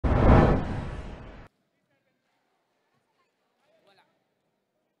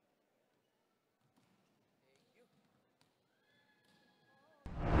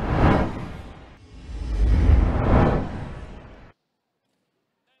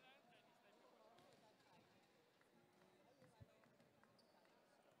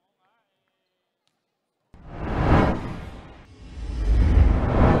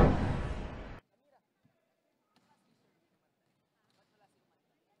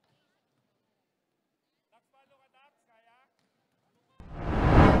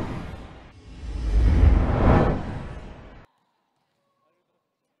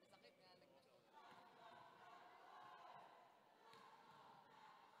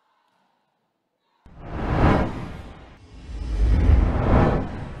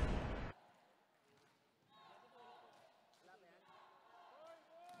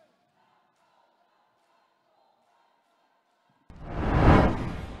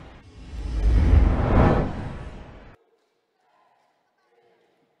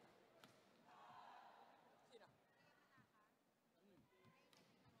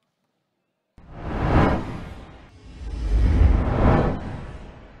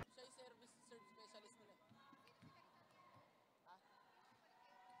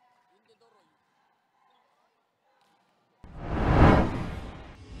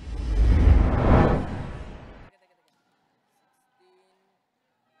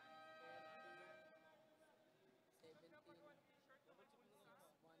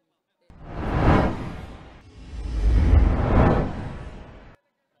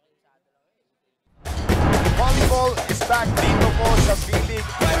back dito po sa V-League.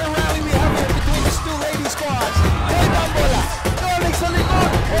 What a rally we have here between these two lady squads. Right ang bola. Going sa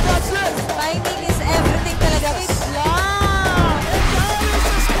likod. And that's it. Timing is everything talaga. Wait lang. And that is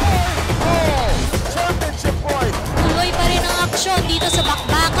the score. Oh! Championship point! Tuloy pa rin ang aksyon dito sa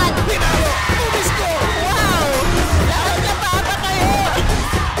bakbakan. Pinalo. Umiscore. Wow! Lahat na baba kayo.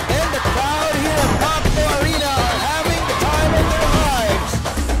 And the crowd here at Paco Arena are having the time of their lives.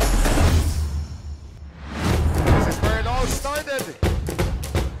 This is where it all started.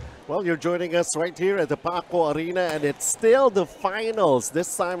 Well, you're joining us right here at the Paco Arena, and it's still the finals.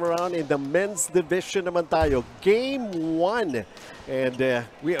 This time around in the men's division naman tayo. Game 1. And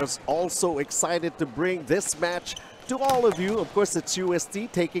we are also excited to bring this match to all of you. Of course, it's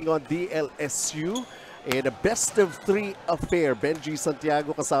UST taking on DLSU in a best-of-3 affair. Benji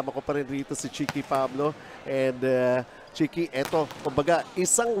Santiago, kasama ko pa rin rito si Chiki Pablo. And Chiki, eto, kumbaga,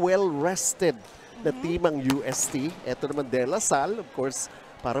 isang well-rested na team ang UST. Eto naman De La Salle, of course,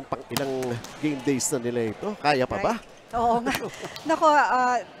 parang pang ilang game days na nila ito. Kaya pa ba? Oo nga. Nako,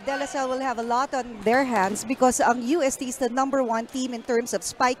 De La Salle will have a lot on their hands because ang UST is the #1 team in terms of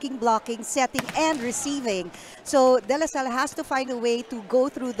spiking, blocking, setting, and receiving. So De La Salle has to find a way to go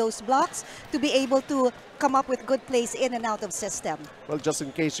through those blocks to be able to come up with good plays in and out of system. Well, just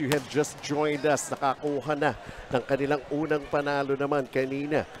in case you have just joined us, nakakuha na ng kanilang unang panalo naman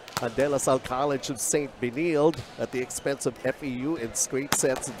kanina ang De La Salle College of St. Benilde at the expense of FEU in straight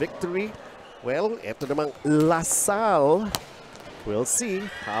sets victory. Well, ito namang La Salle. We'll see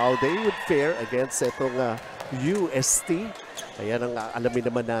how they would fare against itong UST. Ayan ang alamin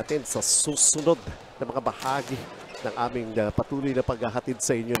naman natin sa susunod na mga bahagi ng aming patuloy na paghahatid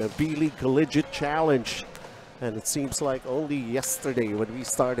sa inyo ng V-League Collegiate Challenge. And it seems like only yesterday when we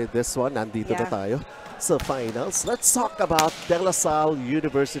started this one, nandito na tayo sa finals. Let's talk about De La Salle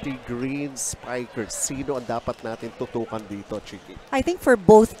University Green Spikers. Sino ang dapat natin tutukan dito, Chiki? I think for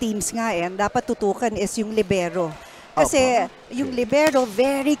both teams nga dapat tutukan is yung libero. Kasi yung libero,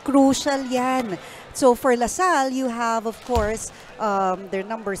 very crucial yan. So for La Salle, you have of course their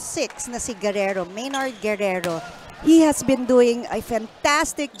number 6 na si Guerrero, Maynard Guerrero. He has been doing a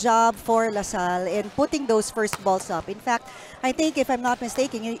fantastic job for La Salle in putting those first balls up. In fact, I think if I'm not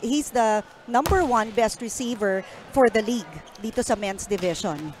mistaken, he's the #1 best receiver for the league dito sa men's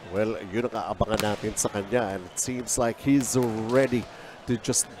division. Well, yun ang aabangan natin sa kanya, and it seems like he's ready to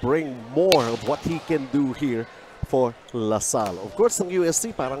just bring more of what he can do here for La Salle. Of course, ang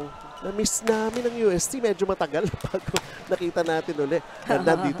UST parang na-miss namin ang UST. Medyo matagal bago nakita natin ulit. And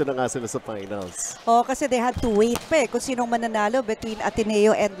nandito na nga sila sa finals. Oh, kasi they had to wait pa kung sinong mananalo between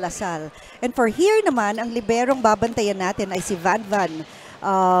Ateneo and La Salle. And for here naman, ang liberong babantayan natin ay si Van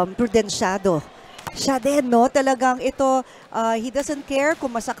Prudenciado. Siya din, no? Talagang ito, he doesn't care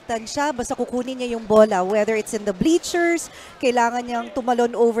kung masaktan siya, basta kukunin niya yung bola. Whether it's in the bleachers, kailangan niyang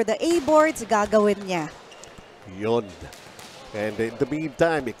tumalon over the A-boards, gagawin niya. Yun. And in the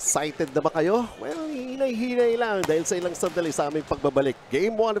meantime, excited na ba kayo? Well, hinay-hinay lang dahil sa ilang sandali sa aming pagbabalik.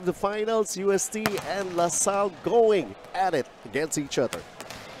 Game 1 of the finals, UST and La Salle going at it against each other.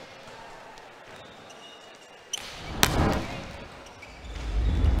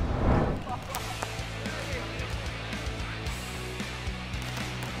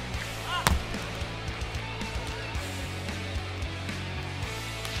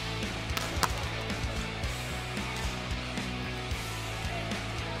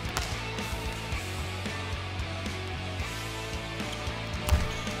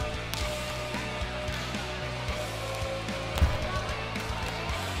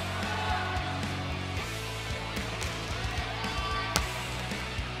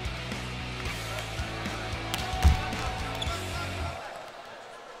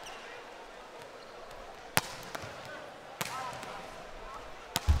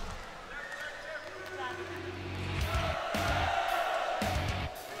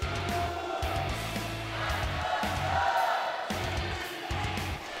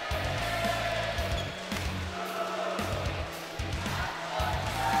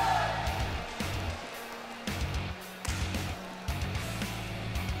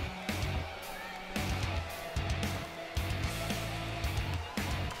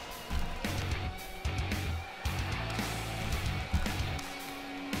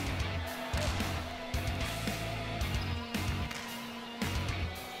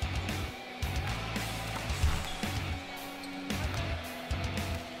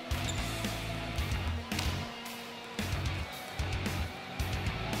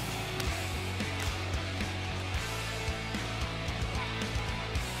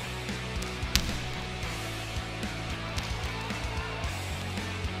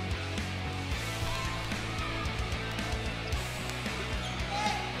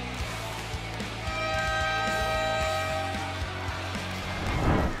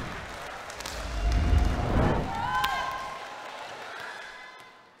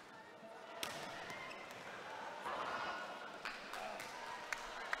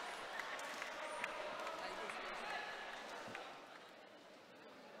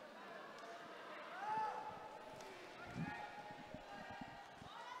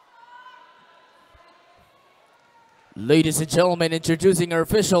 Ladies and gentlemen, introducing our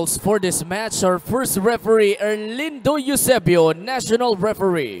officials for this match. Our first referee, Erlindo Eusebio, national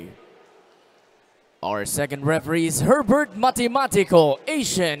referee. Our second referee is Herbert Matematico,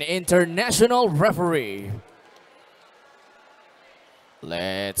 Asian international referee.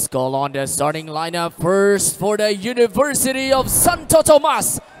 Let's call on the starting lineup first for the University of Santo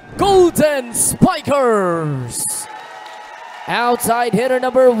Tomas, Golden Spikers. Outside hitter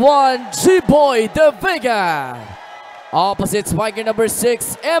number 1, G-Boy De Vega. Opposite spiker number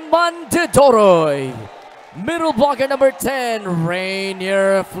 6, Eman De Doroy. Middle blocker number 10,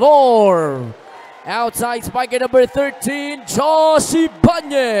 Rainier Flor. Outside spiker number 13, Josh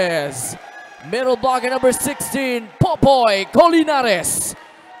Ibanez. Middle blocker number 16, Popoy Colinares.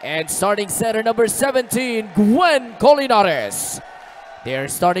 And starting setter number 17, Gwen Colinares. Their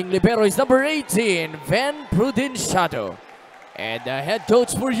starting libero is number 18, Van Prudenciado. And the head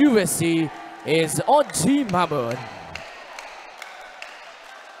coach for UST is Oji Mamun.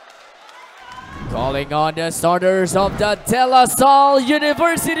 Calling on the starters of the De La Salle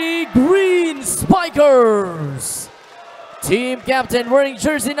University Green Spikers. Team captain wearing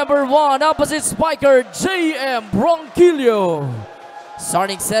jersey number 1, opposite spiker J.M. Bronquillo.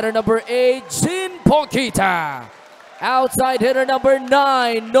 Starting setter number 8, Jin Ponquita. Outside hitter number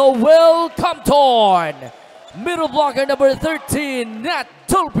 9, Noel Compton. Middle blocker number 13, Nat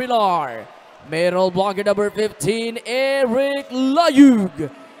Tulpilar. Middle blocker number 15, Eric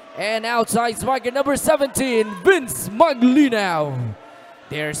Layug. And outside spiker number 17, Vince Maglinaw.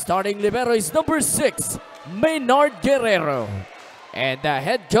 Their starting libero is number 6, Maynard Guerrero. And the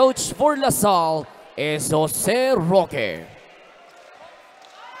head coach for La Salle is Jose Roque.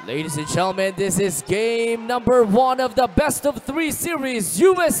 Ladies and gentlemen, this is game number 1 of the best of 3 series,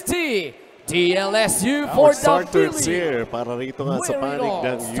 UST DLSU for the starters here para rito nga sa panig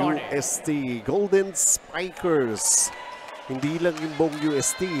ng UST Golden Spikers. Hindi lang yung buong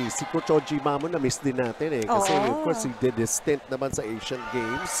UST, si Coach Oji Mamun na-miss din natin eh. Kasi of course, he did his stint naman sa Asian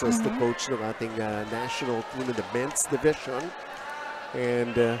Games as the coach ng ating national team in the men's division.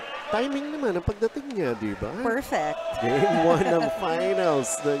 And timing naman ang pagdating niya, di ba? Perfect. Game 1 ng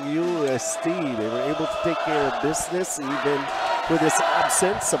finals ng UST. They were able to take care of business even with his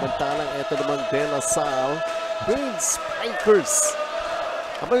absence. Samantalang ito naman De La Salle Green Spikers.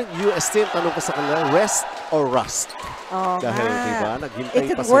 Aba yung UST, tanong ko sa kanila, rest or rust? Dahil, di ba,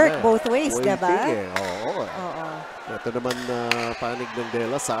 naghintay it pa could sila. work both ways, di ba? Oo. Ito naman panig ng De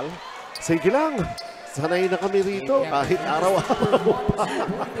La Salle. Sige lang, sanay na kami rito kahit araw-araw pa.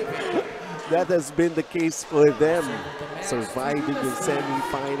 That has been the case for them. Surviving yung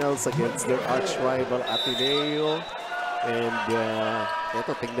semi-finals against their arch-rival Ateneo. And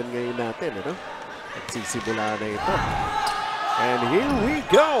ito, tingnan ngayon natin, ano? Nagsisimula na ito. And here we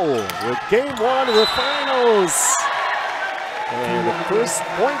go with game 1 of the finals. And the first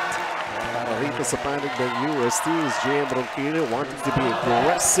point para rito sa panig ng UST is J.M. Ronquillo wanting to be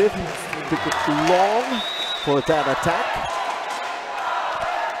aggressive, took it long for that attack.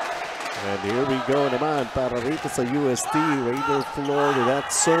 And here we go naman para rito sa UST, Rainier Flor with that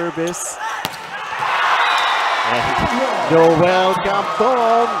service. And Noel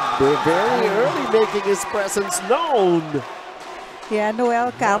Campon, very early making his presence known. Yeah,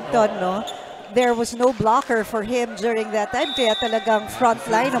 Noel Campton, no? There was no blocker for him during that time, kaya talagang front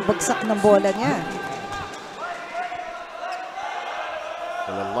line ang bagsak ng bola niya.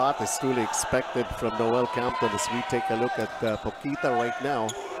 Well, a lot is truly expected from Noel Campton as we take a look at Poquita right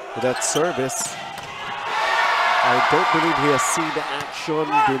now with that service. I don't believe he has seen the action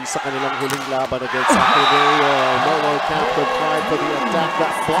dun sa kanilang huling laban against Ateneo. Noel Campton tried for the attack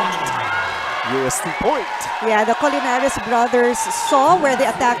that blocked. UST point. Yeah, the Colinares brothers saw where the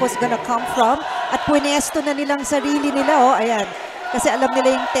attack was gonna come from at punesto na nilang sarili nila, oh, ayan. Kasi alam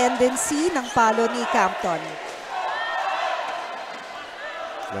nila yung tendency ng palo ni Campton.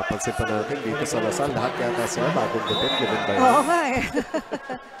 Napansin pa natin dito sa La Salle, lahat yata sila bagong gupit, ganun ba yun? Oo nga eh.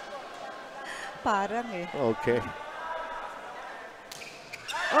 Parang eh. Okay.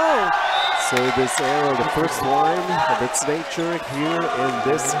 Oh! Service error, the first one of its nature here in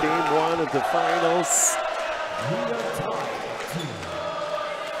this game 1 of the finals.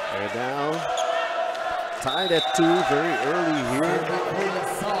 And now, tied at 2 very early here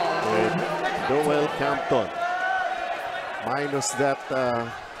with Noel Campton. Minus that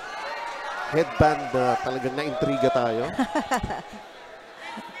headband, talagang na-intriga tayo.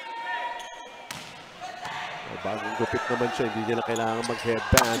 Bagong gupit naman siya, hindi niya na kailangan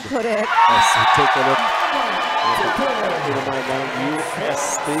mag-headband. Correct. As we take a look naman ng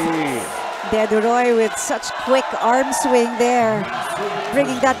UST. De Doroy with such quick arm swing there,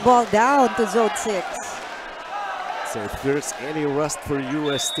 bringing that ball down to zone 6. So if there's any rust for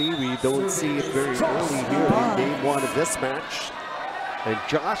UST, we don't see it very early here in game 1 of this match. And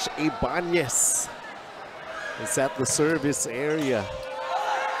Josh Ibanez is at the service area.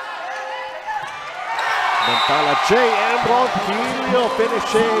 Mantala J.M. Ronquillo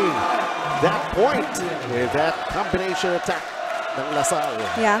finishing that point with that combination attack ng Lasal.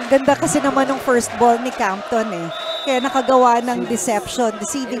 Yeah, ang ganda kasi naman ng first ball ni Campton eh. Kaya nakagawa ng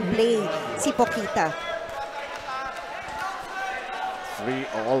deceiving play si Poquita.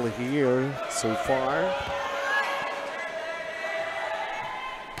 3-all here so far.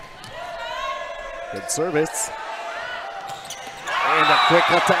 Good service. And a quick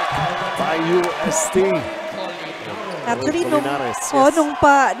attack by UST. Actually,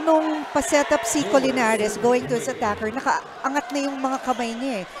 nung pa-set up si Colinares going to his attacker, nakaangat na yung mga kamay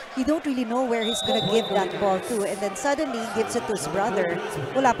niya eh. You don't really know where he's gonna give that ball to. And then suddenly, gives it to his brother.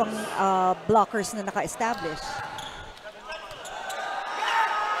 Wala pang blockers na naka-establish.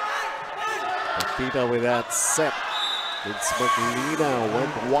 Poquita with that set. It's Maglina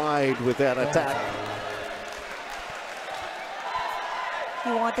went wide with that attack. He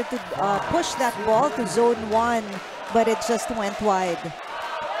wanted to push that ball to zone 1, but it just went wide.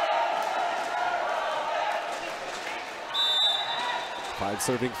 Five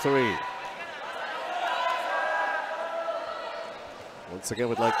serving 3. Once again,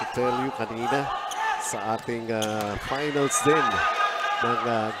 would like to tell you kanina sa ating finals din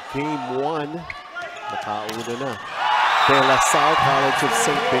ng game 1, nakauna na. De La Salle College of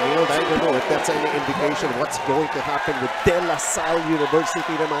St. Benilde. I don't know if that's any indication of what's going to happen with De La Salle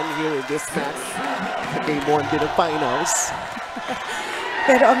University naman here in this match. The game 1 din ng finals.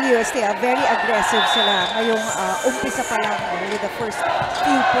 Pero ang UST, very aggressive sila ngayong umpisa pa lang with the first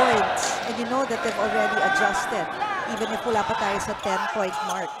few points. And you know that they've already adjusted, even if wala pa tayo sa 10-point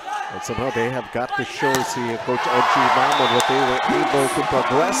mark. And somehow they have got to show si Coach Oji Mamon what they were able to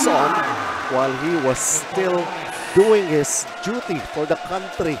progress on while he was still doing his duty for the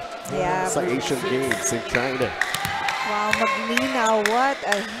country sa Asian Games in China. Wow, Maglina, what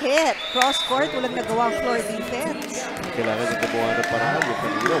a hit! Cross-court, walang nagawang floor defense. Kailangan niya gumawa ng paraan yung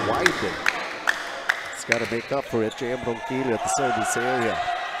kanina wide. He's got to make up for it. J.M. Ronquillo at the service area.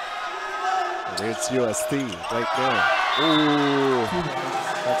 And there's UST right now. Ooh,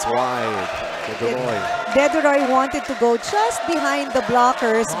 that's wide. Dederoy wanted to go just behind the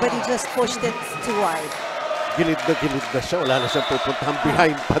blockers, but he just pushed it too wide. Gilid na siya. Wala na siyang pupuntang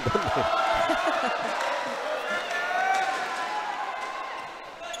behind pa doon.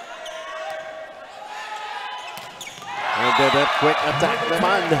 And then that quick attack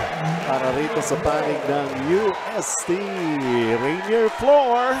naman para rito sa panig ng UST. Rainier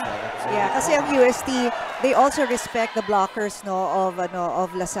floor. Yeah, kasi ang UST, they also respect the blockers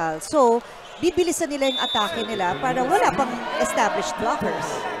of LaSalle. So, bibilisan nila yung atake nila para wala pang established blockers.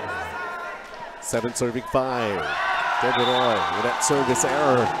 7 serving 5. Dederoy with that service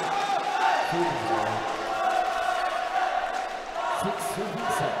error.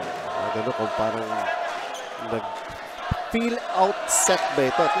 Ano kung parang nag-feel out set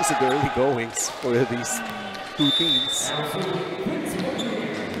ba ito? At least the early goings for these two teams.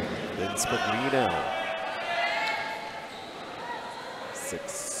 Vince Maglina. 6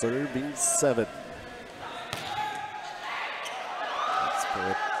 serving 7. Let's put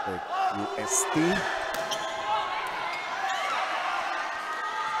it like UST.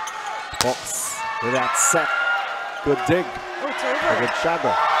 Fox with that set. Good dig. Oh, it's over. Good shot.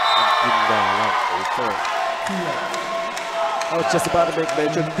 I was just about to make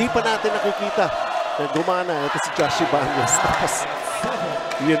mention. Hindi pa natin nakikita na gumana. Ito si Josh Ibanez. Tapos,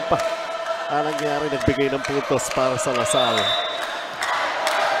 yun pa. Ang nangyari, nagbigay ng puntos para sa Lasal.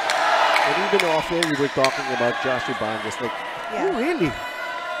 And even off here, we were talking about Josh Ibanez. Like, you really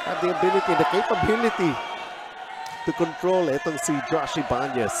have the ability, the capability to control itong si Josh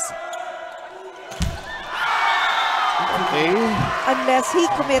Ibanez. Okay. Unless he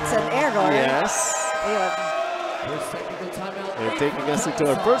commits an error. Yes. Ayun. They're taking us into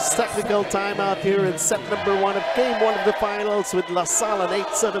our first technical timeout here in set number 1 of game 1 of the finals with LaSalle an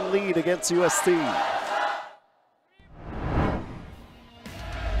 8-7 lead against UST.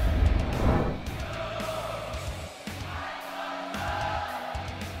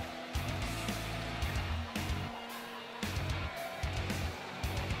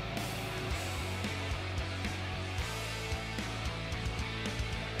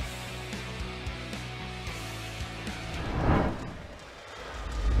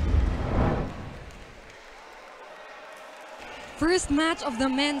 first match of the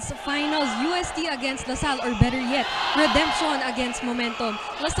men's finals, UST against LaSalle, or better yet, Redemption against Momentum.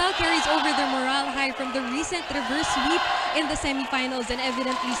 LaSalle carries over their morale high from the recent reverse sweep in the semifinals, and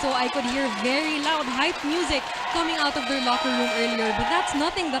evidently so I could hear very loud hype music coming out of their locker room earlier. But that's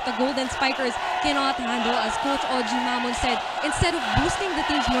nothing that the Golden Spikers cannot handle, as Coach Oji Mamon said. Instead of boosting the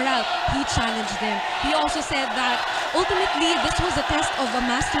team's morale, he challenged them. He also said that ultimately this was a test of a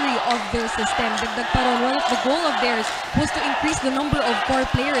mastery of their system. Dagdag pa ron, one of the goal of theirs was to increase the number of core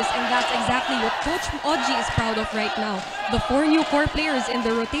players, and that's exactly what Coach Oji is proud of right now. The 4 new core players in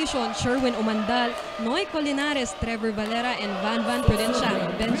the rotation: Sherwin Umandal, Noy Colinares, Trevor Valera, and Van Prudencia.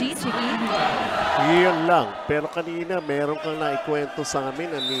 Benji, Chiki? Yan lang. Pero kanina, meron kang naikwento sa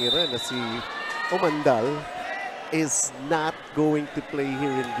amin, Amira, na si Umandal is not going to play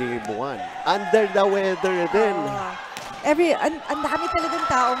here in Game 1. Under the weather din. Ang dami talagang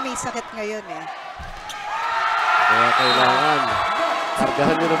taong may sakit ngayon eh. Kaya kailangan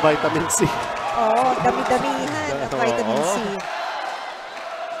kargahan nyo ng vitamin C. Oo, dami-damihan ng vitamin C.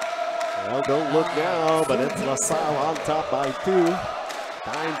 Well, don't look now, but it's LaSalle on top by 2.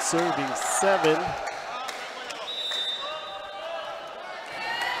 Time serving 7.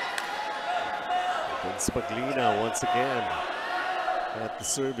 Vince Paglina once again at the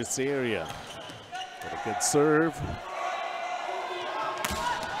service area. And a good serve.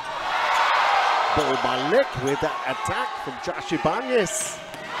 Bumalik with that attack from Josh Ibanez.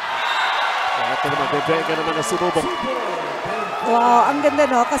 Ito naman, Vega naman na sumubok. Wow, ang ganda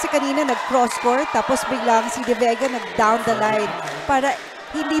no, kasi kanina nag-cross court, tapos biglang si De Vega nag-down the line para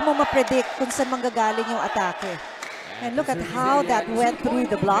hindi mo ma-predict kung saan manggagaling yung atake. And look at how that went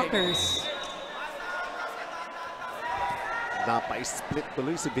through the blockers. Napa-split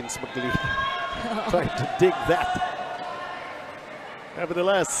tuloy si Vince Maglina. Trying to dig that.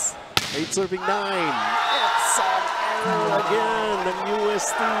 Nevertheless, 8 serving 9. It's on error again. The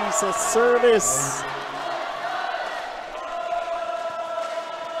UST sa service.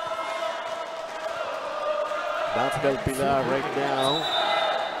 Rafael Pilar right now.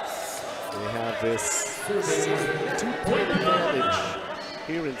 They have this 2-point advantage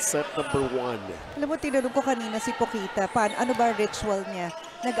here in set number 1. Alam mo, tinanong ko kanina si Pokita, ano ba ritual niya?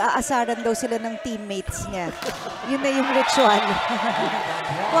 Nag-aasaran daw sila ng teammates niya. Yun na yung ritual.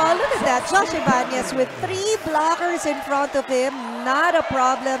 Well, look at that. Josh Ibanez with 3 blockers in front of him. Not a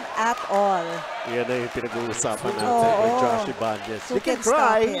problem at all. Yan na yung pinag-uusapan natin kay Josh Ibanez. You can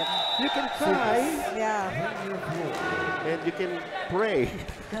cry. You can cry. Yeah. And you can pray.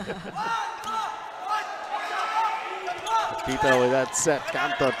 Kita with that set.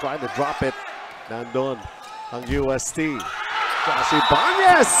 Canto trying to drop it. Nandun ang UST. Josh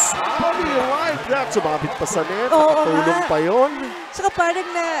Ibanez! How do you like that? Sumabit pa sa net. Nakatulong pa yun. Saka parang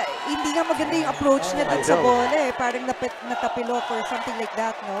na, hindi nga maganda yung approach niya dun sa bola eh. Parang natapilok or something like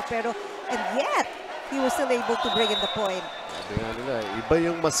that, no? Pero, and yet, he was still able to bring in the point. Sabi nga nila, iba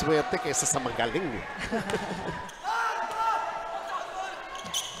yung maswerte kaysa sa magaling.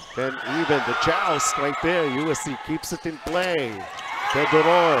 And even the joust right there. USC keeps it in play.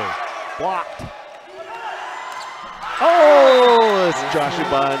 Pedoroy blocked. Oh, it's Josh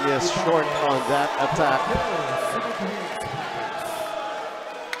Ibanez short on that attack.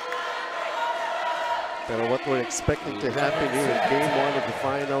 Pero what we're expecting to happen here in Game 1 of the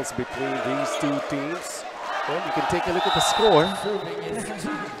finals between these two teams, well, you can take a look at the score.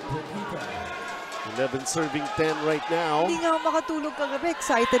 11 serving 10 right now. Hindi nga makatulog kagabi.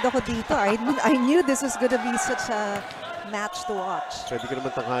 Excited ako dito. I knew this was gonna be such a match to watch. Pwede ka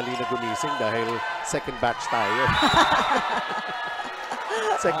naman tanghali na gumising dahil second batch tayo.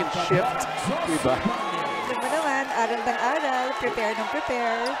 Second shift, diba? Diba naman, aral ng aral, prepare ng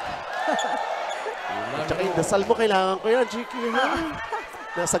prepare. At saka yung dasal mo, kailangan ko yan, Chiki.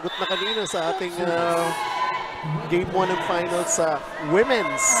 Nasagot na kanina sa ating Game 1 and final sa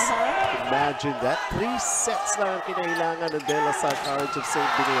women's. Imagine that. 3 sets lang ang kinailangan ng De La Salle College of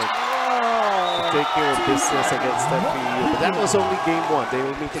St. Benilde to take care of business against FEU. But that was only Game 1. They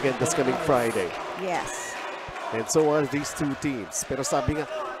will meet again this coming Friday. Yes. And so are these two teams. Pero sabi nga,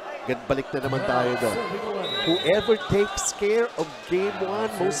 balik na naman tayo doon. Whoever takes care of Game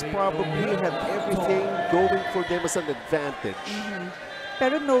 1 most probably have everything going for them as an advantage.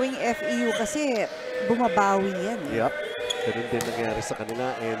 Pero knowing FEU kasi, bumabawi yan. Yep. Ganun din nangyari sa kanila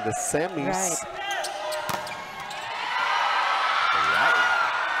in the semis.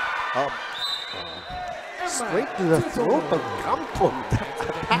 Right. Straight to the throat of Campon.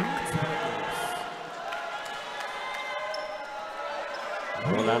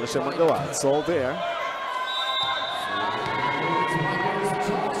 Wala na siya magawa. It's all there.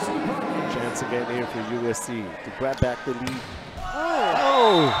 Chance again here for USC to grab back the lead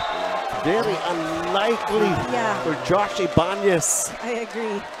Oh, very unlikely for Josh Ibanez. I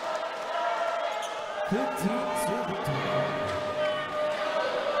agree.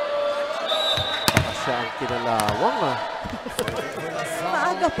 Siya ang kinalawang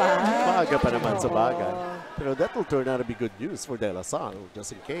Maaga pa. Maaga pa naman sa bagay. Pero that will turn out to be good news for De La Salle,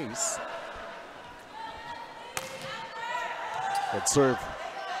 just in case. Good serve.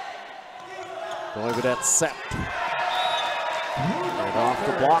 Going with that set. And off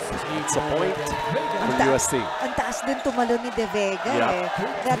the block. It's a point for UST. Ang taas din tumalo ni De Vega eh.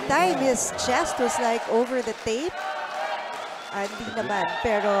 That time his chest was like over the tape. Hindi naman.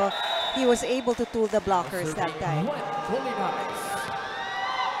 Pero he was able to tool the blockers that time.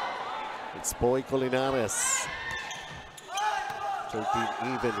 It's Boy Colinares.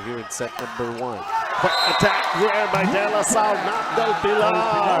 13 even here in set number 1. Quick attack here by De La Salle, not Del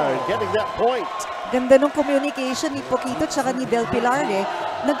Pilar. Getting that point. Ganda ng communication ni Poquito tsaka ni Del Pilar eh.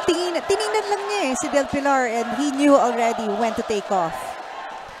 Tiningnan lang niya eh si Del Pilar and he knew already when to take off.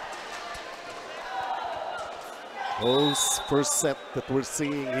 Those first set that we're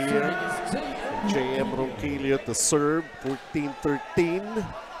seeing here. JM Ronquillo to serve, 14-13.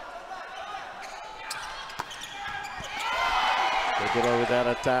 They get over that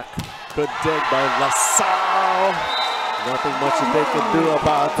attack. Good dig by LaSalle. Nothing much that they can do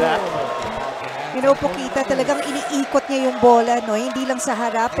about that. You know, Poquita, talagang iniikot niya yung bola, no? Hindi lang sa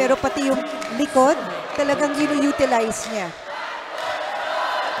harap, pero pati yung likod, talagang ginu-utilize niya.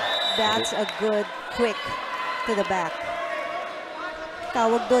 That's a good quick to the back.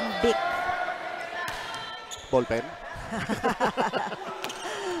 Tawag doon, Bic. Ballpen?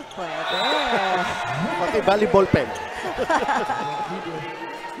 Pwede. Pati volleyball pen.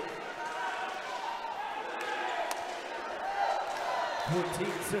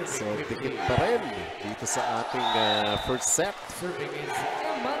 So, dikit pa rin dito sa ating first set.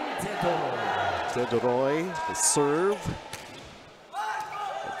 Tedoroy, the serve.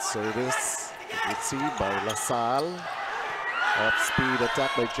 That service, you can see by LaSalle. Off-speed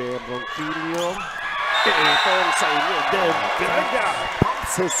attack by JM Ronquillo. Ito sa inyo, De Vega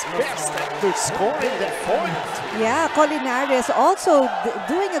pops his fist after scoring that point. Yeah, Colinares also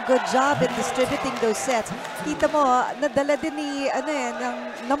doing a good job in distributing those sets. Kita mo, nadala din ni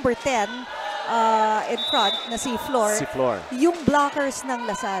ng number 10 in front na si Flor. Si Flor. Yung blockers ng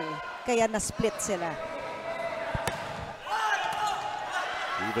LaSalle, kaya na-split sila.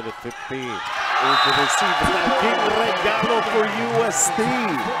 Even at 15, over receive naging regalo for UST.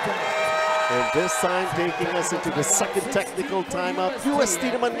 And this time taking us into the second technical timeout.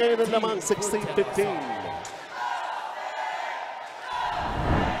 UST naman ngayon na lamang 16-15.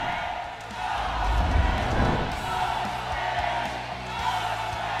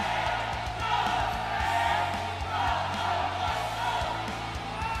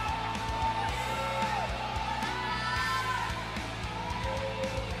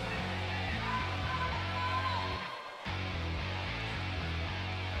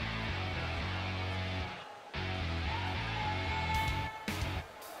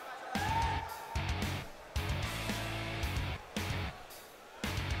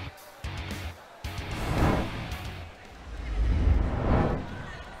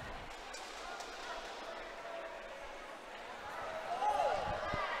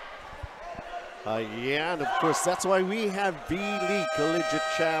 Yeah, and of course, that's why we have V-League Collegiate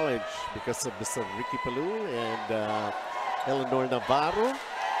Challenge, because of Mr. Ricky Palou and Eleanor Navarro.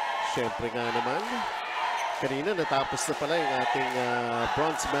 Siyempre nga naman, kanina natapos na pala yung ating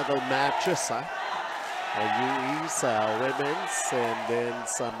bronze medal matches, ha? UE sa women's, and then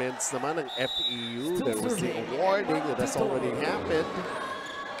sa men's naman, ang FEU. There was the awarding that has already happened.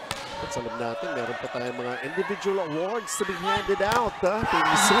 At alam natin, meron pa tayong mga individual awards to be handed out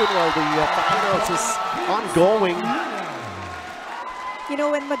pretty soon while the finals is ongoing. You know,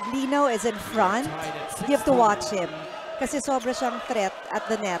 when Maglino is in front, you have to watch him. Kasi sobra siyang threat at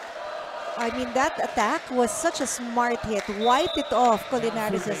the net. I mean, that attack was such a smart hit. Wiped it off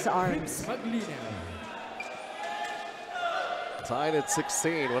Colinares' arms. Tied at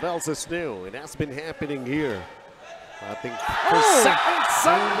 16. What else is new? It has been happening here. I think for second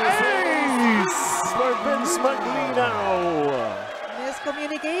ace for Vince Maglino.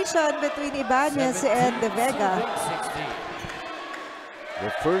 Miscommunication between Ibanez and De Vega. The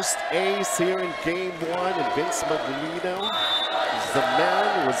first ace here in game 1, and Vince Maglino is the man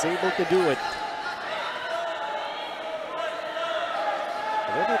who was able to do it.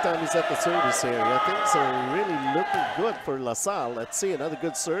 And every time he's at the service area, things are really looking good for LaSalle. Let's see, another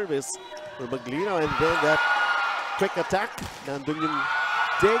good service for Maglino, and then that quick attack. Nandun yung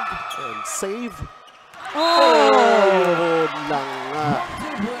dig and save. Oh! Lang nga.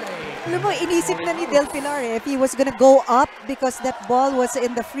 Alam mo, inisip na ni Del Pilar if he was gonna go up because that ball was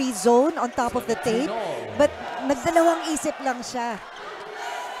in the free zone on top of the tape. But nagdalawang isip lang siya.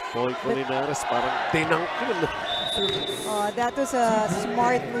 Paul Colinares parang tinangkil. Oh, that was a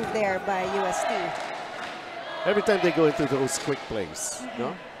smart move there by UST. Every time they go into those quick plays,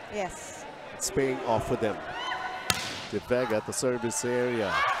 no? Yes. It's paying off for them. De Vega at the service area.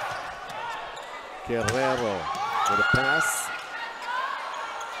 Guerrero with a pass.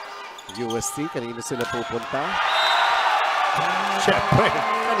 UST, kanino sila pupunta? Siyempre,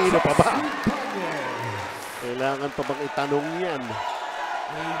 kanino pa ba? Kailangan pa bang itanong yan?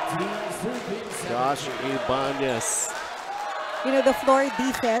 Josh Ibanez. You know, the floor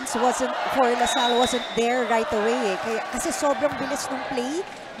defense wasn't, for LaSalle wasn't there right away. Kaya, kasi sobrang bilis ng play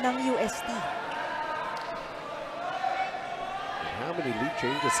ng UST. How many lead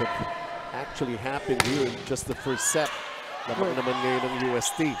changes have actually happened here in just the first set? Lamang naman ngayon ng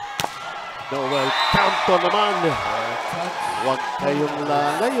UST. Noel Canto naman. Huwag kayong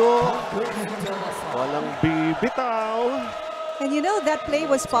lalayo. Walang bibitaw. And you know, that play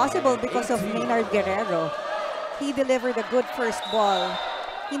was possible because of Maynard Guerrero. He delivered a good first ball.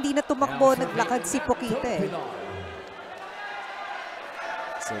 Hindi na tumakbo, naglakad si Pokite.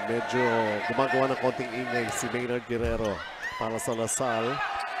 So medyo gumagawa ng konting ingay si Maynard Guerrero para sa LaSalle.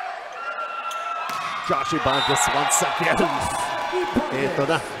 Josh Ibanez once again. Ito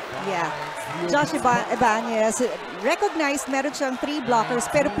na. Yeah. Josh Ibanez recognized meron siyang 3 blockers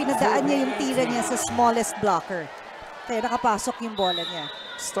pero pinadaan niya yung tira niya sa smallest blocker. Kaya nakapasok yung bola niya.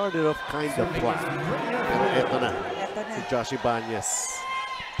 Started off kind of flat. Pero ito na. Si Josh Ibanez.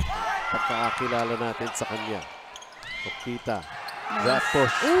 Pagkakakilala natin sa kanya. Okita. That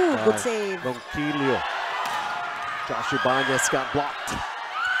push. Ooh, good save. Ronquillo. Josh Ibanez got blocked.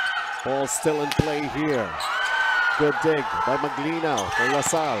 Ball still in play here. Good dig by Maglinaw for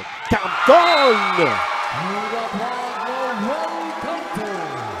LaSalle. Campton!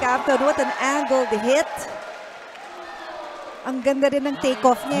 Campton, what an angled hit. Ang ganda rin ng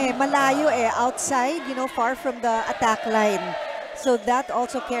takeoff niya eh. Malayo eh. Outside, you know, far from the attack line. So that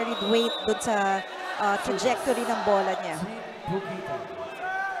also carried weight dun sa trajectory ng bola niya.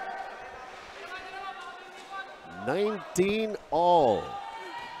 19 all.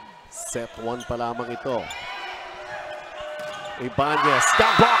 Set 1 pa lamang ito. Ibanez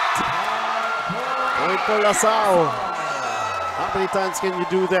got blocked. Point for LaSalle. How many times can you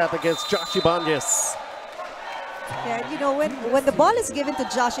do that against Josh Ibanez? Yeah, you know, when the ball is given to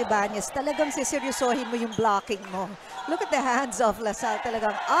Josh Ibanez, talagang siseryosohin mo yung blocking mo. Look at the hands of LaSalle.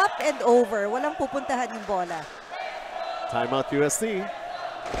 Talagang up and over. Walang pupuntahan yung bola. Timeout UST.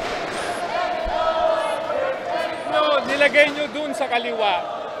 No, nilagay nyo dun sa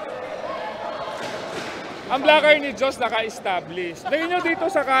kaliwa. Ang blocker ni Josh naka-establish. Lagay nyo dito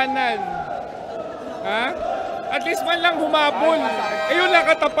sa kanan. Ha? At least man lang humabol. Eh yun lang,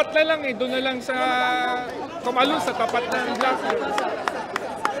 katapat na lang eh. Doon na lang sa kumalun sa tapat ng blocker.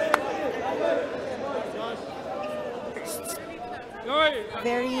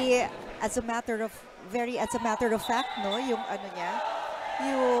 Very as a matter of fact, no, yung ano niya,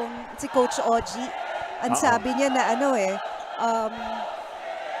 yung si Coach Oji, ang sabi niya na ano eh,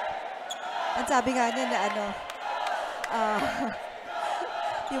 ang sabi nga niya na ano,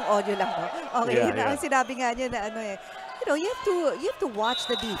 yung audio lang mo. Okay, ang sinabi nga niya na ano eh, you know, you have to watch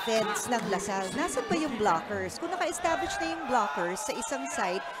the defense ng LaSalle. Nasaan ba yung blockers? Kung naka-establish na yung blockers sa isang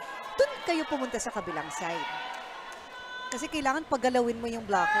side, dun kayo pumunta sa kabilang side. Kasi kailangan pagalawin mo yung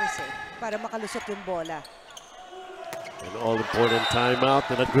blockers eh, para makalusot yung bola. An all-important timeout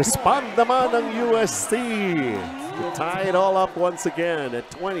and nag-respond naman ng UST. To tie it all up once again at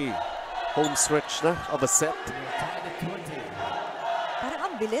 20. Home stretch na of a set.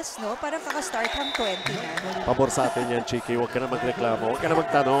 Parang ang bilis, no? Parang kaka-start ng 20 na. Pabor sa atin yan, Chiki. Huwag ka na magreklamo. Huwag ka na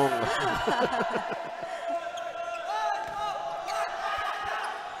magtanong.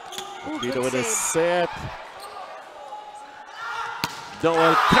 Dito with a set.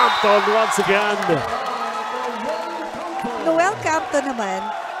 Noel Campton once again. Noel Campton naman,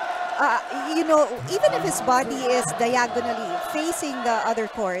 you know, even if his body is diagonally facing the other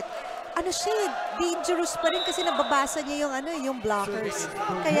court, ano siya, dangerous pa rin kasi nababasa niya yung, ano, yung blockers.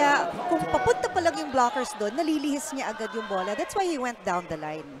 Kaya kung papunta pa lang yung blockers doon, nalilihis niya agad yung bola. That's why he went down the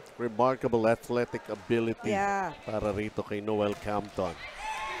line. Remarkable athletic ability para rito kay Noel Campton.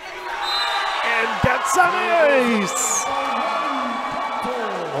 And that's an ace!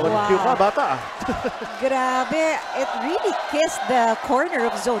 On cue ka, bata. Grabe, it really kissed the corner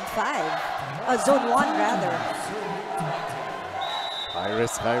of Zone 5. Zone 1 rather. High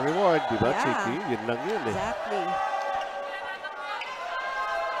risk, high reward, di ba, Yeah. Chiki? Yun lang yun eh. Exactly.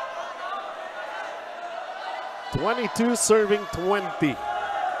 (22 serving 20).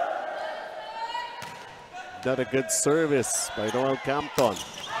 Not a good service by Noel Campton.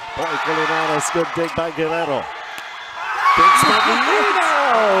 Boy, Colinares, good dig by Guerrero. Thanks,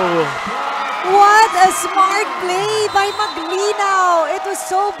 Maglino! What a smart play by Maglino! It was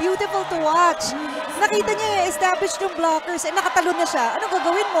so beautiful to watch. Nakita niya established yung blockers and nakatalon na siya. Anong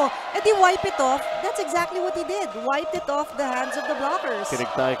gagawin mo? Eh di wipe it off. That's exactly what he did. Wiped it off the hands of the blockers. Kinig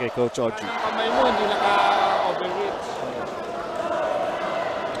tayo kay Coach Oji. Ang kamay mo, hindi naka-overreach.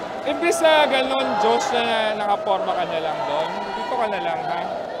 Imbis na gano'n, Josh, na nakaporma ka na lang doon, dito ka na lang, ha?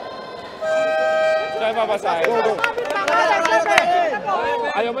 Saan papasahin?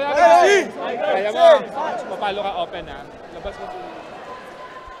 Ayaw mo yan, Ayaw mo. Papalo ka open, ha? Labas mo.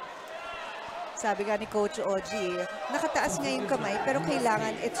 Sabi nga ni Coach Oji, nakataas nga yung kamay pero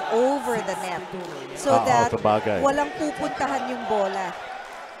kailangan it's over the net. So that sabagay. walang pupuntahan yung bola.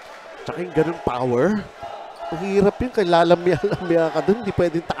 Tsaka yung ganun power, ang hirap yun. Kaya lalamya ka dun. Hindi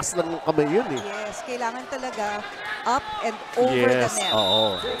pwedeng taas lang ng kamay yun eh. Yes, kailangan talaga up and over the net.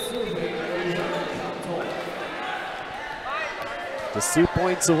 Oo. Just 2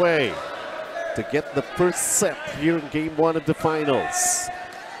 points away to get the first set here in Game 1 of the finals.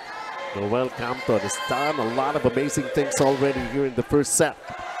 Noel Campton has done a lot of amazing things already here in the first set.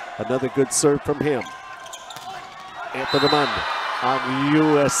 Another good serve from him. Ito naman ang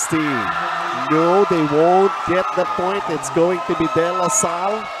UST. No, they won't get the point. It's going to be De La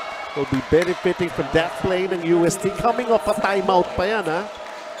Salle. Will be benefiting from that play ng UST. Coming off a timeout pa yan, ha?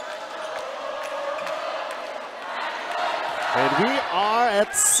 And we are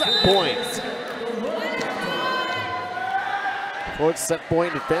at set point. Fourth set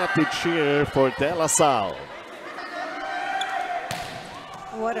point advantage here for De La Salle.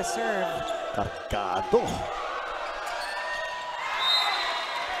 What a serve. Cargado.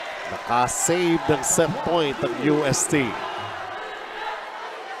 Nakasave ng set point ang UST.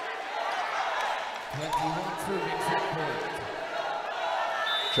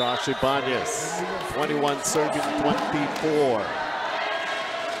 Josh Ibanez, 21 serving 24.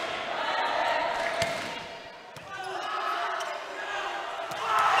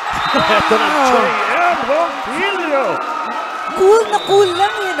 Ito na JM Ronquillo. Cool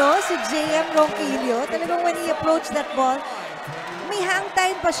lang si JM Ronquillo. Talagang when he approached that ball, may hang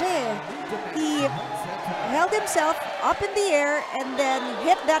time pa siya eh. He held himself up in the air and then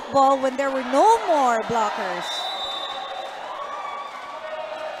hit that ball when there were no more blockers.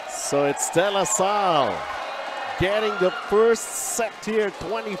 So it's De La Salle getting the first set here,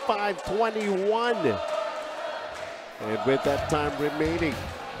 25-21. And with that time remaining,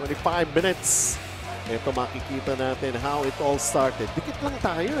 25 minutes. Ito makikita natin how it all started. Dikit lang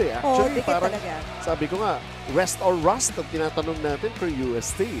tayo eh. Actually, dikit parang talaga. sabi ko nga, rest or rust ang tinatanong natin for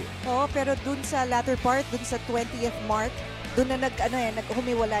UST. Pero dun sa latter part, dun sa 20th mark, dun na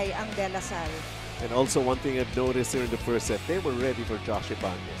naghumiwalay ang De La Salle. And also one thing I've noticed here in the first set, they were ready for Josh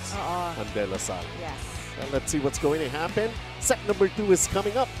Ibanez and De La Salle. Yes. Well, let's see what's going to happen. Set number 2 is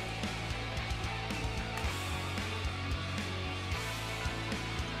coming up.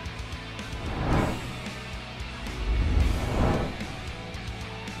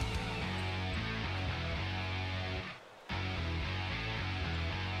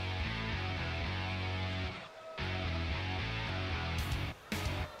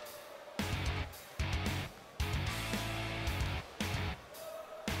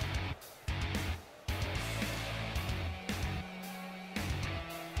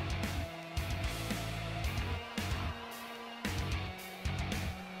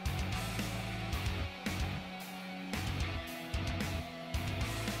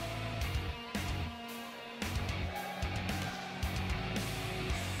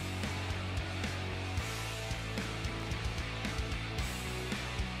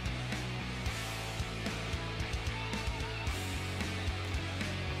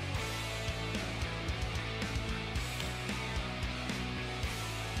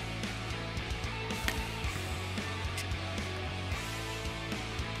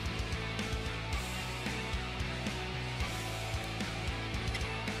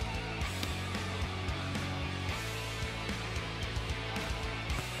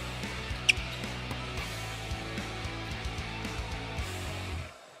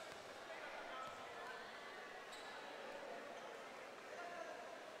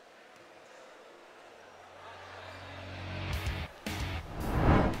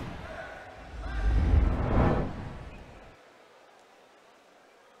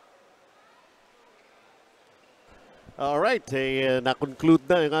 Alright, na-conclude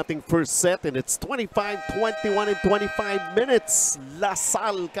na yung ating first set and it's 25-21 in 25 minutes.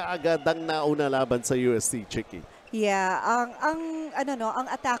 Salle kaagad ang nauna laban sa UST, Chicky. Yeah, ang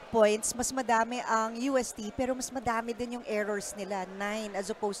attack points, mas madami ang UST pero mas madami din yung errors nila, 9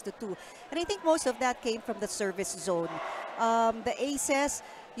 as opposed to 2. And I think most of that came from the service zone. The aces,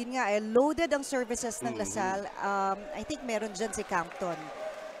 yun nga, loaded ang services ng Salle. I think meron dyan si Campton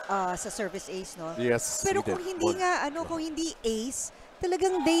sa service ace, no? Yes. Pero kung hindi nga, kung hindi ace,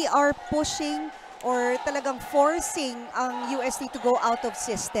 talagang they are pushing or talagang forcing ang UST to go out of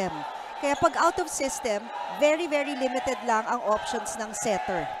system. Kaya pag out of system, very, very limited lang ang options ng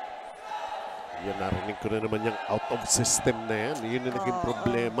setter. Yan, narinig ko na naman yung out of system na yan. Yun na naging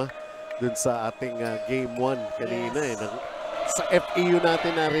problema dun sa ating game 1 kanina. Yes. Sa FEU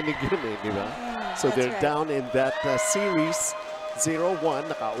natin narinig yun di ba? So they're right. down in that series.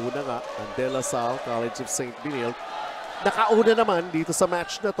 0-1, nakauna nga ang De La Salle College of St. Benilde. Nakauna naman dito sa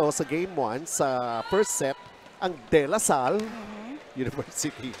match na to sa game 1 sa first set ang De La Salle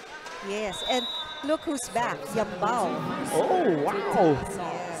University. Yes, and look who's back, Yambao. Oh, wow!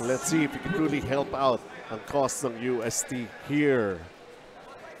 Yes. Let's see if he can truly help out ang cause ng UST here.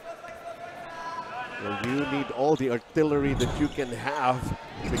 Well, you need all the artillery that you can have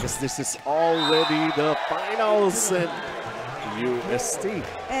because this is already the finals and UST.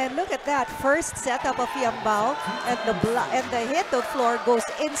 And look at that, first setup of Yambao and the hit of floor goes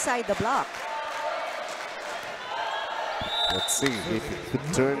inside the block. Let's see if it could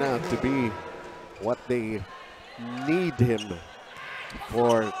turn out to be what they need him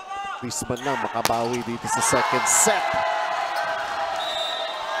for this man na makabawi dito sa second set.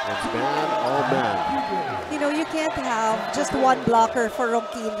 And man, oh man. You know, you can't have just one blocker for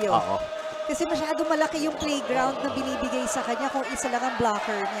Ronquillo. Uh-oh. Kasi masyado malaki yung playground na binibigay sa kanya kung isa lang ang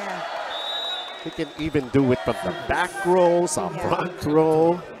blocker niya. He can even do it from the back row, sa front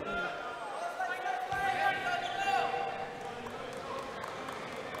row.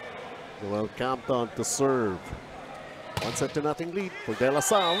 Well, Campton to serve. 1-0 lead for De La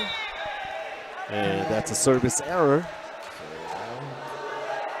Salle. And that's a service error.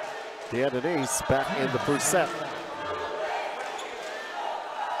 They had an ace back in the first set.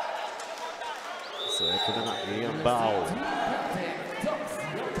 So ito na nga, Yambao.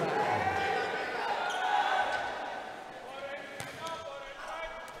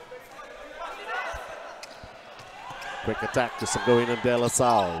 Quick attack to Sagoin and De La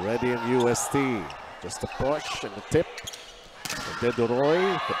Salle. Ready in UST. Just a push and a tip. And Dedoroy,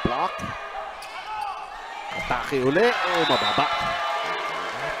 the block. Atake uli. Oh, mababa.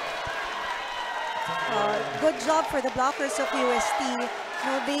 Good job for the blockers of UST.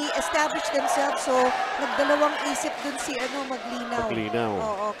 No, they established themselves, so nagdalawang isip dun si Maglinaw. Maglinaw.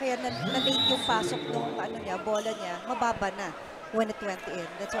 Oo, kaya na-late yung pasok ng bola niya. Mababa na when it went in.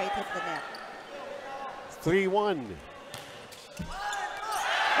 That's why it hit the net. 3-1.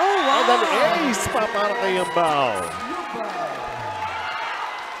 Oh, wow! And an ace pa para kay Yambao.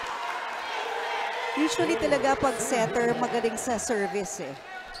 Usually talaga pag setter, magaling sa service eh.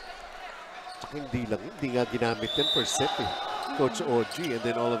 Hindi nga ginamit yan for set Coach OG, and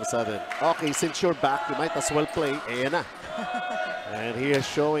then all of a sudden, okay, since you're back, you might as well play. Ayan na. And he is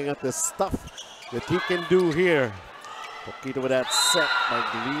showing us the stuff that he can do here. Pokito with that set by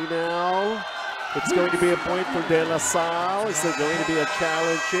Glinow. It's going to be a point for De La Salle. Is there going to be a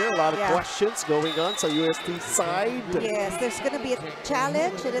challenge here? A lot of questions going on sa UST side. Yes, there's going to be a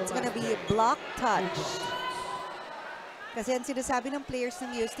challenge and it's going to be a block touch. Kasi ang sinasabi ng players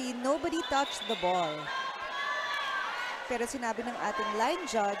ng UST, nobody touched the ball. Pero sinabi ng ating line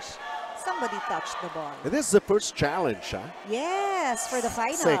judge, somebody touched the ball. And this is the first challenge, ha? Yes, for the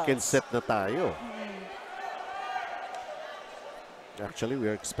finals. Second set na tayo. Actually, we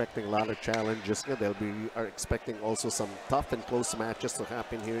are expecting a lot of challenges. We are expecting also some tough and close matches to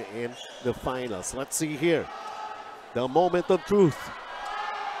happen here in the finals. Let's see here. The moment of truth.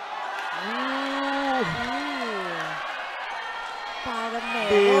 Parang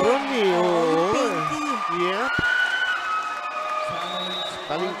meron pinky. Yep.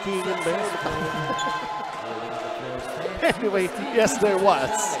 Talingkingan ba yun? Anyway, yes, there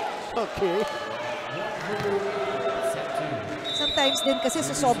was. Okay. Sometimes din kasi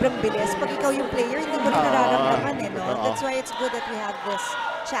sa sobrang bilis, pag ikaw yung player, hindi mo rin nararamdaman no? That's why it's good that we have this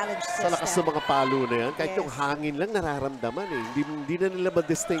challenge system. Sa lakas ng mga palo na yan, kahit yung hangin lang nararamdaman eh. Hindi na nila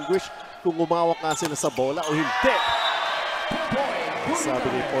ma-distinguish kung umawak nga sila sa bola o hindi. Sabi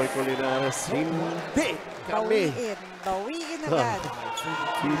ni Poy Colinares, hindi kami. Bawiin agad.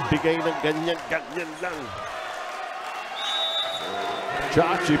 Bibigay ng ganyan lang.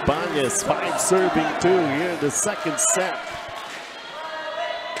 Josh Ibanez, 5 serving 2 here in the second set.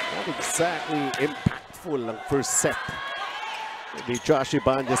 Not exactly impactful ang first set. Maybe Josh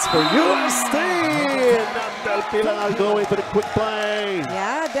Ibanez for UST. Not Del Pilar going for the quick play.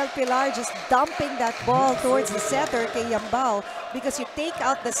 Yeah, Del Pilar just dumping that ball towards the setter kay Yambao because you take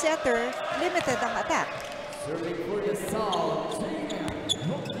out the setter, limited ang attack.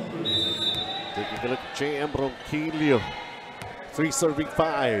 Taking a look at JM Ronquillo. 3 serving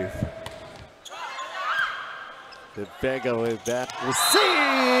 5. The Vega with that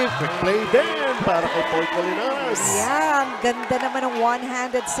receive. Quick play then para kay Paul Colinas. Yeah, ang ganda naman ng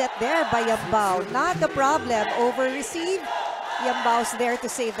one-handed set there by Yambao. Not a problem. Over receive, Yambao's there to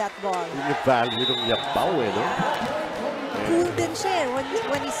save that ball. Yun yung value ng Yambao eh, no? Cool din siya when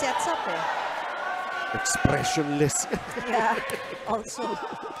he sets up eh. Expressionless. Yeah, also.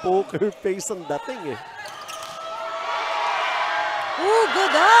 Poker face ang dating eh. Ooh,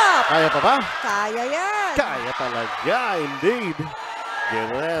 good up! Kaya pa ba? Kaya yan! Kaya talaga, indeed.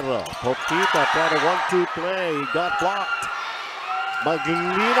 Guerrero, Popita, trying to 1-2 play. Got blocked.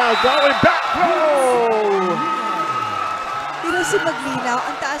 Maglinaw going back row! You know, si Maglinaw,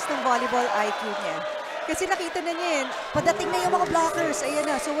 ang taas ng volleyball IQ niya. Kasi nakita na niya yun, padating na yung mga blockers. Ayan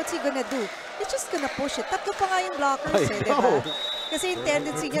na, so what's he gonna do? He's just gonna push it. Tatlo pa nga yung blockers eh, di ba? Kasi yung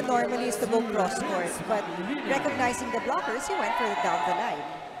tendency niya normally is to go cross-court. But recognizing the blockers, he went for it down the line.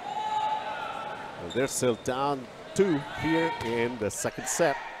 Well, they're still down 2 here in the second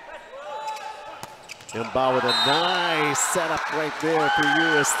set. Yambao with a nice setup right there for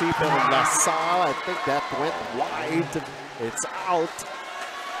UST. Pero LaSalle, I think that went wide. It's out.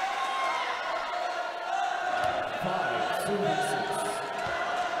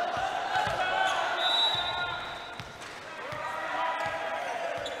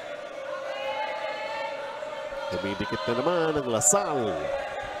 Dumidikit na naman ang LaSalle.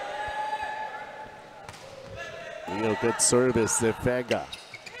 Real good service to Vega.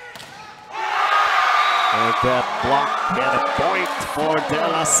 And that block and a point for De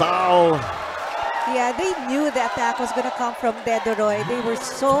La Salle. Yeah, they knew the attack was gonna come from Dedoroy. They were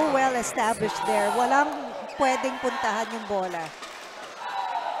so well established there. Walang pwedeng puntahan yung bola.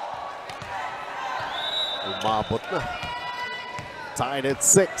 Umabot na. Tied at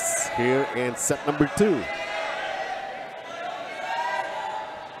 6 here in set number 2.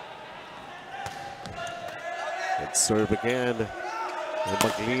 Let's serve again. And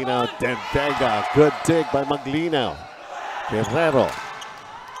Maglinaw, then Vega. Good dig by Maglinaw. Guerrero.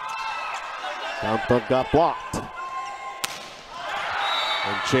 Downtown got blocked.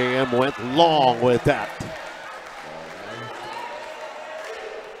 And JM went long with that.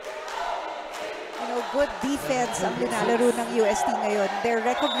 You know, good defense ang linalaro ng UST ngayon. They're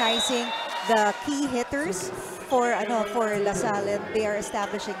recognizing the key hitters for LaSalle, and they are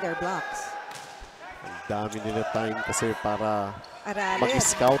establishing their blocks. Dami nila time kasi para Aralin.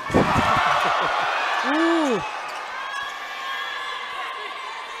 mag-scout. Ooh,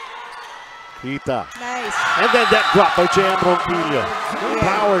 Kita. nice. And then that drop by JM Ronquillo.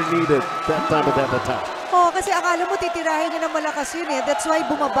 Power needed that time of that attack. Oh, kasi akala mo titirahin niya ng malakas yun eh. That's why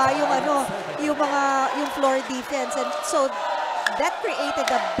bumaba yung yung floor defense, and so that created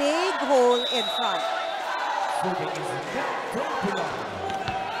a big hole in front.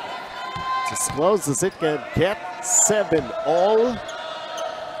 As close as it can get, 7 all.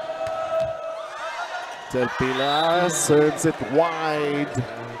 Del Pilar serves it wide.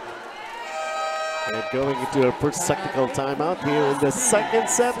 And going into our first technical timeout here in the second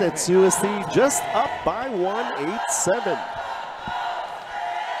set, it's UST just up by 1-8-7.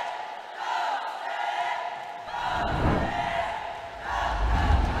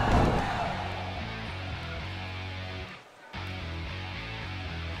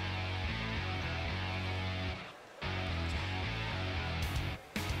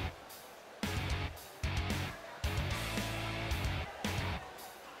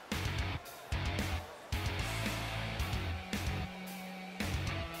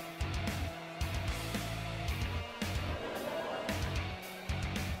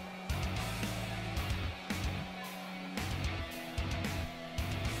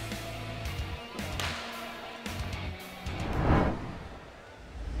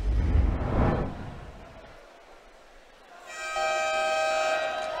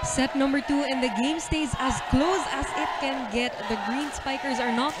 Set number 2, and the game stays as close as it can get. The Green Spikers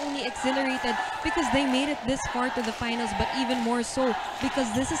are not only exhilarated because they made it this far to the finals, but even more so because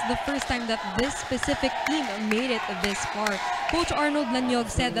this is the first time that this specific team made it this far. Coach Arnold Lanyog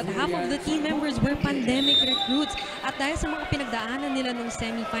said that half of the team members were pandemic recruits at dahil sa mga pinagdaanan nila nung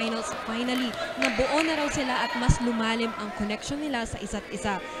semifinals, finally, nabuo na raw sila at mas lumalim ang connection nila sa isa't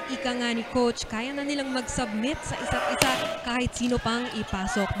isa. Ika nga ni Coach, kaya na nilang mag-submit sa isa't isa kahit sino pang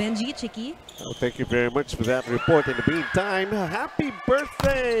ipasok. Benji, Chiki? Well, thank you very much for that report. In the meantime, happy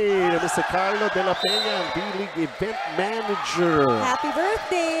birthday to Mr. Carlo De La Peña, V-League Event Manager. Happy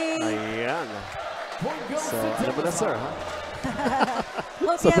birthday! Ayan. So, ano mo na, sir? Huh?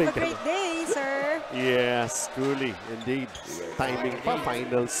 Hope you have a great day, sir. Yes, truly, indeed. Timing pa,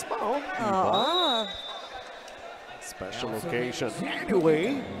 finals pa, oh. Diba? Special occasion.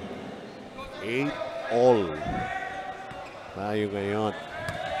 Anyway, 8-all. Tayo ngayon.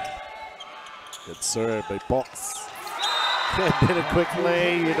 Good serve by Box. And then a quick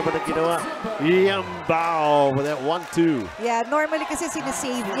play. Yun naman ang ginawa. Yambao with that 1-2. Yeah, normally kasi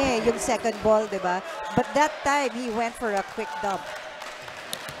sinasave niya yung second ball, di ba? But that time, he went for a quick dump.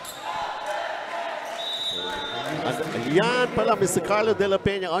 Yan pala, Mr. Carlo De La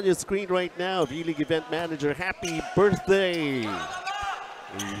Peña on your screen right now. V-League Event Manager, happy birthday!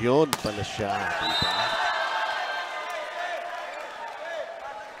 Yun pala siya,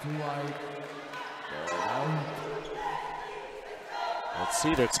 diba? Let's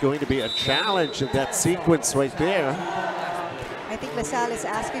see, there's going to be a challenge in that sequence right there. I think LaSalle is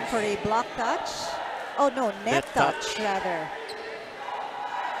asking for a block touch. Oh no, net touch rather.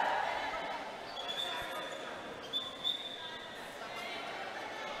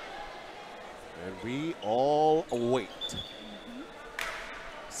 And we all await,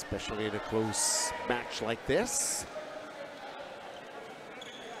 especially in a close match like this.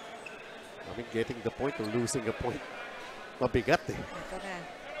 I mean, getting the point or losing a point, mabigat eh. Ito na.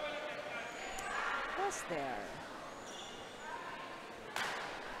 What's there?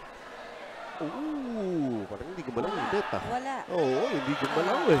 Ooh, parang hindi gumalaw yung net ah. Wala. Oo, hindi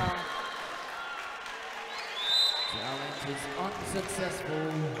gumalaw eh. Challenge is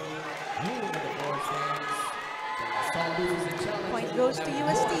unsuccessful. Point goes to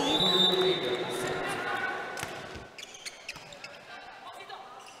UST.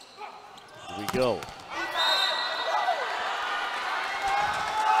 Here we go.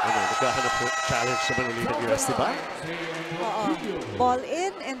 Ano, nagkahanap po challenge naman ulit ng UST ba? Oo. Ball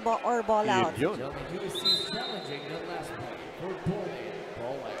in and or ball out. Yun.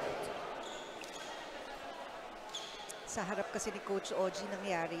 Sa harap kasi ni Coach Oji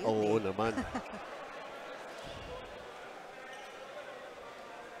nangyari yun. Oo naman.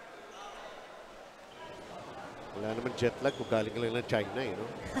 Wala naman jet lag kung galing lang ng China eh, no?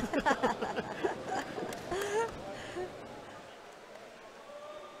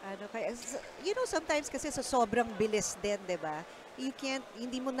 Ano kaya, you know, sometimes kasi sa sobrang bilis din, di ba? You can't,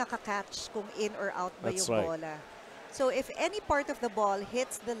 hindi mo nakakatch kung in or out ba That's yung right. bola. So if any part of the ball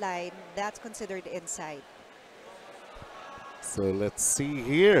hits the line, that's considered inside. So let's see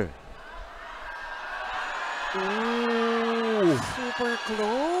here. Ooh! Super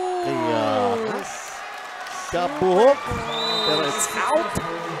close. Kaya, kabuhok. Pero it's out.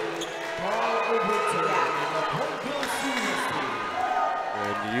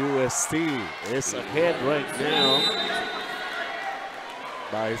 And UST is ahead right now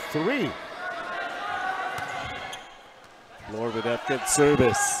by 3. Lord with that good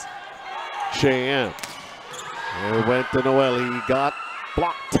service. Cheyenne. It went to Noel. He got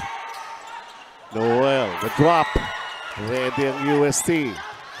blocked. Noel, the drop. Ready on UST.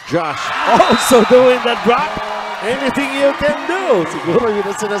 Josh also doing the drop. Anything you can do. Siguro yun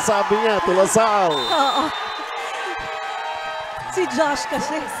ang sinasabi niya to LaSalle. Oo. Si Josh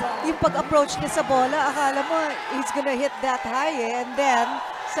kasi, yung pag-approach niya sa bola, akala mo he's gonna hit that high eh. And then,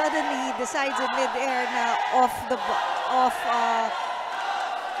 suddenly, he decides in mid-air na off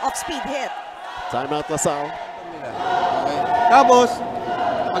speed hit. Timeout LaSalle. Okay. Tapos,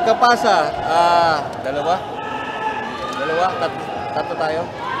 magkapasa, dalawa, tatlo tayo.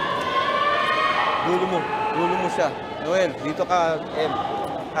 Dulo mo siya. Noel, dito ka, M.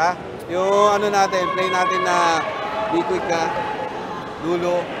 Ha? Yung ano natin, play natin na be quick ka,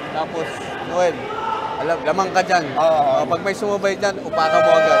 dulo, tapos Noel, lamang ka dyan. Pag may sumabay dyan, upaka mo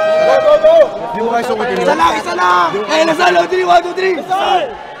agad. Go! Di mo kayo sumabay. Isa lang! Eh, LaSalle, 1, 2,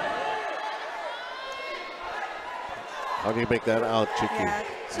 3! How do you make that out, Chiki? Yeah.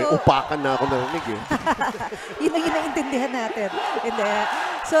 May upakan na ako narinig eh. Yun ang inaintindihan natin.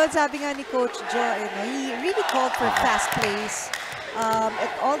 So sabi nga ni Coach Joe, he really called for fast plays.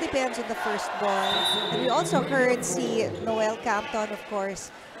 It all depends on the first ball. And we also heard si Noel Campton, of course,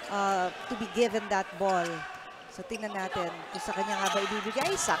 to be given that ball. So tingnan natin kung sa kanya nga ba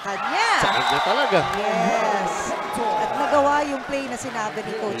ibibigay. Sa kanya! Sa kanya talaga. Yes! At nagawa yung play na sinabi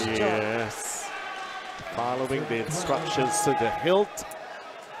ni Coach Joe. Yes. Following the instructions to the hilt.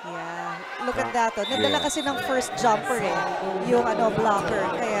 Yeah. Look at that. Nadala kasi ng first jumper yung blocker.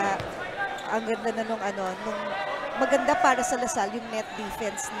 Kaya ang ganda na nung maganda para sa Lasal yung net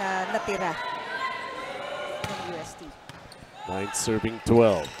defense na natira ng UST. 9 serving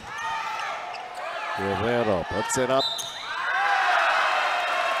 12. Guerrero puts it up.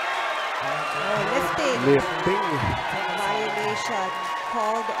 Lifting. Lifting. Violation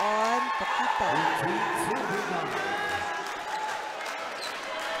called on Paquita.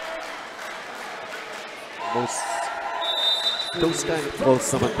 Those kind of calls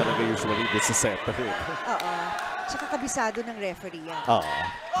naman talaga usually set. Oo. Tsaka kabisado ng referee yan. Oo.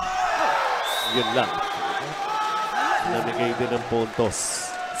 Yun lang. Namigay din ng puntos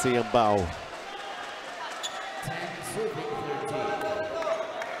si Yambao.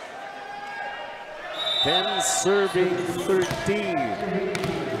 10 serving 13.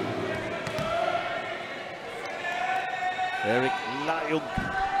 Eric Layog.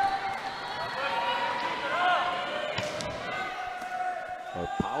 Or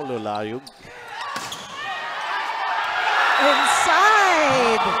Paulo Layog.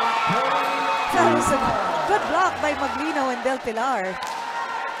 Inside! That was a good block by Maglino and Del Pilar.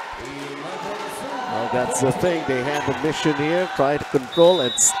 Well, that's the thing. They have a mission here. Try to control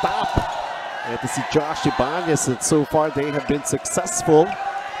and stop. And to see Josh Ibanez, and so far they have been successful.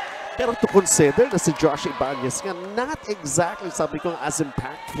 Pero to consider na si Josh Ibanez nga not exactly, sabi ko, as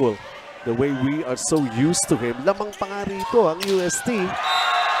impactful the way we are so used to him. Lamang pa nga rito ang UST.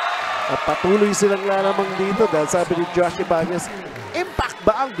 At patuloy silang lalamang dito dahil sabi ni Josh Ibanez, impact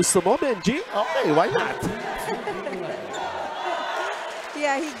ba ang gusto mo, Benji? Okay, why not?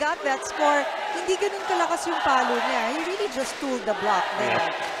 Yeah, he got that score. Hindi ganun kalakas yung palo niya. He really just tooled the block there.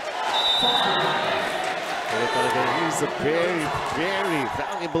 He's a very, very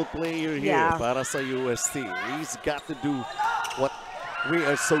valuable player here para sa UST. He's got to do what we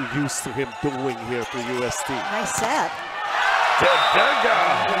are so used to him doing here for UST. Nice set.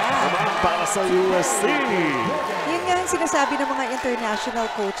 Naman para sa UST. Yun nga ang sinasabi ng mga international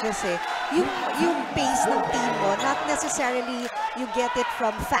coaches yung pace ng team mo, not necessarily you get it from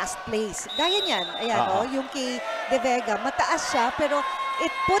fast plays. Gaya niyan, ayan yung kay De Vega, mataas siya pero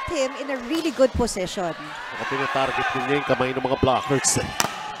it put him in a really good position. Pinatarget niya yung kamay ng mga blockers.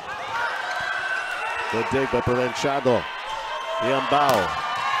 Good dig by Provinciado. Yambao.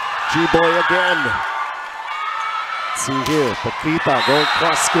 G-Boy again. See here, Paquita going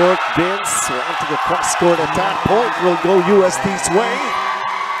cross-court. Vince wanting a cross-court attack. Point will go UST's way.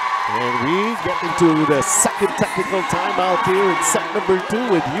 And we get into the second technical timeout here in set number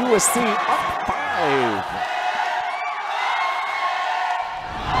 2 with UST up 5.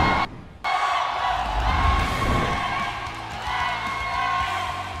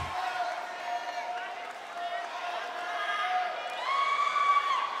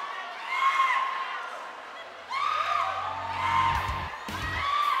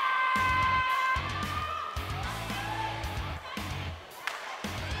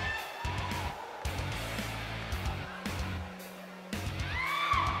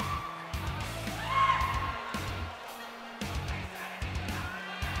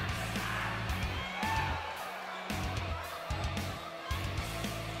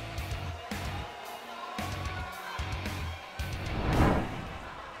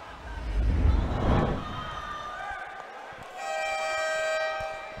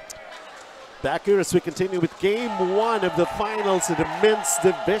 Back here as we continue with game 1 of the finals in the men's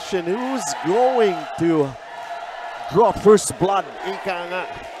division. Who's going to draw first blood? Ika nga.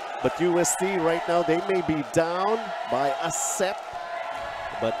 But UST right now, they may be down by a set,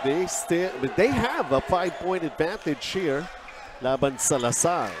 but they have a 5-point advantage here. Laban sa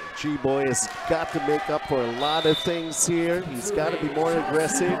Lasal. G-Boy has got to make up for a lot of things here. He's got to be more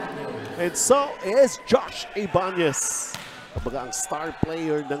aggressive. And so is Josh Ibanez. Kumbaga ang star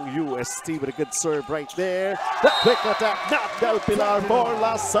player ng UST with a good serve right there. The quick attack, not Del Pilar for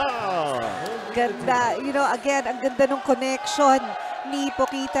Lasal. Ganda. You know, again, ang ganda ng connection ni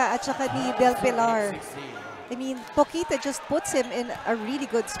Paquita at saka ni Del Pilar. I mean, Paquita just puts him in a really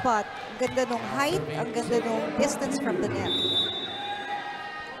good spot. Ang ganda ng height, ang ganda ng distance from the net.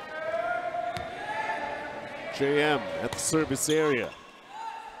 JM at the service area.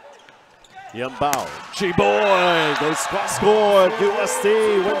 Yambao, G-Boy goes cross-court. UST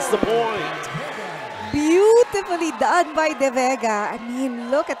wins the point. Beautifully done by De Vega. I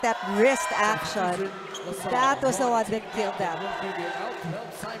mean, look at that wrist action. That was the one that killed them.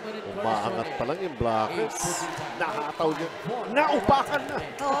 Umaangat pa lang yung blockers. Nakataw niya. Naupakan na.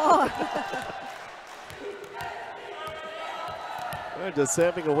 Oo. We're just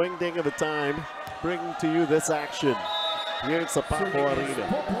having a wing-ding of a time, bringing to you this action here at Paco Arena.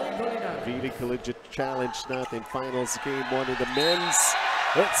 V-League Collegiate Challenge natin, finals game 1 in the men's.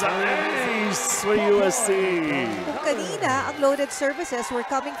 It's an ace for UST. Kung kanina, ang loaded services were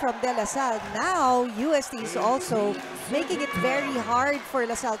coming from De La Salle. Now, UST is also making it very hard for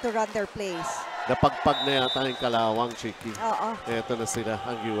La Salle to run their plays. Napagpag na yata yung kalawang, Chiki. Oo. Ito na sila,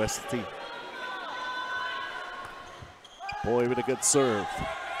 ang UST. Boy with a good serve.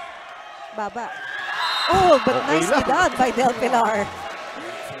 Baba. Oh, but Okay nicely lang. done by Del Pilar.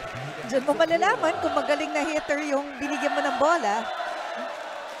 Diyan mo malalaman kung magaling na hitter yung binigyan mo ng bola.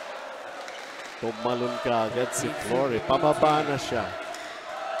 Tumalon ka agad si Flore. Pababa na siya.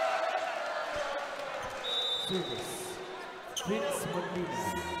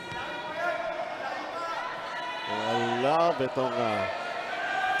 I love itong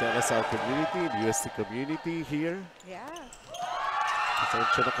De La Salle community, the UST community here. Yeah.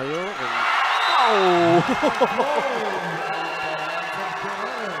 Pasensya na kayo. Oh!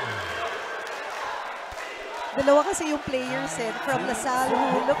 Dalawa kasi yung players from La Salle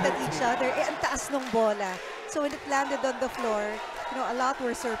who looked at each other. Ang taas nung bola. So when it landed on the floor, you know, a lot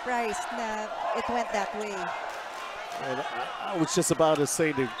were surprised na it went that way. And I was just about to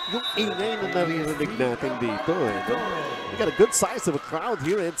say that yung ingay na naririnig natin dito. We got a good size of a crowd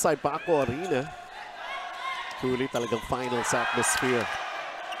here inside Paco Arena. Truly talagang finals atmosphere.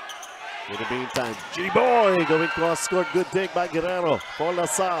 In the meantime, G-Boy going cross-court. Good dig by Guerrero for La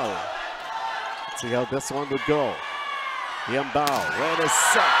Salle. Let's see how this one would go. Yambao, ready,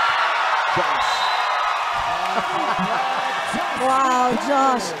 set. Josh. Wow,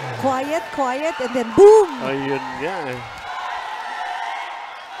 Josh. Quiet, quiet, and then boom! Ayun nga.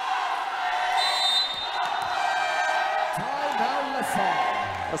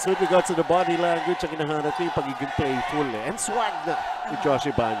 As with regards to the body language, ang hinahanap niya yung pagiging playful and swag na ni Josh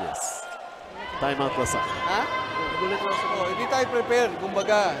Ibanez. Timeout La Salle. Ha? Nagulat lang sa ko. Hindi tayo prepare.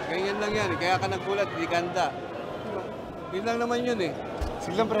 Kumbaga, ganyan lang yan. Kaya ka nagulat, hindi kanda. Yun lang naman yun eh.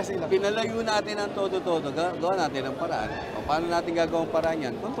 Silang presilang. Pinalayo natin ang todo-todo. Gawa natin ang paraan. O paano natin gagawang paraan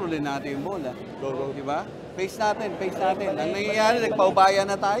yan? Kontrolin natin yung bola. Di ba? Face natin, face natin. Ang nangyayari, nagpaubaya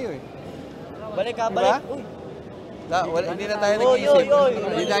na tayo eh. Balik ka, Diba? balik. Uy. Hindi na tayo nag-iisip.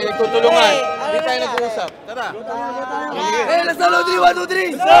 Hindi tayo nagtutulungan. Hindi tayo nag-uusap. Tara. Hey, let's go, 3, 1,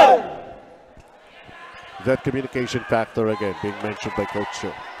 2, 3. Sir! That communication factor again being mentioned by Coach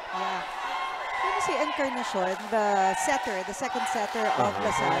Cho. Yeah. Yung si Encarnacion, the setter, the second setter of La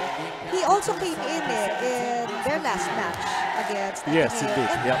Salle, he also came in their last match against Yes, Ateneo. indeed.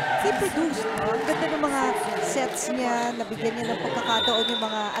 And Yep. he produced. Ang ganda ng mga sets niya, nabigyan niya ng pagkakataon yung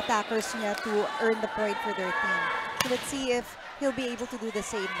mga attackers niya to earn the point for their team. So let's see if he'll be able to do the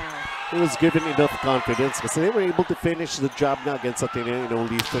same now. He was given enough confidence because they were able to finish the job now against Ateneo in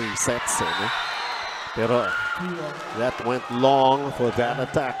only 3 sets. Pero that went long for that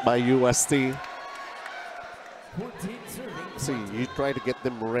attack by UST. See, you try to get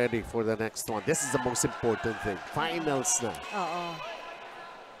them ready for the next one. This is the most important thing. Finals na. Oo.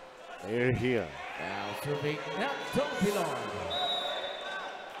 They're here.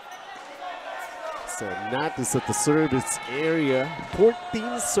 So Nat is at the service area.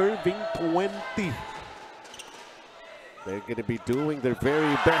 14 serving 20. They're going to be doing their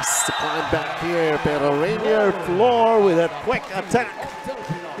very best to climb back here. Pero Rainier Floor with a quick attack.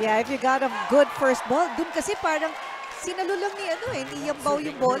 Yeah, if you got a good first ball, dun kasi parang sinalo lang ni Yambao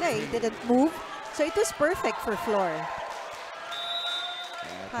yung bola eh. He didn't move. So it was perfect for Floor.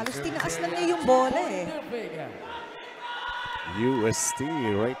 Halos tinaas lang niya yung bola eh. UST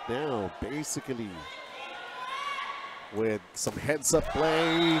right now basically with some heads-up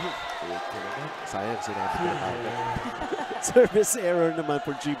play. Sayang sinabi ko na. Service error naman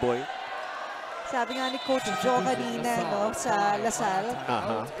for G-Boy. Sabi nga ni Coach Joe kanina sa La Salle,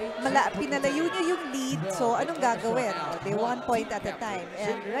 pinalayo niya yung lead, so anong gagawin? They 1 point at a time.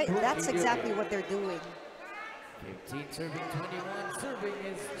 And right, that's exactly what they're doing. 15 serving, 21 serving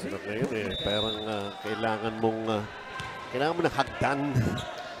is Ano ngayon parang kailangan mo ng hagdan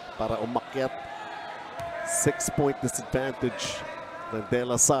para umakyat. 6-point disadvantage ng De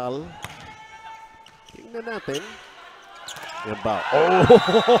La Salle. Tingnan natin. Yan ba? Oh!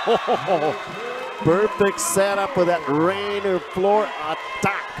 Perfect setup for that Rainier Floor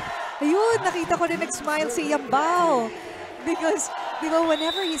attack. Ayun, nakita ko na nag-smile si Yambao. Because, di ba,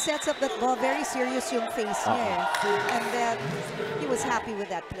 whenever he sets up that ball, very serious yung face niya eh. And then, he was happy with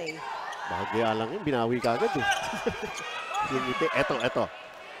that play. Bahagya lang yun, binawi ka agad eh. Yung ngiti, eto.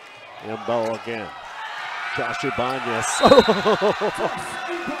 Yambo again. Josh Ibanez.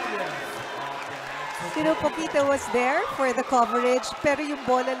 You know, Poquito was there for the coverage, pero yung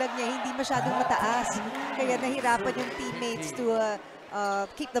bola lang niya hindi masyadong mataas. Kaya nahirapan yung teammates to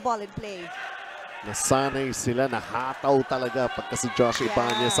keep the ball in play. Nasanay sila, nahataw talaga pagka si Josh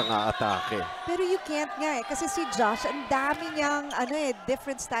Ibanez ang aatake. Pero you can't nga kasi si Josh, ang dami niyang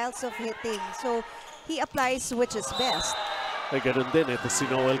different styles of hitting. So, he applies which is best. Ay, ganun din. Ito si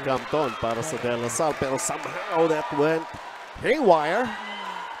Noel Campton para sa De La Salle. Pero somehow that went haywire.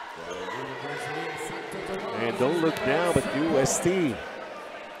 And don't look now, but UST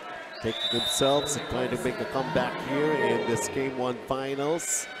taking themselves and trying to make a comeback here in this Game 1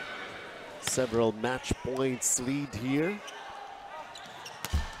 Finals. Several match points lead here.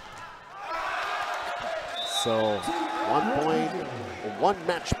 So, 1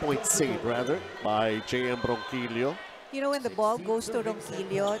 match point save rather by JM Ronquillo. You know, when the ball goes to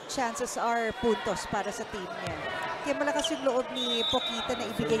Ronquillo, chances are puntos para sa team niya. Kaya malakas yung loob ni Poquito na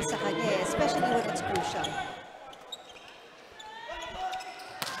ibigay sa kanya, especially when it's crucial.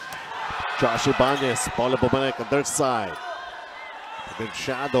 Josh Ibanez, Paula bumalik on their side. Then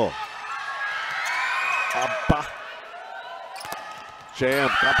Shadow. Abba.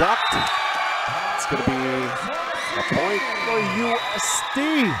 JM got blocked. It's going to be a point for UST.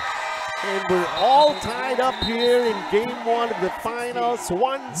 And we're all tied up here in Game 1 of the Finals.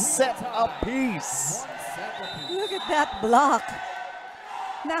 1 set apiece. Look at that block.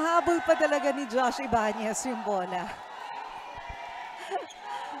 Nahabol pa talaga ni Josh Ibanez yung bola.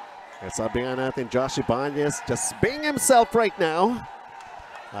 Sabi nga natin, Josh Ibanez just being himself right now.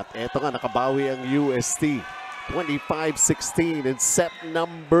 At eto nga, nakabawi ang UST. 25-16 in set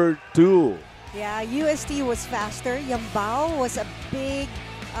number 2. Yeah, UST was faster. Yambao was a big,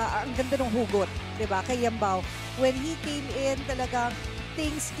 ang ganda ng hugot, diba? Kay Yambao. When he came in, talagang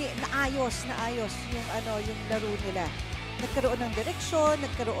things naayos yung laro nila. Nagkaroon ng direksyon,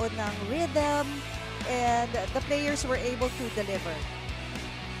 nagkaroon ng rhythm, and the players were able to deliver.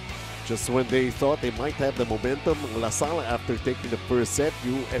 Just when they thought they might have the momentum, La Salle after taking the first set,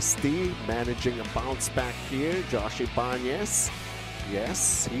 UST managing a bounce back here. Josh Ibanez,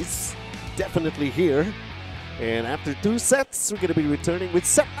 yes, he's definitely here. And after 2 sets, we're going to be returning with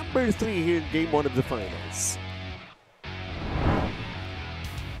set number 3 here in Game 1 of the Finals.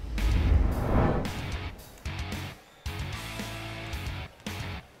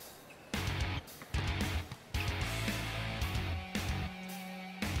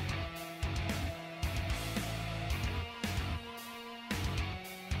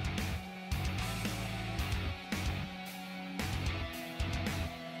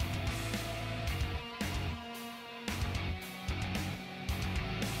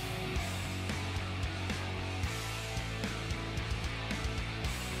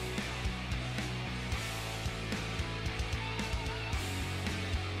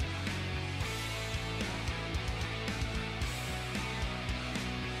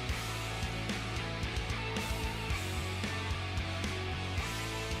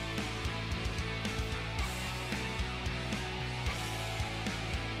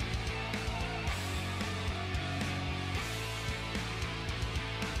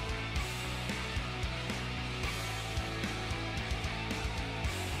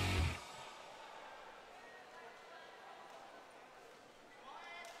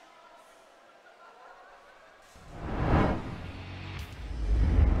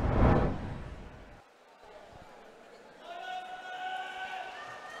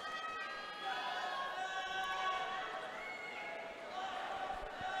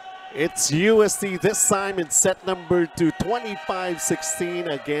 It's UST this time in set number 2,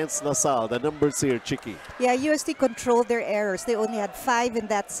 25-16 against La Salle. The numbers here, Chiki. Yeah, UST controlled their errors. They only had 5 in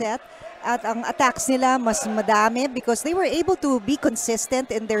that set. At ang attacks nila mas madami because they were able to be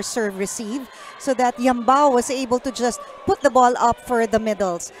consistent in their serve-receive so that Yambao was able to just put the ball up for the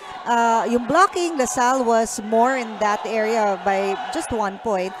middles. Yung blocking, La Salle was more in that area by just 1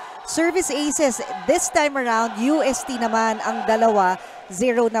 point. Service aces, this time around, UST naman ang dalawa.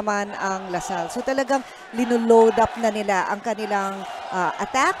 0 naman ang La Salle. So talagang linuload up na nila ang kanilang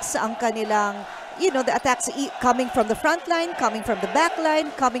attacks, ang kanilang, the attacks coming from the front line, coming from the back line,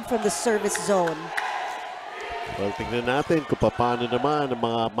 coming from the service zone. Well, tingnan natin kung paano naman ang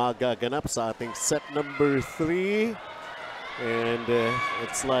mga magaganap sa ating set number 3. And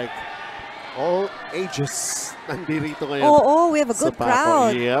it's like all ages nandito ngayon. We have a good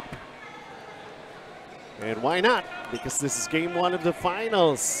crowd. Yep. And why not? Because this is Game 1 of the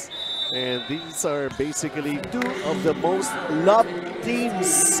Finals. And these are basically 2 of the most loved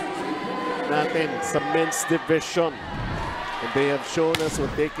teams natin sa men's division. And they have shown us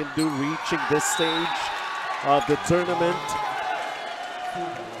what they can do reaching this stage of the tournament.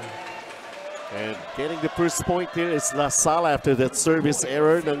 And getting the first point here is La Salle after that service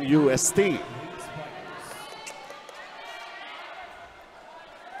error ng UST.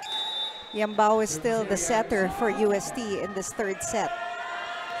 Yambao is still the setter for UST in this third set.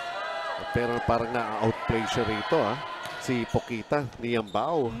 Pero parang na-outplay siya rito, si Pokita ni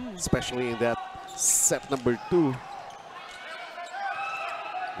Yambao, especially in that set number 2.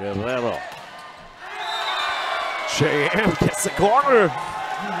 Guerrero. JM gets the corner.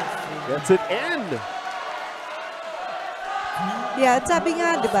 Gets it in. Yeah, sabi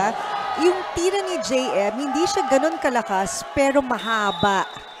nga, di ba, yung tira ni JM, hindi siya ganun kalakas, pero mahaba.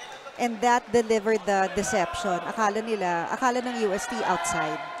 And that delivered the deception. Akala ng UST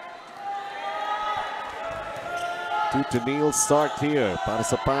outside. 2-0 start here para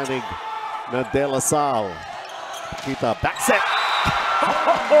sa panig na De La Salle. Kita back set.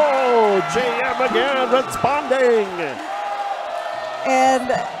 Oh, JM again responding. And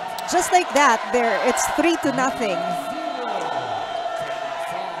just like that, it's 3-0.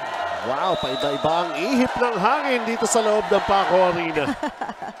 Wow, paiba-iba ang ihip ng hangin dito sa loob ng Paco Arena.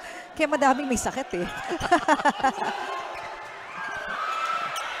 Kaya madaming may sakit eh.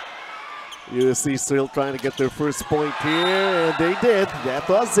 USC still trying to get their first point here, and they did. That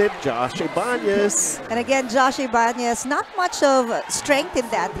was it, Josh Ibanez. And again, Josh Ibanez, not much of strength in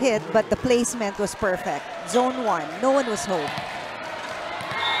that hit, but the placement was perfect. Zone 1, no one was home.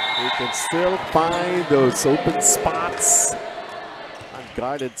 He can still find those open spots,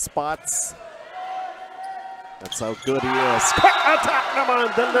 unguarded spots. That's how good he is. Quick attack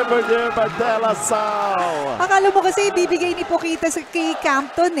naman, delivered there by De La Salle. Akala mo kasi ibibigay ni Pokita kay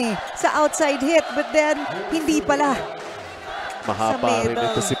Campton sa outside hit, but then hindi pala. Mahaba rin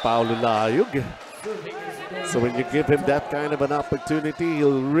ito si Paulo Layog. So when you give him that kind of an opportunity,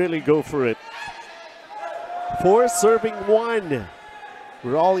 he'll really go for it. 4 serving 1.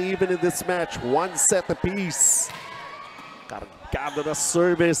 We're all even in this match. 1 set apiece. Cargado na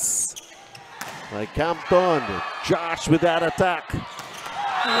service by Campton. Josh with that attack.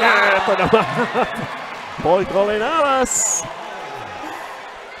 Ito naman. Paul Colinares.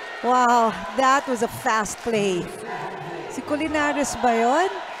 Wow, that was a fast play. Si Colinares ba yun?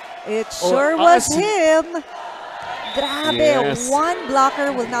 It sure was him. Grabe, Yes. one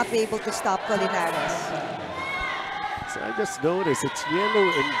blocker will not be able to stop Colinares. So I just noticed it's yellow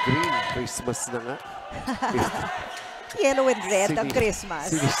and green. Christmas na nga. Yellow and red ang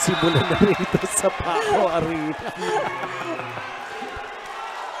Christmas. Sinisimulan na rito sa Paco Arena.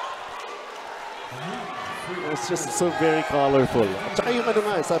 It's just so very colorful. At saka yung ano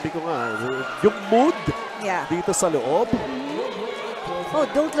nga, sabi ko nga, yung mood dito sa loob. Oh,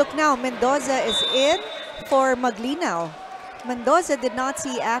 don't look now. Mendoza is in for Maglinaw. Mendoza did not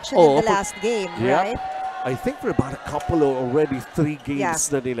see action in the last game, right? I think for about a couple or already 3 games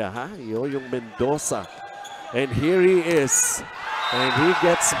na nila, yung Mendoza. And here he is. And he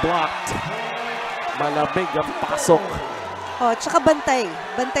gets blocked. Malamig ang pasok. Oh, tsaka bantay.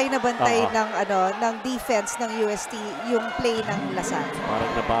 Bantay na bantay ng defense ng UST yung play ng Lasal.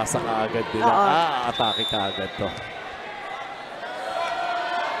 Parang nabasa ka agad nila. Atake ka agad to.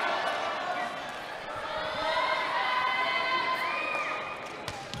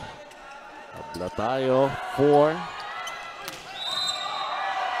 Abla tayo. 4.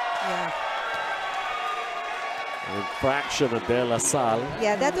 Infraction of De La Salle.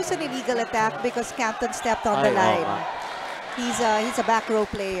 Yeah, that was an illegal attack because Campton stepped on the line. He's a back row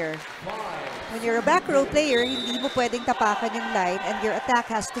player. When you're a back row player, hindi mo pwedeng tapakan yung line and your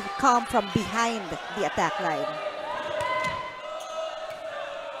attack has to come from behind the attack line.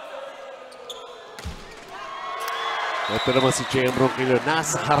 Ito naman si JM Ronquillo.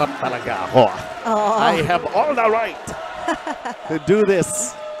 Nasa harap talaga ako. I have all the right to do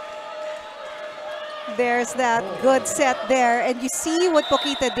this. There's that good set there. And you see what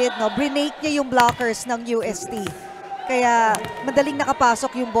Pokita did, no? Brinake niya yung blockers ng UST. Kaya madaling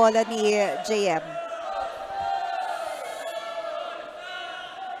nakapasok yung bola ni JM.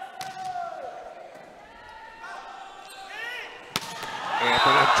 Ito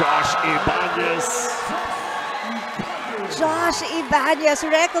na Josh Ibanez. Josh Ibanez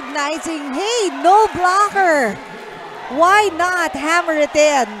recognizing, hey, no blocker. Why not hammer it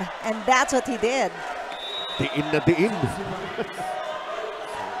in? And that's what he did. Diin na diin.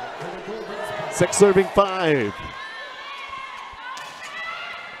 6 serving 5.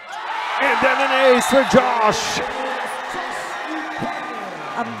 And then an ace for Josh.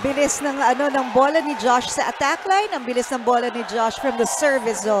 Ang bilis ng bola ni Josh sa attack line, ang bilis ng bola ni Josh from the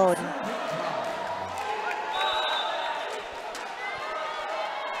service zone.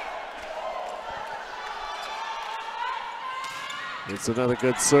 It's another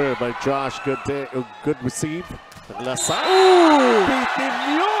good serve by Josh. Good receive. Lasal. Bitin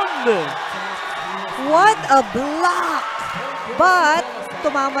yun! What a block! But,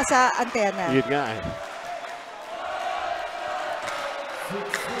 tumama sa antena. Yun nga eh.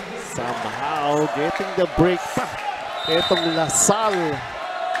 Somehow, getting the break pa. Itong Lasal.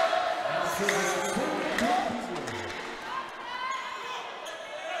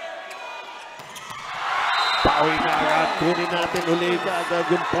 Pawi na agad. Kunin natin uli agad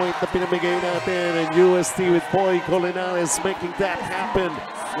yung point na pinamigay natin. And UST with Boy Colinares making that happen.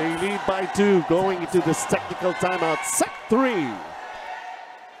 They lead by 2 going into this technical timeout. Set 3.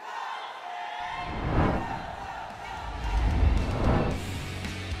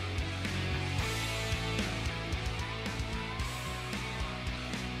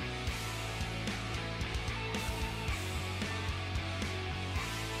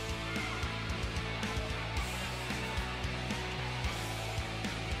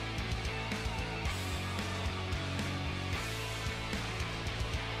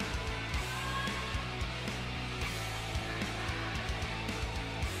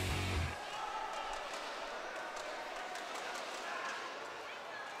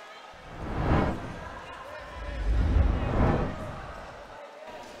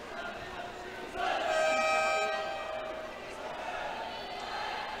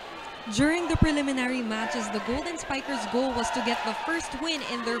 During the preliminary matches, the Golden Spikers' goal was to get the first win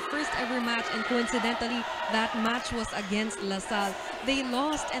in their first ever match, and coincidentally, that match was against LaSalle. They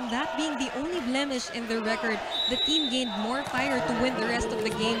lost, and that being the only blemish in their record, the team gained more fire to win the rest of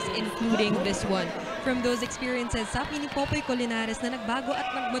the games, including this one. From those experiences, sabi ni Popoy Colinares na nagbago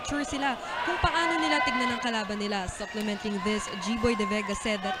at nag-mature sila kung paano nila tignan ang kalaban nila. Supplementing this, G-Boy De Vega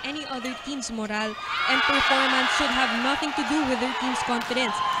said that any other team's morale and performance should have nothing to do with their team's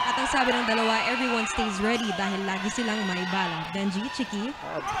confidence. At ang sabi ng dalawa, everyone stays ready dahil lagi silang may bala. Benji, Chiki?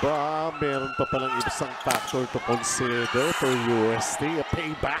 Aba, meron pa palang isang factor to consider for UST, a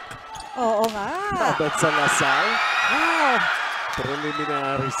payback. Oo nga. Dapat sa Lasal. Wow.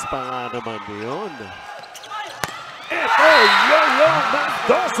 Preliminaries pa nga naman yun. Ito, Yo-Yo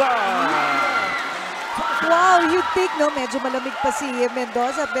Mendoza! Wow, you'd think, no, medyo malamig pa si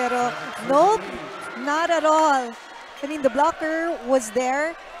Mendoza, pero nope, not at all. I mean, the blocker was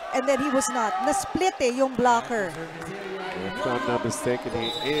there, and then he was not. Na-split yung blocker. If I'm not mistaken,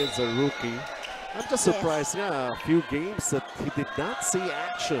 he is a rookie. I'm just surprised nga, a few games that he did not see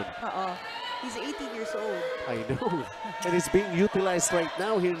action. He's 18 years old. I know. And he's being utilized right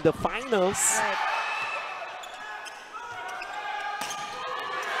now here in the finals. Right.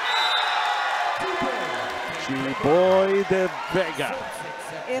 G-Boy De Vega.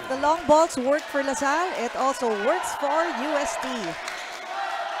 If the long balls work for LaSalle, it also works for UST.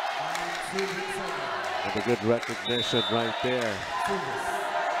 And a good recognition right there.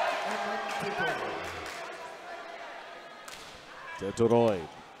 Dedoroy.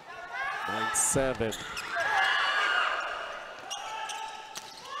 9-7.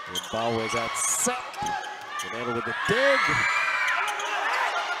 And Bauer got set. And then with the dig.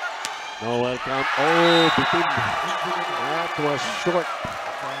 No welcome. Oh, bitin. That was short.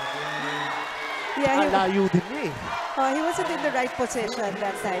 Yeah, Malayo din eh. he wasn't in the right position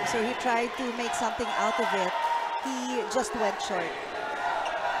that time, so he tried to make something out of it. He just went short.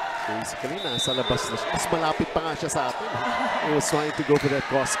 Basically, nasa labas na siya. Mas malapit pa nga siya sa atin. He was trying to go for that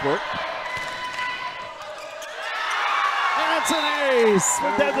cross court. That's an ace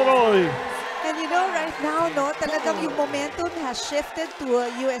for Dedoroy. And you know, right now, no, talagang yung momentum has shifted to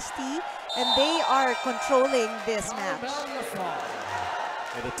UST, and they are controlling this match.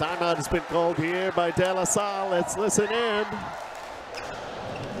 And the timeout has been called here by De La Salle. Let's listen in.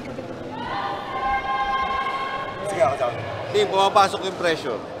 Hindi, pumapasok yung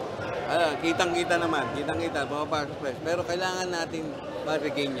pressure. Kitang-kita naman, kitang-kita, pumapasok pressure. Pero kailangan natin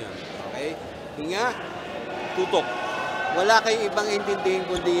ma-regain yun. Okay? Hinga, tutok. Wala kayong ibang intindihin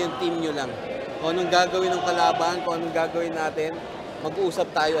kundi yung team nyo lang. Kung anong gagawin ng kalaban, kung anong gagawin natin, mag-uusap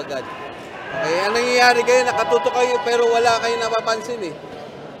tayo agad. Okay? Anong nangyayari kayo, nakatutok kayo, pero wala kayo napapansin eh.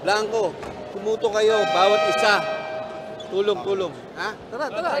 Blanco, tumuto kayo, bawat isa. Tulong. Ha? Tara.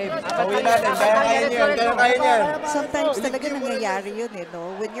 Kawin natin, kaya niyan. Sometimes talaga nangyayari yun eh,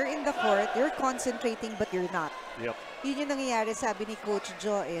 no? When you're in the court, you're concentrating but you're not. Yep. Yun yung nangyayari, sabi ni Coach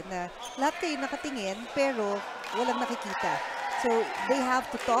Joe, na lahat kayo nakatingin pero walang nakikita. So they have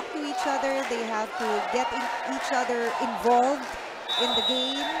to talk to each other, they have to get each other involved in the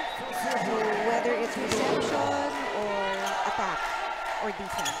game. So whether it's reception or attack or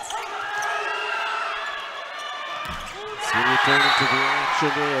defense. So returning to the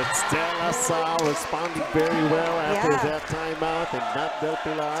action, it's De La Salle responding very well after that timeout, and Matt Del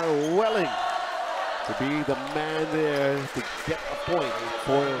Pilar willing to be the man there to get a point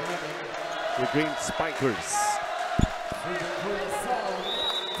for the Green Spikers.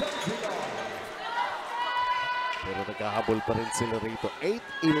 Pero naghahabol pa rin sila rito.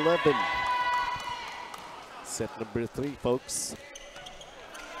 8-11. Set number 3, folks.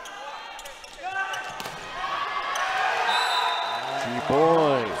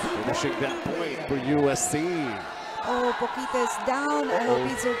 G-Boy finishing that point for UST. Oh, Poquita's down. I hope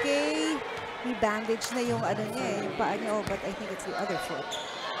he's okay. May bandage na yung ano niya, yung paa niya, but I think it's the other foot.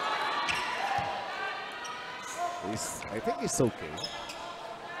 I think he's okay.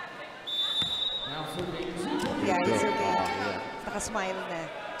 Yeah, he's okay. Naka-smile na.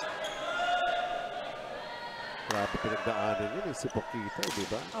 Grabe pinagdaanan yun si Poquita, di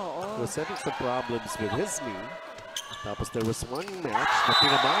ba? Oo. He was having some problems with his knee. Tapos there was one match na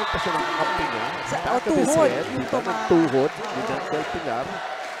pinamahan pa siya ng kakampi niya. Sa back of his head, diba? Nagtuhod ni Del Pilar.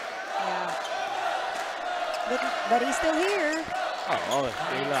 Yeah. But he's still here. Oo,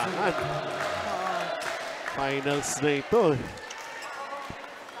 kailangan. Finals na ito.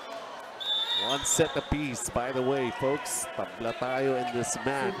 One set apiece, by the way, folks. Tabla tayo in this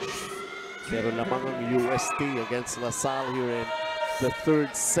match. Pero lamang ang UST against La Salle here in the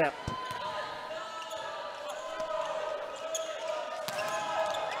third set.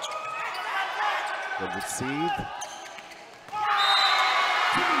 Good receive.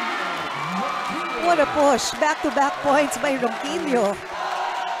 What a push. Back-to-back points by Ronquillo.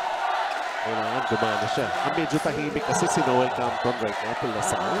 Kailangan gumana siya. Ang medyo tahimik kasi si Noel Campton right now for La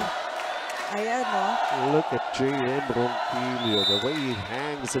Salle. Ayan, no? Look at J.M. Ronquillo, the way he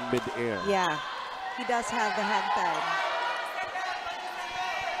hangs in mid-air. Yeah, he does have the hand time.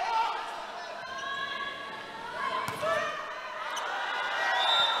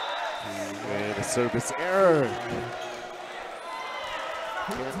 And a service error.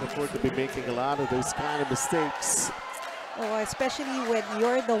 Can't afford to be making a lot of those kind of mistakes. Oh, especially when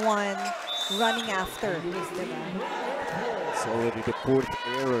you're the one running after. It's already the fourth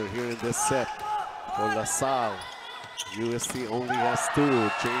error here in this set for La Salle. UST only has 2.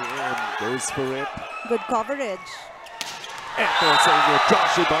 JM goes for it. Good coverage. Echo sa inyo,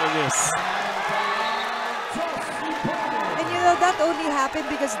 Josh Ibanez. And you know, that only happened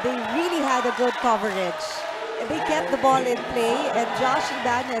because they really had a good coverage. They kept the ball in play, and Josh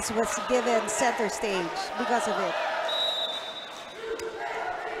Ibanez was given center stage because of it.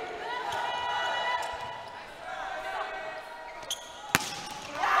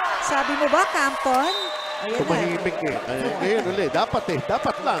 Sabi mo ba, Campton? Ayan Tumahimik eh. Ngayon ulit, dapat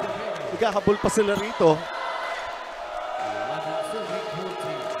lang. Naghahabol pa sila rito.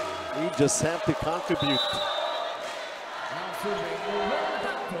 We just have to contribute.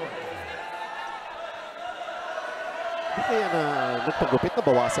 Hindi kaya na nagpagupit na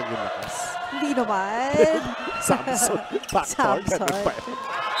bawasan yung lakas. Hindi naman. Samson. Samson.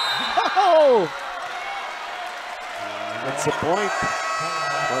 Oh! That's the point.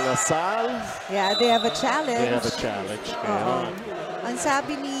 For La Salle. Yeah, they have a challenge. They have a challenge. Ang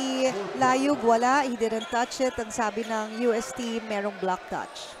sabi ni Layug, wala. He didn't touch it. Ang sabi ng UST, merong block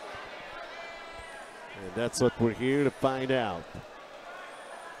touch. And that's what we're here to find out.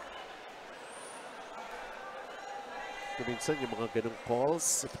 Minsan yung mga ganong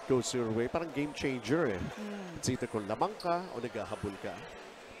calls, if it goes your way, parang game changer eh. It's either kung lamang ka o naghahabol ka.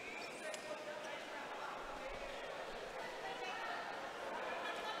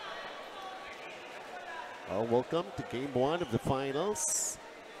 Well, welcome to game 1 of the finals.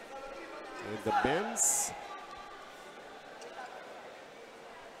 And the men's.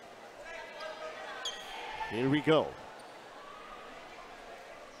 Here we go.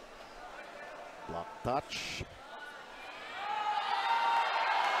 Block touch.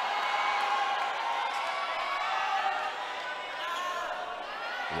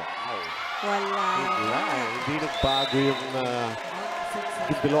 Wow. Wala. Hindi nagbago yung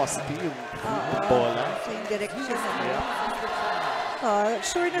velocity, yung bola. So yung direction.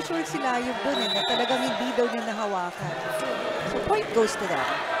 Sure na sure sila yung dun na talagang hindi daw niya nahawakan. So point goes to them.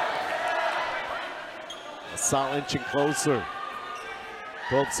 Salle inching closer.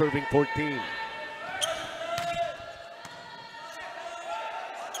 12 serving 14.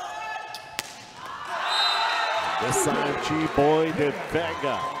 This time, G-Boy De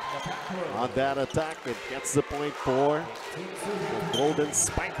Vega on that attack. It gets the point for the Golden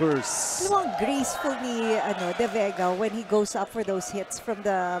Spikers. Ano ang graceful ni De Vega when he goes up for those hits from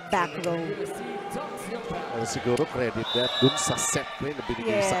the back row. Siguro credit that dun sa set na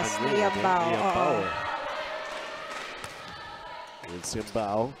binigay sa kanya. Yes, Liambao. Here's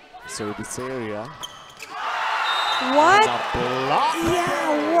Simbao, service area. What? Block.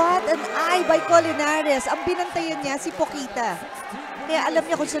 Yeah, what an eye by Colinares. Ang binantayan niya si Poquita. Kaya alam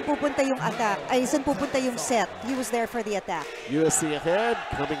niya kung saan pupunta yung attack, ay saan pupunta yung set. He was there for the attack. UST ahead,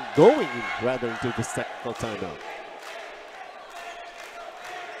 going rather into the technical timeout.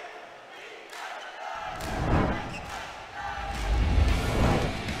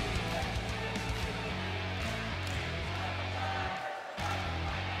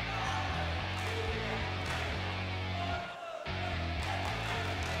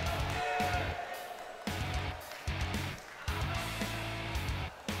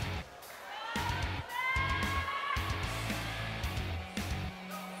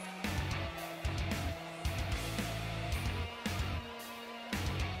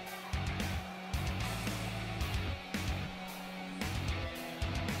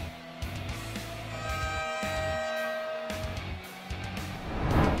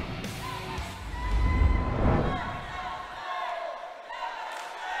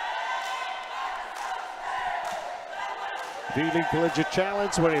 V-League Collegiate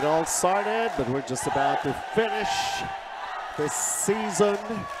Challenge when it all started, but we're just about to finish this season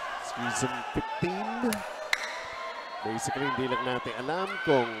 15. Basically, hindi lang natin alam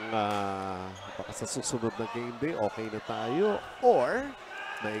kung baka sa susunod na game day, okay na tayo, or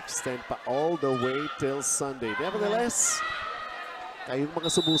na-extend pa all the way till Sunday. Nevertheless, kayong mga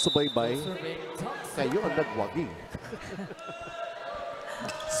sumusubaybay, kayo ang nagwagi.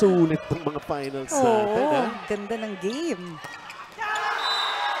 Sulit ng mga finals natin, ha? Ganda ng game.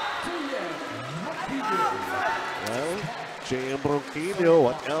 Well, JM Ronquillo,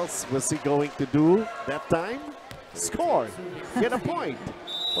 what else was he going to do that time? Score, get a point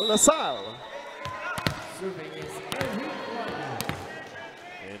for LaSalle.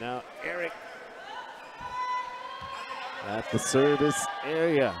 And now Eric at the service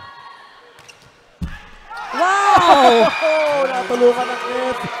area. Wow! Oh, natulungan ng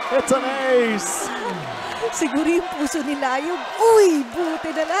net. It's an ace. Siguro yung puso ni Layog. Uy,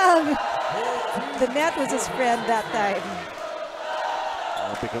 buti na lang. The net was his friend that time.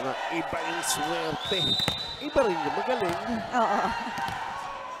 Sabi ko nga, iba yung swerte. Iba rin yung magaling. Oo.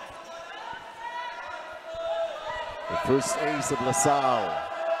 The first ace of LaSalle.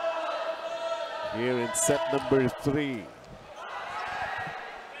 Here in set number 3.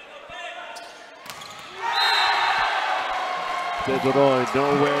 Teodoro,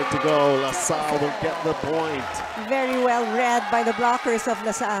 nowhere to go. LaSalle will get the point. Very well read by the blockers of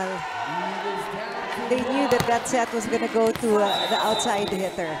LaSalle. They knew that that set was going to go to the outside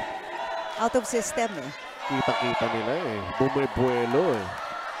hitter. Out of system eh. Kita-kita nila eh. Bumibuelo eh.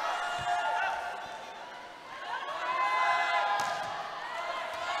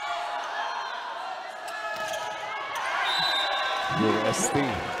 UST.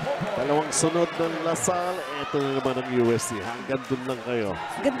 Dalawang sunod ng LaSalle. Ito na naman ang UST. Hanggang dun lang kayo.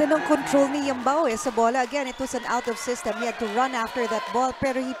 Ganda ng control ni Yambao eh sa bola. Again, it was an out of system. He had to run after that ball,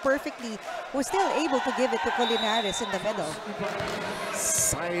 pero he perfectly was still able to give it to Colinares in the middle.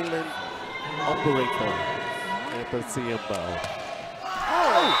 Silent operator. Ito si Yambao.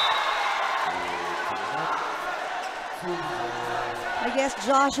 Oh! I guess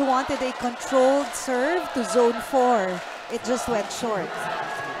Josh wanted a controlled serve to zone 4. It just went short.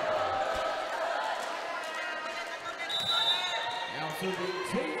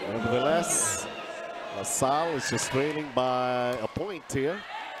 Nevertheless, LaSalle is just trailing by a point here.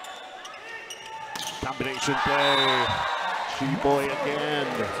 Combination play. She-boy again.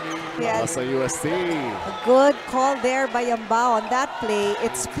 Yes. Sa UST. A good call there by Yambao on that play.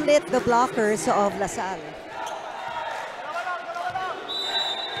 It split the blockers of LaSalle.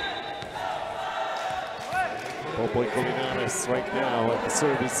 Popoy Colinares right now at the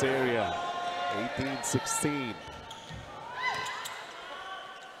service area. 18-16.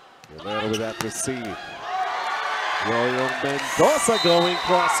 Rivera with that receive. Yoyong Mendoza going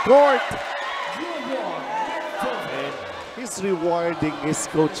cross court. And he's rewarding his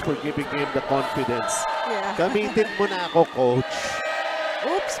coach for giving him the confidence. Yeah. Gamitin mo na ako, coach.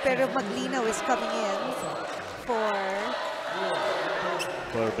 Oops, pero Maglinaw is coming in for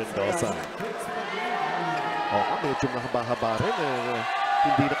Mendoza. Medyo mahaba-haba rin.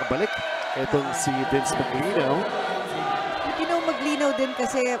 Hindi nakabalik. Itong si Vince Maglinaw. Maglinaw din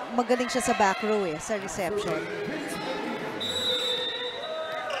kasi magaling siya sa back row eh, sa reception.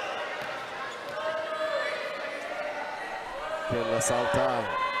 Can LaSalle tie?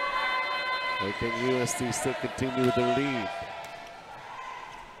 Or can UST still continue with the lead?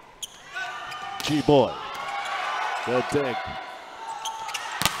 G-Boy. Good dig.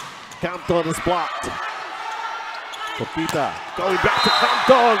 Campton is blocked. Kopita going back to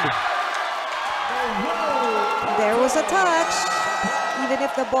Compton. There was a touch. Even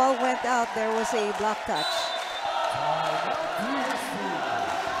if the ball went out, there was a block touch.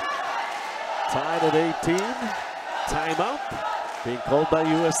 Tied at 18. Timeout being called by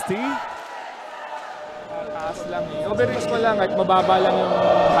UST. Taas lang eh. Overreach mo lang at mababa lang yung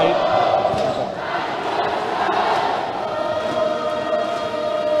height.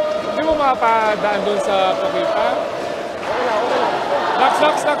 Hindi mo mapadaan doon sa Kopita. Lax.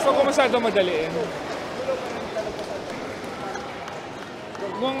 Huwag ko masyadong madaliin.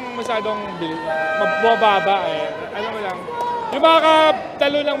 Huwag mong masyadong mababa eh. Alam mo lang. Yung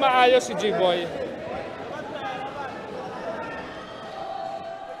makakatalo lang maayos si G-Boy.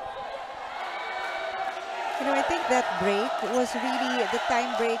 You know, I think that break was really, the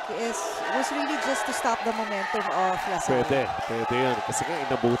time break was really just to stop the momentum of LaSalle. Pwede yan. Kasi nga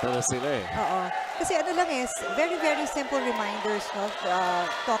inabutan na sila eh. Oo. Kasi ano lang is, very, very simple reminders, no?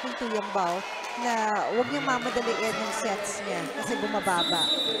 Talking to Yang Bao, na huwag niyang mamadaliin yung sets niya kasi bumababa.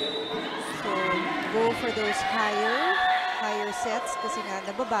 So, go for those higher sets kasi nga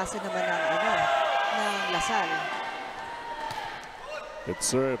nababasa naman ng LaSalle. Good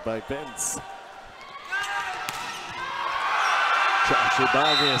serve by Vince. Josh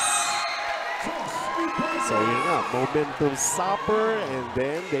Ibanez. So yun nga, momentum stopper and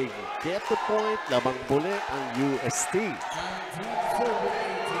then they get the point. Lamang muli ang UST.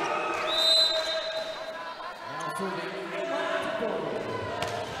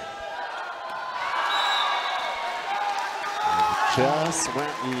 Just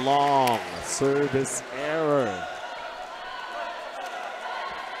went long. Service error.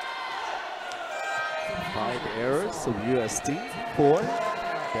 5 errors of UST, 4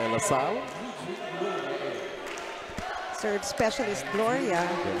 De La Salle. Serve specialist Gloria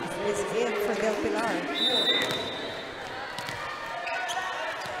is in for Del Pilar.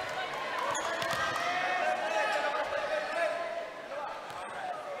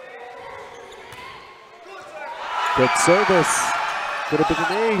 Good service. Could have been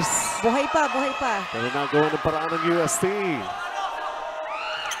an ace. Buhay pa. Pero nagawa ng paraan ng UST.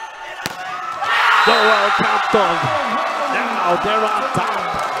 Noel Compton. Now they're on top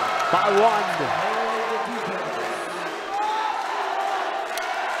by 1.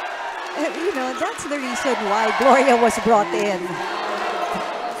 You know, that's the reason why Gloria was brought in.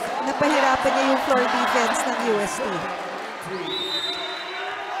 Napahirapan niya yung floor defense ng UST.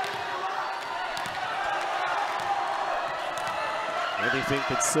 Anything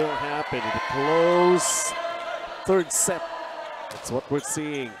could still happen in the close third set. That's what we're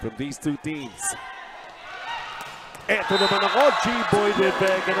seeing from these two teams. Eto naman ako, G-Boy de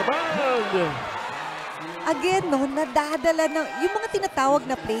Vega naman. Again, no, nadadala ng, yung mga tinatawag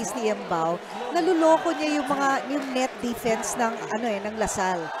na plays ni Mbao, naluloko niya yung net defense ng, ng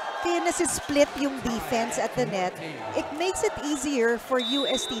LaSalle. Kaya nasi-split yung defense at the net. It makes it easier for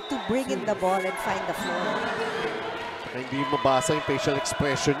UST to bring in the ball and find the floor. Hindi mabasa yung facial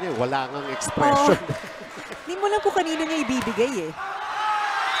expression niya. Wala ngang expression. Hindi mo lang kung kanino niya ibibigay eh.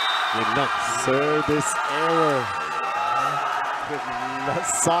 Yun lang. Service error.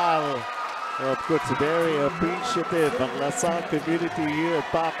 LaSalle. Of course, very appreciative ang LaSalle community here at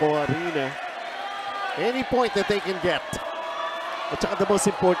Paco Arena. Any point that they can get. At saka the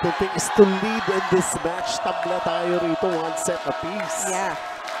most important thing is to lead in this match. Tabla tayo rito, 1 set apiece. Yeah.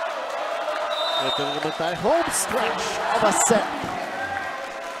 Ito na naman tayo, home stretch of a set.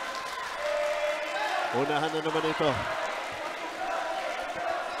 Unahan na naman ito.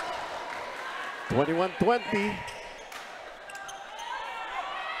 21-20.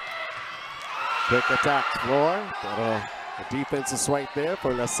 Quick attack floor, pero the defense is right there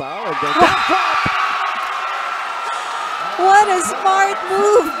for LaSalle. And then What a smart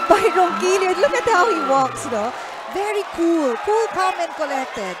move by Ronquillo. Look at how he walks, no? Very cool. Cool, calm, and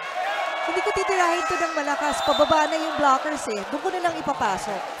collected. Hindi ko titirahin to ng malakas. Pababa na yung blockers eh. Doon ko na lang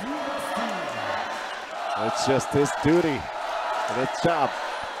ipapasok. It's just his duty and his job.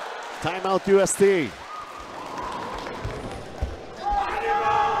 Timeout UST.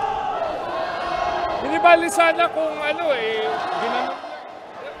 Hindi bali sana kung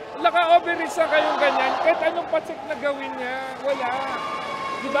naka-overreach na kayong ganyan, kahit anong patsik na gawin niya, wala.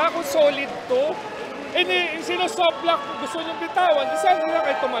 Diba kung solid to? Eh, sino-soft block, gusto niyong bitawan, saan nila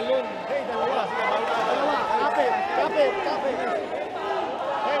kayo tumalon? Hey, dalawa. Kapit.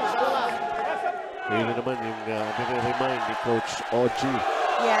 Hey, dalawa. Yun naman yung nire-remind ni Coach Oji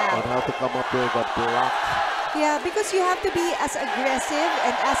on how to come up with a block. Yeah, because you have to be as aggressive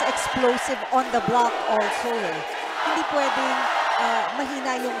and as explosive on the block also eh. Hindi pwedeng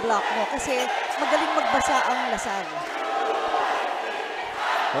mahina yung block mo kasi magaling magbasa ang Lasal.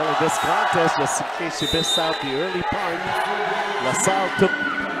 Well, in this contest, just in case you missed out the early part, LaSalle took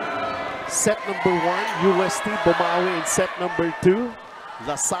set number 1, UST bumawi in set number 2.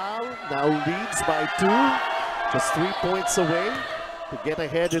 LaSalle now leads by 2, just 3 points away to get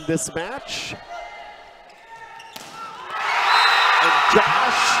ahead in this match. And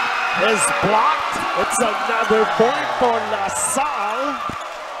Josh is blocked. It's another point for LaSalle.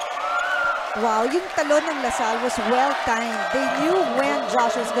 Wow, yung talon ng Lasal was well timed. They knew when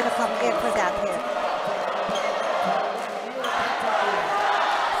Josh was gonna come in for that hit.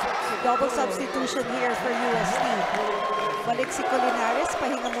 Double substitution here for UST. Balik si Colinares,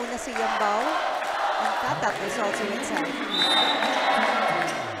 pahinga muna si Yambao. And Tatat is also inside.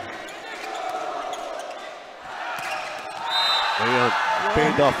 Ayun,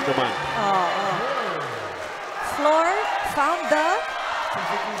 paid off naman. Floor found the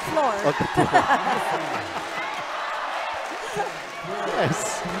floor.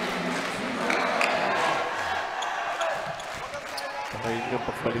 Yes. Ayun yung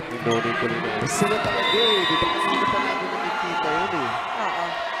pagpalit ni Noni Colinares. Sila talaga eh. Di ba kasi hindi pa natin nakikita yun eh.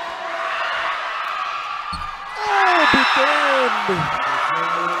 Oh, bitin!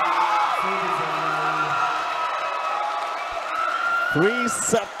 3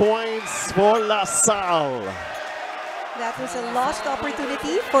 set points for LaSalle. That was a lost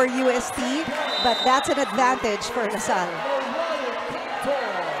opportunity for UST, but that's an advantage for Lasal.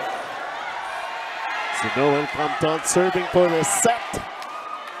 So Noel Compton serving for the set.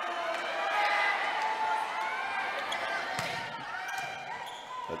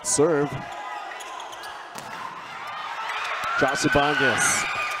 And serve. Josh Ibanez.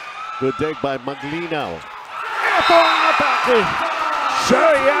 Good dig by Maglinaw. Ito ang atake.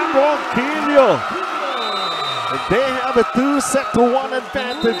 Cheyenne Ronquillo. And they have a 2-1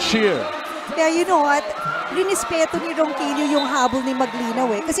 advantage here. Yeah, you know what? Rinispeto ni Ronquillo yung habol ni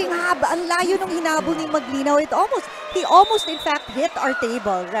Maglinaw eh. Kasi ang layo ng hinabol ni Maglinaw. He almost in fact hit our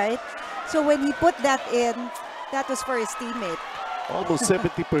table, right? So when he put that in, that was for his teammate. Almost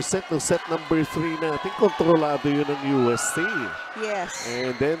 70% ng set number 3 natin. Kontrolado yun ng UST. Yes.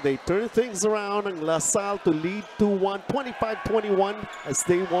 And then they turn things around ng LaSalle to lead 2-1, 25-21 as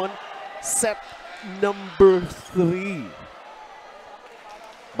they won set number 3.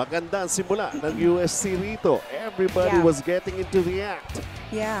 Maganda ang simula ng UST rito. Everybody was getting into the act.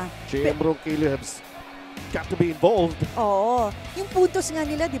 Yeah. JM Ronquillo has got to be involved. Oo. Yung puntos nga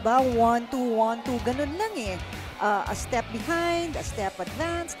nila, di ba? 1-2, 1-2. Ganun lang eh. A step behind, a step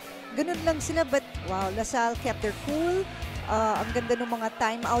advanced. Ganun lang sila. But wow, LaSalle kept their cool. Ang ganda ng mga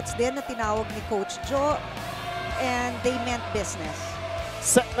timeouts din na tinawag ni Coach Joe. And they meant business.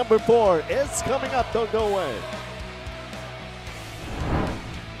 Set number 4 is coming up. Don't go away.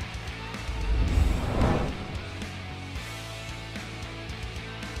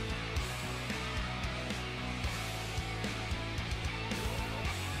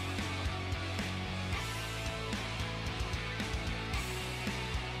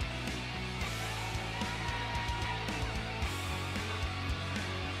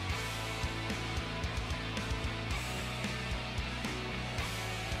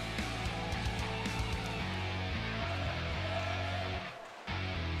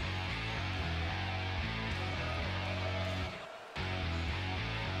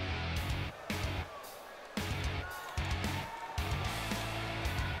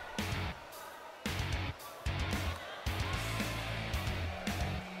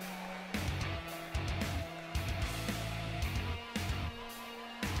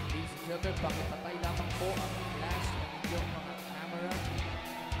 Pakipatay lamang po ang flash ng inyong mga camera.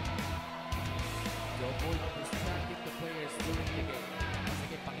 To avoid distracting the players during the game.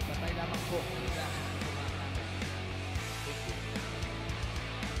 Sige, pakipatay lamang po ang flash ng inyong mga camera. Thank you.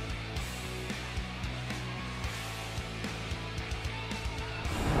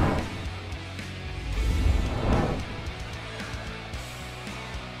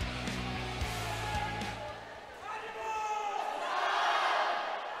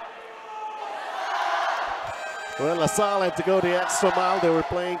 Well, LaSalle had to go the extra mile. They were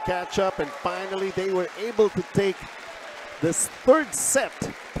playing catch-up, and finally they were able to take this third set,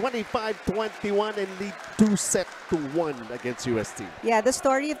 25-21, and lead 2-1 against UST. Yeah, the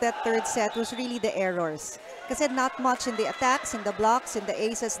story of that third set was really the errors. Kasi not much in the attacks, in the blocks, in the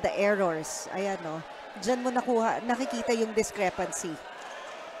aces, the errors. Ayan, no? Diyan mo nakikita yung discrepancy.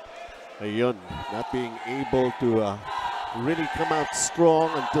 Ayun, not being able to really come out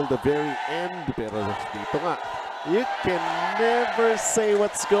strong until the very end. Pero dito nga, You can never say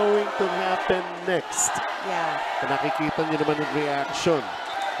what's going to happen next. Yeah. Nakikita niyo naman yung reaction.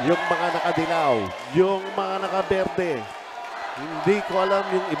 Yung mga nakadilaw, yung mga nakaberde. Hindi ko alam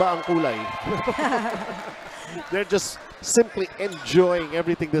yung iba ang kulay. They're just simply enjoying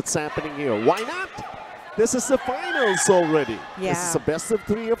everything that's happening here. Why not? This is the finals already. Yeah. This is a best of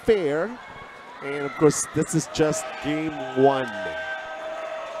 3 affair. And of course, this is just game 1.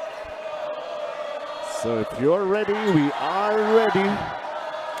 So if you're ready, we are ready.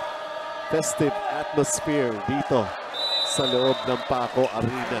 Festive atmosphere dito sa loob ng Paco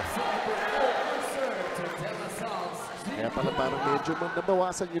Arena. Kaya pala parang medyo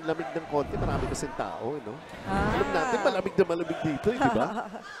nabawasan yung lamig ng konti. Marami kasing tao, no? Alam natin, malamig na malamig dito, di ba?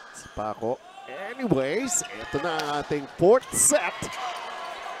 Sa Paco. Anyways, ito na ang ating 4th set.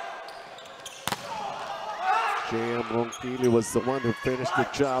 J.M. Ronquillo was the one who finished the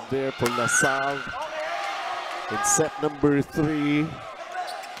job there for LaSalle. In set number 3,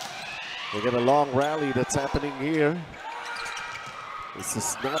 we got a long rally that's happening here. This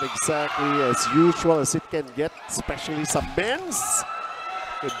is not exactly as usual as it can get, especially some men's.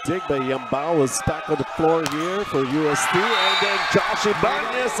 Good dig by Yambao was back on the floor here for UST. And then Josh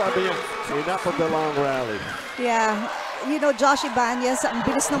Ibanez, enough of the long rally. Yeah, you know, Josh Ibanez, ang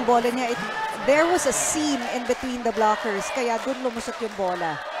bilis ng bola niya. There was a seam in between the blockers, kaya dun lumusot yung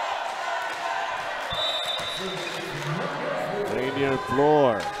bola. Rainier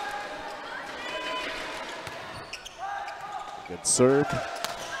floor. Good serve.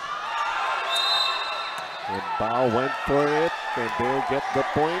 And Bao went for it, and they'll get the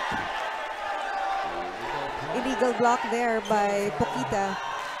point. Illegal block there by Poquita.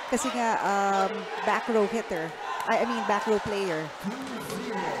 Kasi nga, back row hitter. I mean, back row player.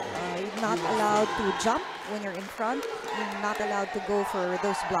 You're not allowed to jump when you're in front. You're not allowed to go for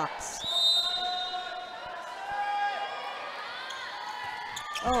those blocks.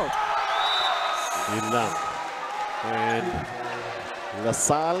 Oh. Yun lang. And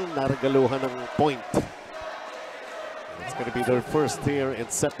LaSalle naragaluhan ng point. It's going to be their first here in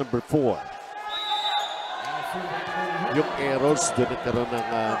set number 4. Yung errors doon nagkaroon ng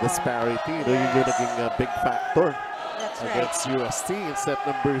disparity. No? Yun yung naging big factor against UST in set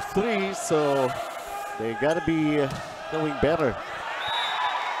number 3. So they got to be knowing better.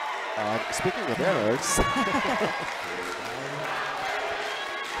 Speaking of errors,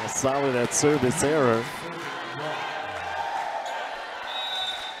 LaSalle with that service error.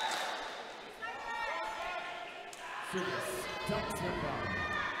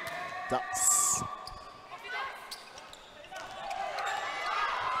 Ducks.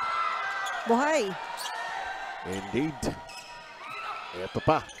 Buhay. Indeed. Ito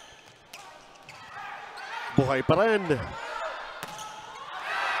pa. Buhay pa rin.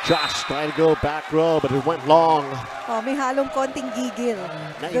 Josh trying to go back row, but it went long. Oh, may halong konting gigil.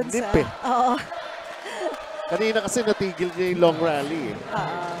 Nainip eh. Oo. Kanina kasi natigil niya yung long rally eh.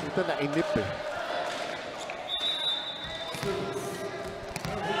 Ito nainip eh.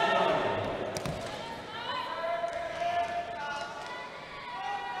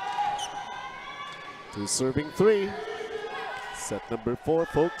 Two serving 3. Set number 4,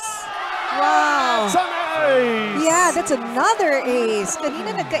 folks. Wow. That's an ace! Yeah, that's another ace.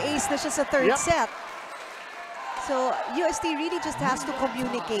 Kanina nagka-ace na siya sa 3rd set. So, UST really just has to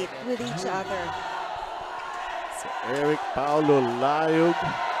communicate with each other. So Eric Paulo Layug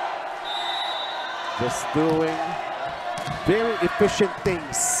just doing very efficient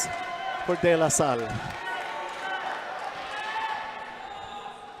things for De La Salle.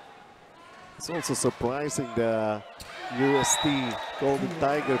 It's also surprising the UST Golden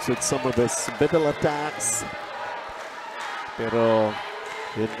Tigers with some of his middle attacks. Pero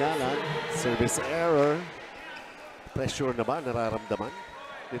yun nga lang, service error. Pressure na ba nararamdaman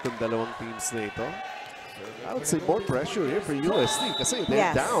nitong dalawang teams na ito? I would say more pressure here for UST kasi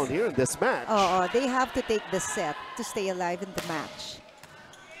they're down here in this match. Oh, they have to take the set to stay alive in the match.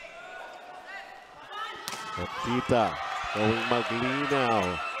 Kita going maglinaw.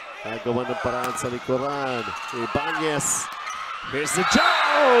 Nagawa ng paraan sa likuran. Ibanez. Here's the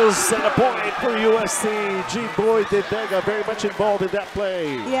Jones and a point for UST. G-Boy De Vega very much involved in that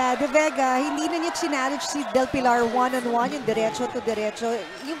play. Yeah, De Vega, hindi na niya challenge si Del Pilar one-on-one, yung diretso to diretso.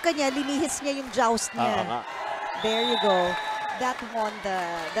 Yung kanya, linihis niya yung joust niya. There you go. That won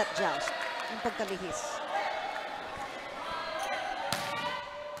that joust. Yung pagkalihis.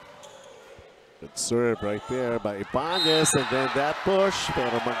 Good serve right there by Ibanez, and then that push,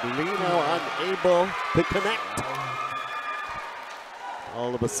 pero Maglino unable to connect.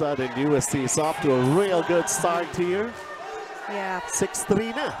 All of a sudden, UST is off to a real good start here. Yeah.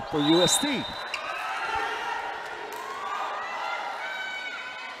 6-3 na for UST.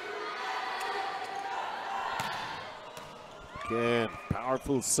 Again,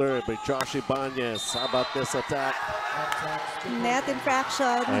 powerful serve by Josh Ibanez. How about this attack? Net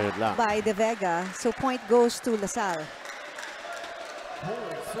infraction Ayun lang. by De Vega. So point goes to LaSalle.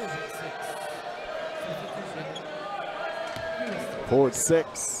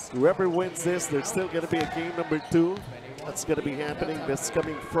 4-6. Whoever wins this, there's still going to be a game number 2. That's going to be happening this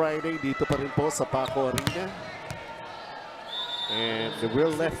coming Friday dito pa rin po sa Paco Arena. And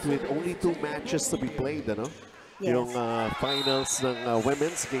we're left with only 2 matches to be played, ano? Yes. Yung finals ng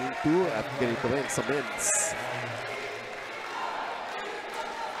women's game 2 at ganito rin sa men's.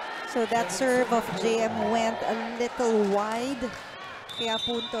 So that serve of JM went a little wide. Kaya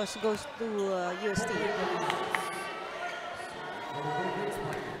puntos goes to UST.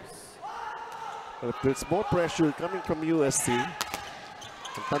 But if there's more pressure coming from UST,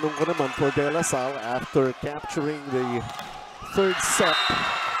 ang tanong ko naman for De La Salle after capturing the 3rd set,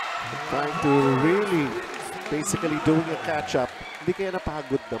 trying to really basically doing a catch-up, hindi kaya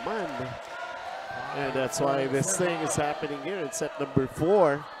napagod naman. And that's why this thing is happening here in set number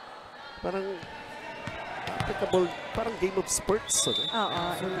 4. Parang applicable, parang game of spurts.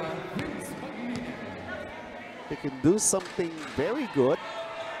 They can do something very good,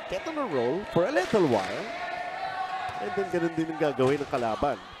 get on a roll for a little while, and then ganun din ang gagawin ng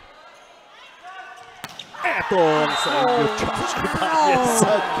kalaban. Eto ang sa inyo, Josh Ibanez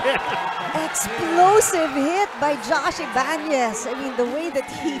again. Explosive hit by Josh Ibanez. I mean, the way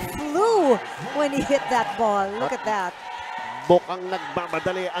that he flew when he hit that ball. Look at that. Mukhang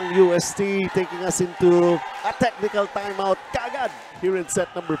nagmamadali ang UST, taking us into a technical timeout kagad here in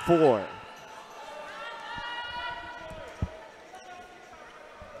set number 4.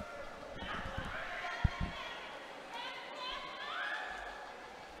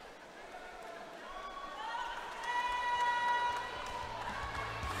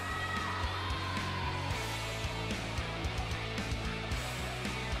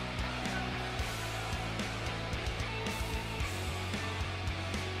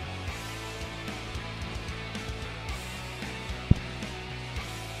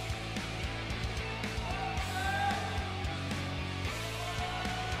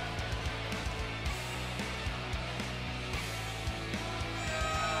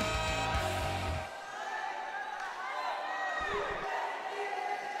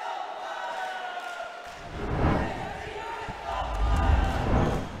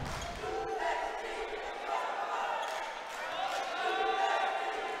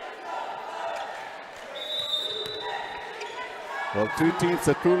 Well, 2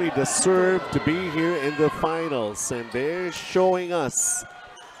 teams that truly deserve to be here in the finals, and they're showing us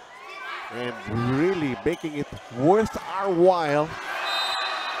and really making it worth our while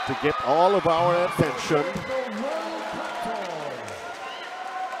to get all of our attention.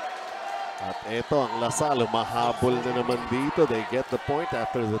 At eto ang LaSalle, mahabol na naman dito. They get the point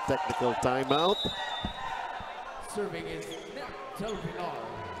after the technical timeout. Serving is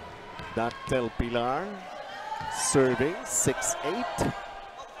Del Pilar. Serving 6-8.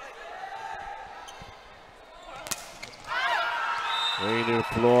 Rainer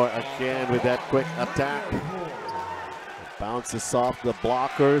floor again with that quick attack. It bounces off the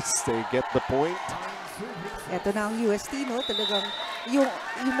blockers. They get the point. Ito na ang UST, no? Talagang yung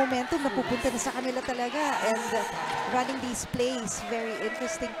momentum napupunta na sa kanila talaga. And running these plays, very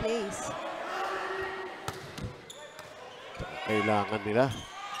interesting plays. Kailangan nila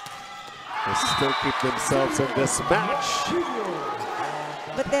to still keep themselves in this match.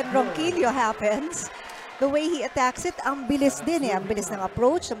 But then Ronquillo happens. The way he attacks it, ang bilis din eh. Ang bilis ng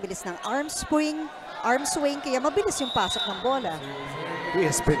approach, ang bilis ng arm swing, kaya mabilis yung pasok ng bola. It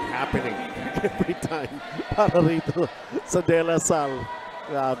has been happening every time para rito sa De La Salle.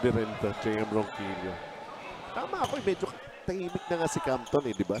 Grabe rin ito, JM Ronquillo. Tama ako, medyo tahimik na nga si Campton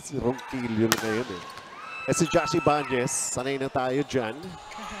eh, di ba? Si Ronquillo ngayon eh. Eh si Josh Ibanez, sanay na tayo dyan.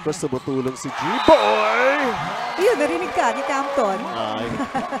 Tapos tumutulong si G-Boy! Yun, narinig ka ni Campton. Ay,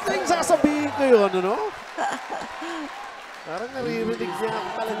 yung sasabihin ko yun, ano? Parang naririnig niya ako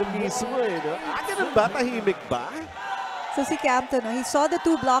talaga mismo eh, no? Ganun ba? Tahimik ba? So si Campton, he saw the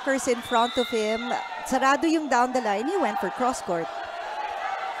 2 blockers in front of him. Sarado yung down the line, he went for cross court.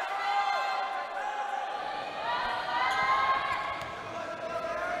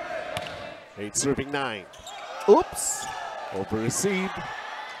 Eight serving 9. Oops! Over received.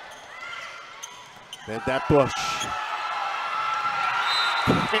 Then that push.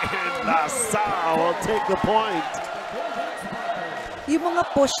 And LaSalle will take the point. Yung mga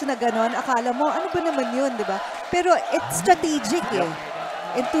push na ganon, akala mo, ano ba naman yun, di ba? Pero it's strategic eh.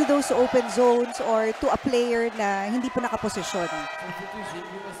 Into those open zones or to a player na hindi pa nakaposisyon.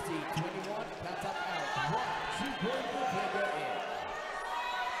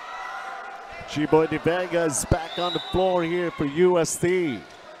 Chiboy de Vega is back on the floor here for UST.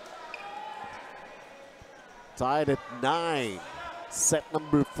 Tied at 9. Set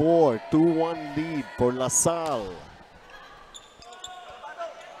number 4. 2-1 lead for LaSalle.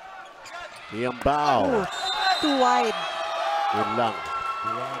 Liambao. Too wide. Yun lang.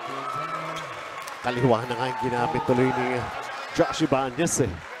 Kaliwa na nga yung ginamit tuloy ni Josh Ibanez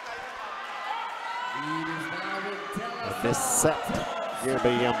eh. This set here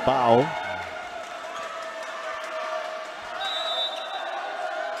by Liambao.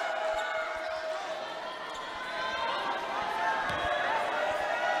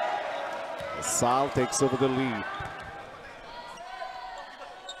 Salle takes over the lead.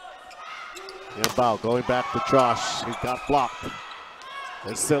 Liambao going back to Josh. He got blocked.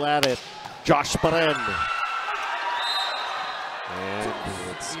 They're still at it. Josh pa rin. And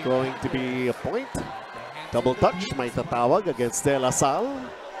it's going to be a point. Double touch, may tatawag against De La Salle.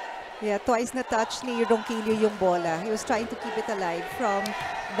 Yeah, twice na touch ni Ronquillo yung bola. He was trying to keep it alive from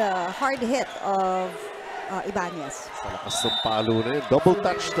the hard hit of Ibanez. Malakas ng palo na yun. Double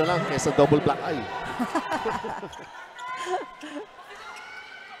touch na lang kaysa double black eye.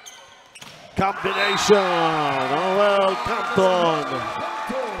 Combination! Oh well, Canton!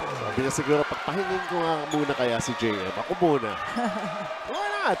 Sabi na siguro, pagpahingin ko nga muna kaya si JM. Ako muna. Why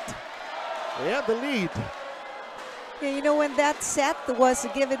not? They have the lead. Yeah, you know, when that set was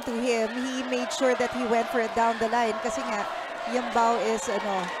given to him, he made sure that he went for it down the line. Kasi nga, Liambao is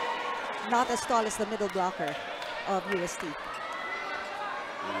not as tall as the middle blocker of UST.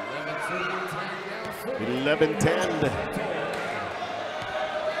 11-10.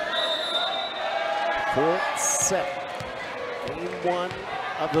 Fourth set. Game 1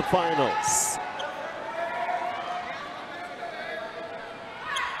 of the finals.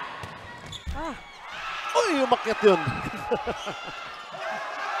 Uy, umakyat yun.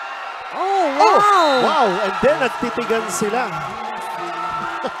 Oh, wow! Oh, wow! And then nagtitigan sila.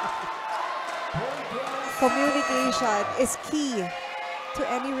 Communication is key to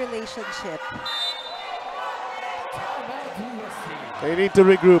any relationship. They need to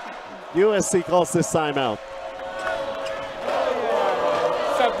regroup. USC calls this timeout.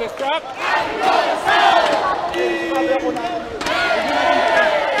 Self-destruct.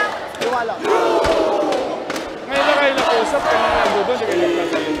 Ngayon na kayo nakusap, kaya nandun, hindi kayo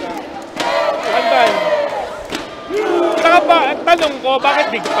nagsasalita. Andan. Tanong ko,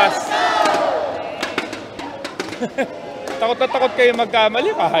 bakit big pass? Takot na takot kayo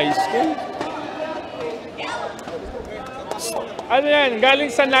magkamali ka high school. Ano yan,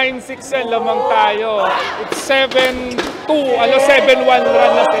 galing sa 9-6 yan, lamang tayo. It's 7-2, 7-1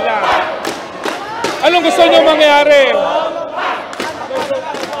 run na sila. Anong gusto nyo mangyari?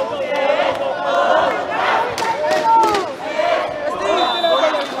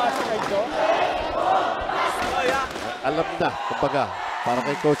 Alam na, kumbaga, para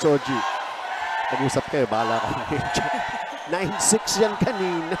kay Coach Oji. Pag-usap kayo, bahala ka. 9-6 yan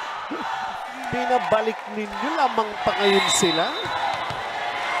kanina. Pinabalik ninyo, lamang pa ngayon sila.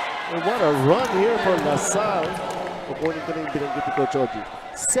 And what a run here for LaSalle. Kukunin ko na yung binanggit ni Coach Oji.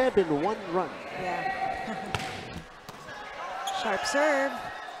 7-1 run. Yeah. Sharp serve.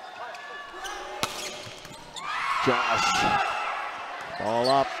 Josh.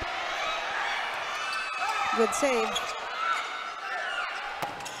 Ball up. Good save.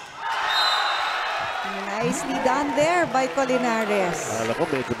 Nicely done there by Colinares. Alam ko,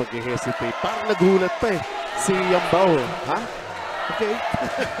 medyo mag-hesitate. Parang nagulat pa eh. Si Liambao eh. Ha? Okay.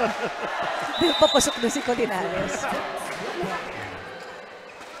 Papasok na si Colinares.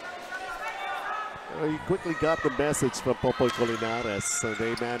 He quickly got the message from Popoy Colinares, so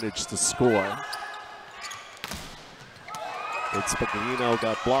they managed to score. It's Maglinaw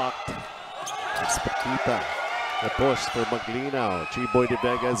got blocked. It's Paquita. The push for Maglinaw. Chiboy de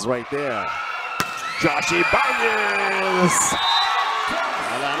Vega is right there. Josh Ibanez!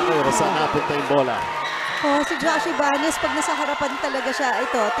 Wala na kayo, saan napunta yung bola? Oh, si Josh Ibanez, pag nasa harapan talaga siya,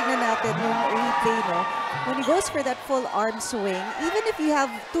 ito, tingnan natin yung replay, no? When he goes for that full arm swing, even if you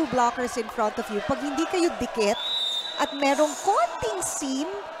have two blockers in front of you, pag hindi kayo dikit at merong konting seam,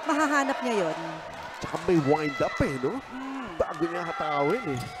 mahahanap niya yon. Tsaka may wind up eh, no? Bago niya hatawin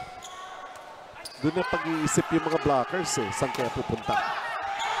eh. Doon na pag-iisip yung mga blockers eh. Saan kaya pupunta?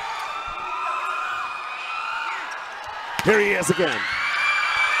 Here he is again.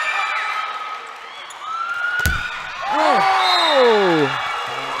 Oh!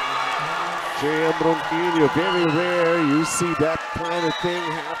 J.M. Ronquillo, very rare. You see that kind of thing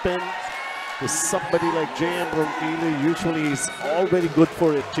happen to somebody like J.M. Ronquillo. Usually he's already good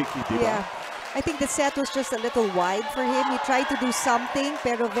for it, Chiqui, diba? Yeah. I think the set was just a little wide for him. He tried to do something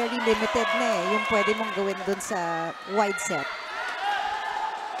pero very limited na eh. Yung pwede mong gawin dun sa wide set.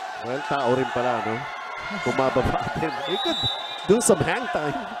 Well, tao rin pala, no? Bumababa din. He could do some hang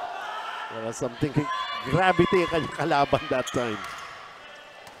time. Wala something, gravity ang kanyang kalaban that time.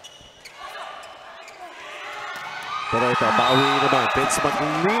 Pero ito, bawi naman. Vince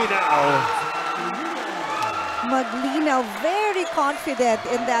Maglinaw. Maglinaw, very confident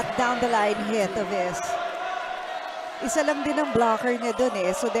in that down-the-line hit of his. Isa lang din ang blocker niya dun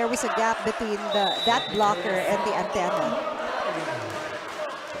eh. So there was a gap between that blocker and the antenna.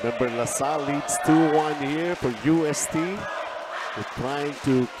 Remember, LaSalle leads 2-1 here for UST. They're trying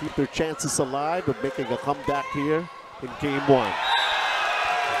to keep their chances alive of making a comeback here in Game 1.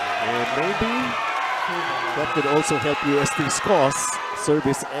 And maybe that could also help UST's cause.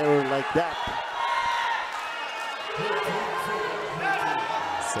 Service error like that.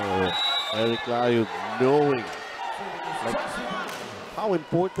 So, Eric Layug knowing like how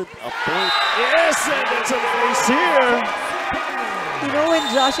important a point is, and it's a nice here. You know, when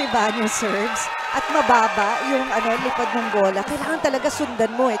Josh Ibanez serves at mababa yung lipad ng bola, kailangan talaga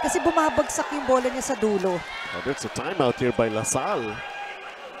sundan mo eh. Kasi bumabagsak yung bola niya sa dulo. Oh, there's a timeout here by LaSalle.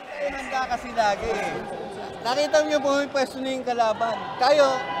 Handa kasi lagi eh. Nakita niyo pumipwesto na yung kalaban.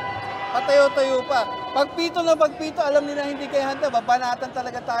 Tayo, patayo-tayo pa. Pagpito na pagpito, alam nila hindi kayo handa. Babanatan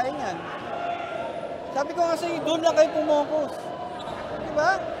talaga tayo yan. Sabi ko kasi, doon lang kayo pumokus.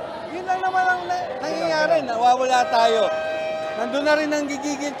 Diba? Yun lang naman ang nangyayari. Nawawala tayo. Nandun na rin ang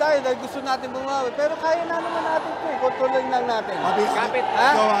gigigil tayo dahil gusto natin bumawi. Pero kaya na naman natin ito eh. Kontrolin lang natin. Kapit. Ha?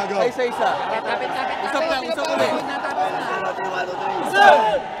 Go. Isa-isa. Kapit. Usap lang, usap ulit.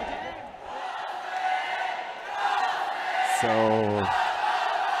 So,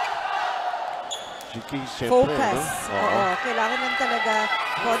 Jiki, syempre, Focus. no? Oo, kailangan lang talaga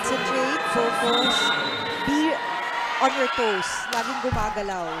concentrate, focus, be on your toes. Laging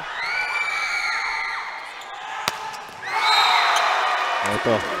gumagalaw.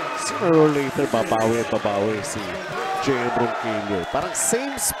 Ito, sooner or later, babawi at babawi si JM Ronquillo. Parang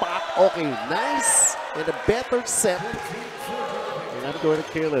same spot, okay, nice, and a better set. And I'm going to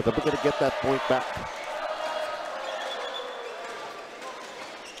kill it. I'm going to get that point back.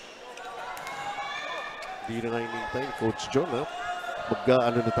 Hindi na nga hinintay ni Coach John, ha?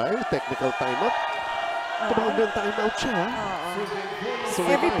 Mag-ano na tayo, technical timeout. Tumawag ng timeout siya, ha? So,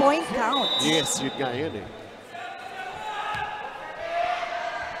 Every point counts. Yes, yun nga yun eh.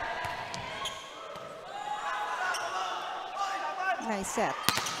 Nice set.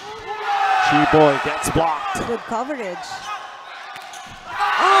 Chiboy gets blocked. Good coverage.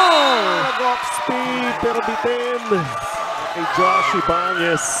 Oh! Nag-off speed, pero bitin kay Josh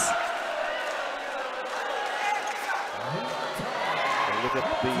Ibanez. Look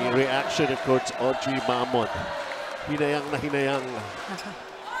at the reaction of Coach Oji Mamon. Hinayang na hinayang.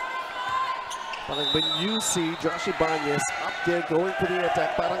 Parang when you see Josh Ibanez up there going for the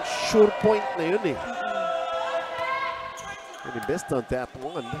attack, parang sure point na yun eh. And he missed on that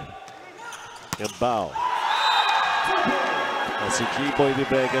one. And bow. Si G-Boy Di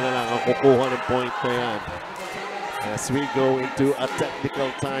Vega na lang ang kukuha ng point na yan. As we go into a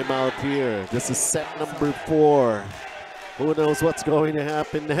technical timeout here. This is set number 4. Who knows what's going to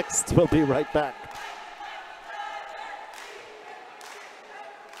happen next? We'll be right back.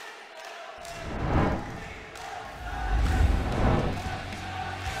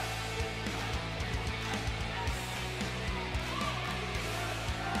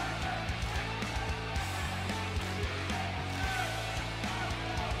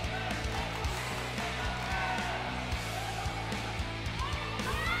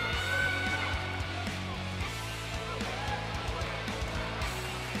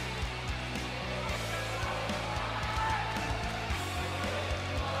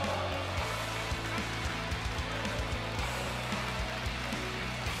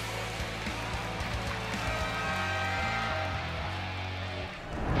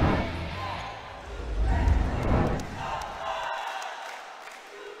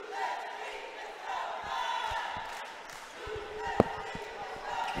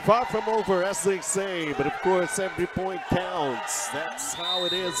 Far from over, as they say, but of course every point counts. That's how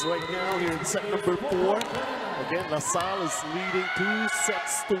it is right now here in set number 4. Again, LaSalle is leading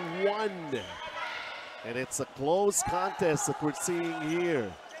 2-1. And it's a close contest that we're seeing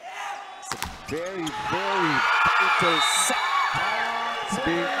here. It's a very, very vital set. It's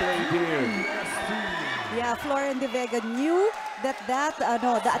being played here. Yeah, Florian De Vega knew that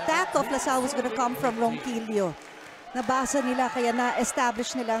the attack of LaSalle was going to come from Ronquillo. Nabasa nila, kaya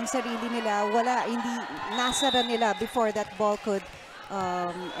na-establish nila ang sarili nila. Hindi nasara nila before that ball could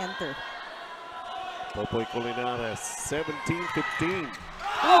enter. Popoy Colinares, 17-15.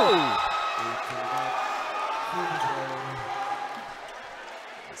 Oh!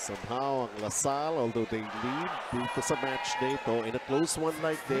 Somehow, ang Lasal, although they lead dito sa match na ito, in a close one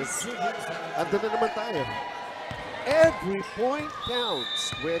like this, andun na naman tayo. Every point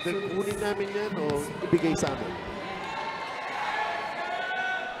counts, whether kunin namin yan o ibigay sa amin.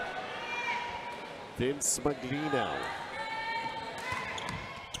 Vince Maglinaw.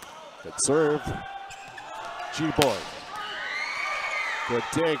 Good serve. G-Boy. Good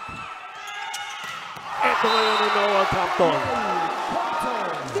dig. Ito ngayon ni Noah Compton.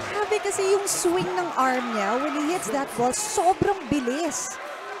 Grabe kasi yung swing ng arm niya when he hits that ball, sobrang bilis.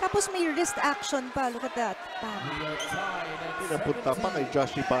 Tapos may wrist action pa. Look at that. Bam. Pinapunta pa kay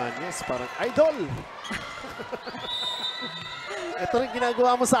Josh Ibanez. Parang idol. Ito rin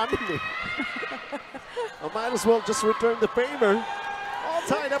ginagawa mo sa amin eh. I might as well just return the favor. All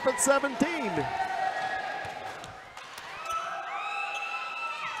tied up at 17.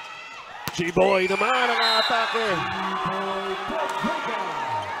 G-Boy naman ang atake.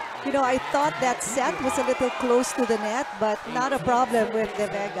 You know, I thought that set was a little close to the net, but not a problem with De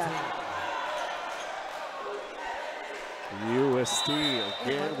Vega. UST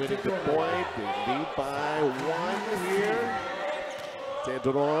again winning the point. They lead by 1 here.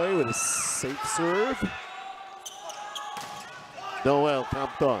 Tedroy with a safe serve. Noel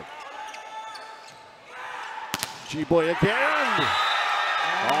Compton. G-Boy again.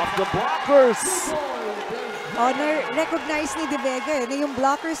 Off the blockers. Na-recognize ni De Vega na yung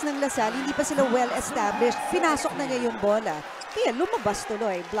blockers ng Lasal, hindi pa sila well-established. Pinasok na niya yung bola. Kaya lumabas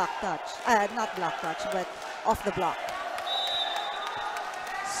tuloy. Block touch. Not block touch, but off the block.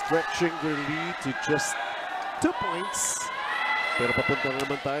 Stretching their lead to just 2 points. Pero papunta na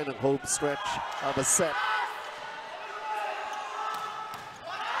naman tayo ng home stretch of a set.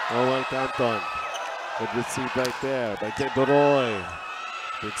 Noel Compton. Good receive right there by Tedoroy.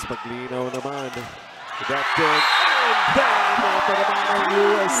 Vince Maglinaw naman. That dig. And bang! Ito naman ang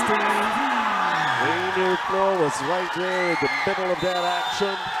UST. Rainier Flow was right there in the middle of that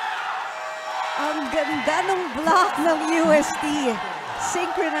action. Ang ganda ng block ng UST.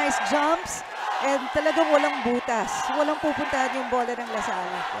 Synchronized jumps. And talagang walang butas. Walang pupuntahan yung bola ng Lasal.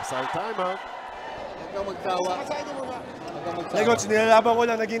 Lasal timeout. Huwag kang magtawa. Hey coach, nilalaban ko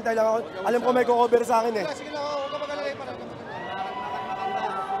lang, naghihintay lang ako. Alam ko may cover sa akin eh.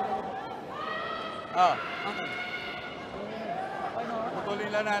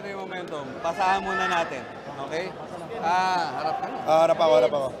 Patuloy lang natin yung momentum. Pasahan muna natin. Okay? Harap ka na. Harap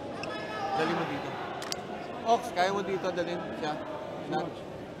ako. Dali mo dito. Ox, kaya mo dito dalhin siya.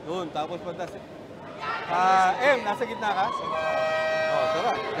 Doon, tapos punta si... nasa gitna ka?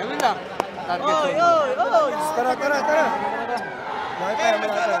 Tara. Ganun lang. Target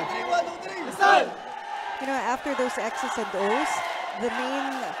Tara. You know, after those X's and O's, the main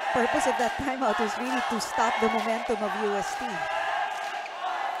purpose of that timeout was really to stop the momentum of UST.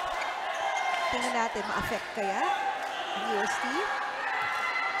 Tingnan natin, ma-affect kaya ang UST?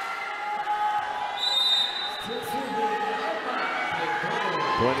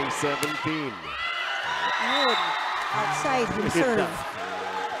 (2017) Yun, outside yung serve.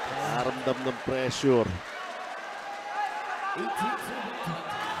 Naramdam ng pressure.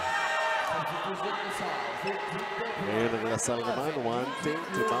 Ngayon ang Lasal naman wanting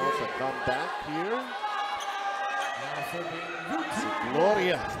to mount a comeback here. Si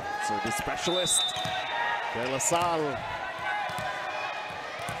Gloria, so the specialist de Lasal.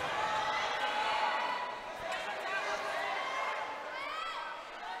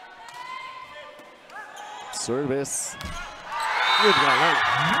 Service. Good lang.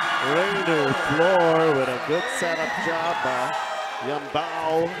 Rainer Floor with a good setup job.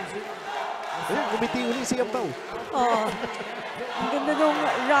 Yambao. Umiti uli si Yambao. Oh, ang ganda nung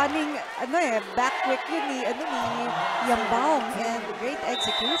running, back quick yun ni Yambao. And great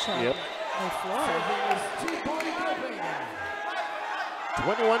execution. Yep. By Floor.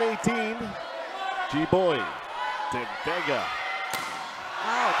 21-18. G-Boy. De Vega.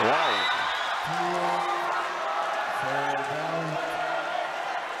 Wow.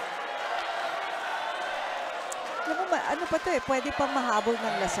 Ano pa to pwede pang mahabol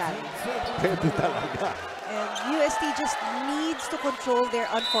ng Lasal. Pwede talaga. And UST just needs to control their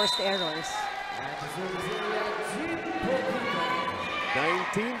unforced errors.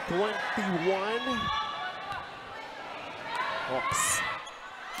 19-21. Hawks.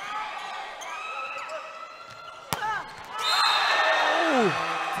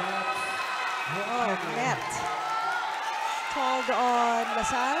 Net. Called on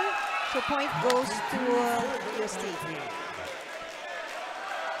Lasal. So point goes to UST.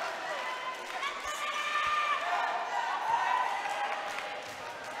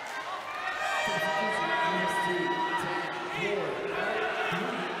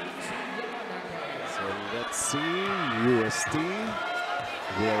 So let's see, UST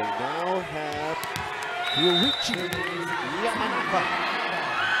will now have Yoichi Yamanaka.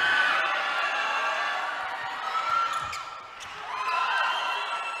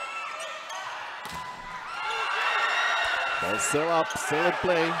 Ball still up, still in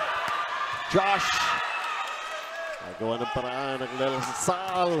play. Josh. Nagawa ng paraan ng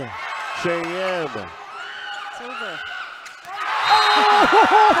Salle. Cheyenne. It's over.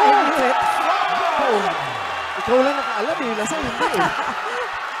 Ikaw lang nakaalam eh. Lasal hindi eh.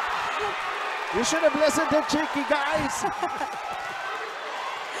 You should have listened to Cheeky, guys.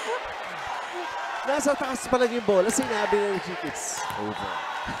 Nasa taas pa lang yung bola. Sinabi ng Cheeky, it's over.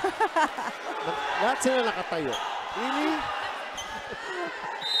 Lahat sila nakatayo. Really?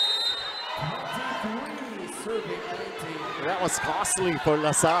 That was costly for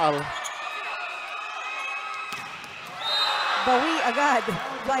LaSalle. Bawi agad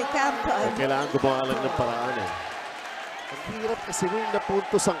by Campan. Kailangan gumawa lang ng paraan eh. Ang hirap kasi rin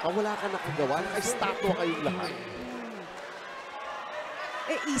napuntosan ka, wala ka nakagawa, naka-statwa kayong lahat.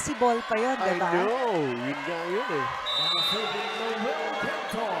 Eh, easy ball pa yun, I diba? know, yun nga yun eh.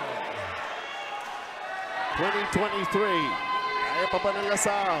 2023, kaya pa ng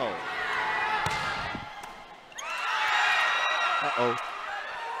LaSalle. Uh-oh.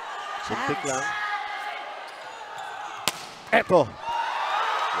 Suntik lang. Eto.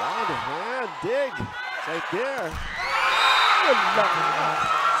 One-hand dig. Right there.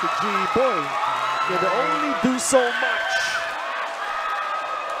 Si G-Boy can only do so much.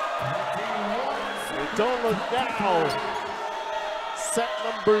 We don't look now. Set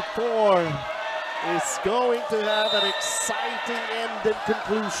number 4 is going to have an exciting end and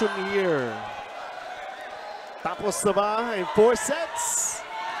conclusion here. Tapos na ba in 4 sets?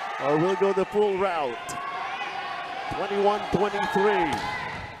 Or we'll go the full route? 21-23.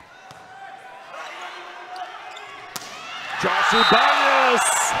 Josh Ibanez.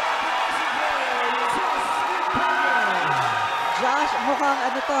 Josh, mukhang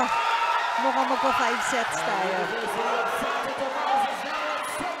ano to? Mukhang magpa 5 sets tayo.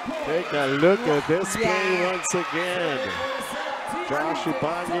 Take a look at this play once again. Josh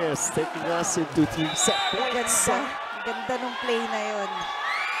Ibanez taking us into 3-set points. Ganda nung play na yun.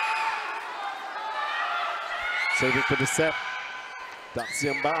 Serving for the set.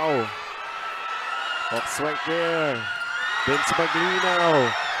 Daxiambao. Hawks right there. Vince Maglinaw.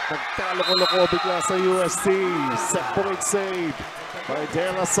 Nagkaloko-loko bigla sa UST. Set point save by De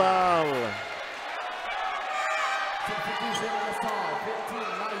La Salle.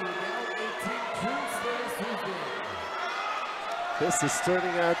 This is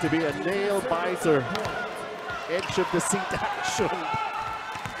turning out to be a nail-biter. Edge of the seat action.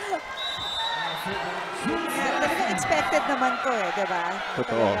 Talagang expected naman ko eh, diba?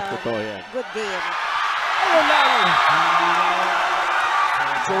 Totoo yan. Good game.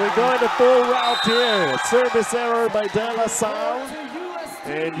 So we go in the full route here. Service error by De La Salle.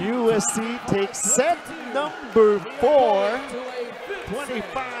 And UST takes set number 4,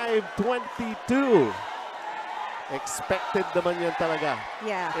 25-22. Expected naman yan talaga.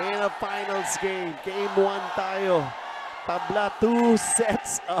 Yeah. In a finals game, game 1 tayo. Tabla 2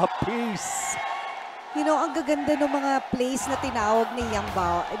 sets apiece. You know, ang gaganda ng mga plays na tinawag ni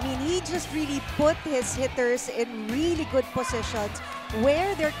Yangbao. I mean, he just really put his hitters in really good positions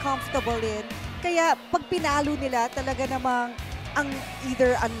where they're comfortable in. Kaya pag pinalo nila, talaga namang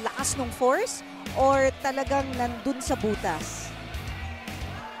either ang lakas ng force or talagang nandun sa butas.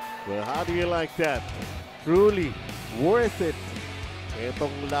 Well, how do you like that? Truly worth it.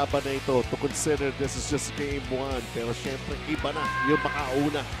 Itong laban na ito to consider this is just game 1. Pero syempre iba na yung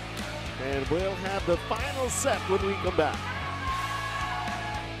makauna. And we'll have the final set when we come back.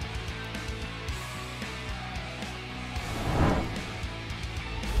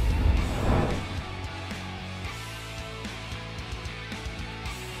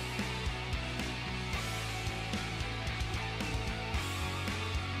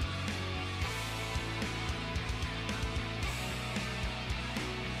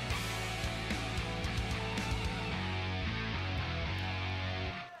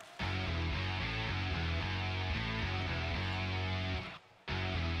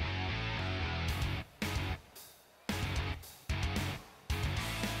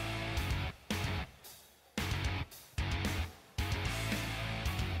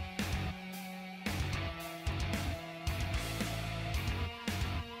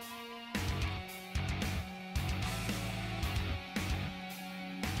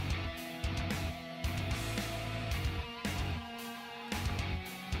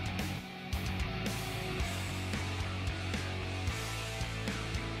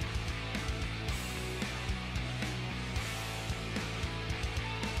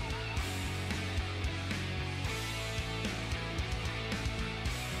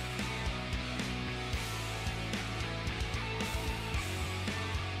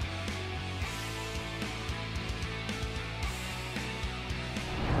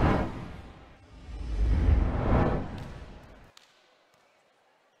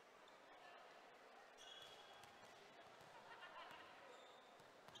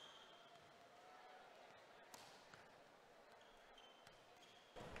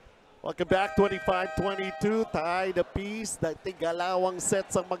 Welcome back, 25-22, tied apiece. Tigalawang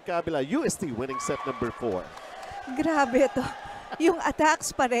sets ang magkabila. UST winning set number 4. Grabe to. Yung attacks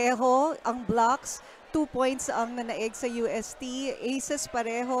pareho, ang blocks, 2 points ang nanaig sa UST, aces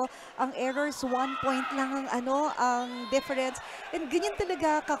pareho, ang errors 1 point lang ang difference. And ganyan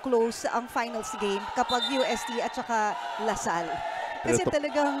talaga ka-close ang finals game kapag UST at saka LaSalle. Kasi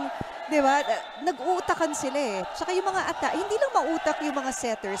talagang, di ba, nag-uutakan sila eh. Tsaka yung mga hindi lang mautak yung mga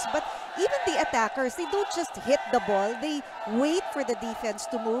setters, but even the attackers, they don't just hit the ball, they wait for the defense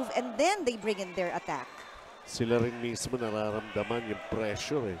to move and then they bring in their attack. Sila rin mismo nararamdaman yung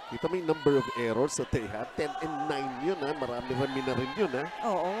pressure eh. Kita mo yung number of errors that they have. 10 and 9 yun ha. Marami-rami na rin yun ha.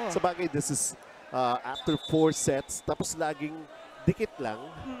 Oo. Sa bagay, this is after 4 sets. Tapos laging dikit lang.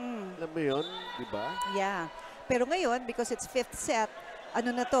 Alam mo yun, di ba? Yeah. Pero ngayon, because it's 5th set,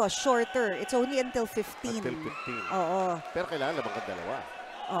 ano na to, shorter. It's only until 15. Until 15. Oo. Pero kailangan lamang ka dalawa.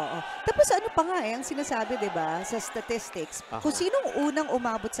 Oo. Tapos ano pa nga ang sinasabi, di ba, sa statistics, kung sinong unang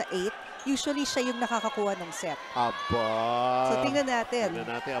umabot sa 8, usually siya yung nakakakuha ng set. Aba! So tingnan natin.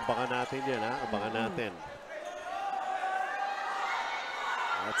 Tingnan natin, abangan natin yan ha. Abangan natin.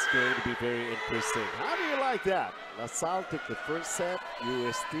 That's going to be very interesting. How do you like that? LaSalle took the first set,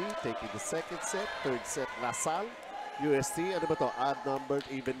 UST taking the second set, third set LaSalle. UST, ano ba to? Odd numbered,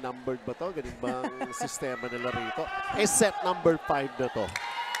 even numbered ba to? Galing bang sistema nila rito? Eh, set number 5 na to.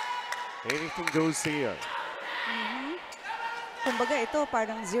 Anything goes here. Kumbaga ito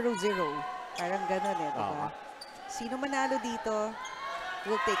parang 0-0. Parang ganun eh, diba? Sino manalo dito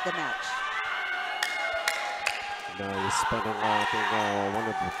will take the match. Nice pa ng ating one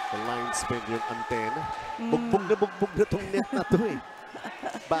of the linesmen yung antena. Bugbog na tong net na to eh.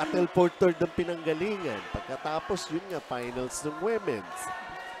 Battle for third ng pinanggalingan. Pagkatapos yun nga, finals ng women's.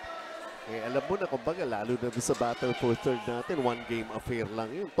 Eh, alam mo na, kumbaga, lalo na sa battle for third natin, 1 game affair lang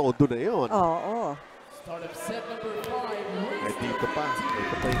yun. Todo na yun. Oo. Start of set number 5. Eh, dito pa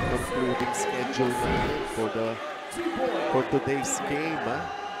yung concluding schedule natin for today's game, ha?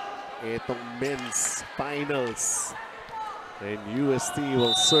 Itong men's finals. And UST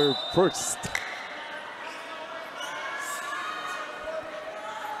will serve first.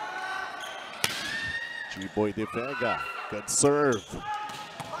 G-Boy De Vega, good serve.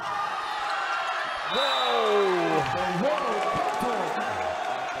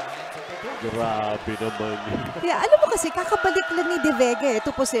 Grabe naman. Yeah, alam mo kasi, kakabalik lang ni De Vega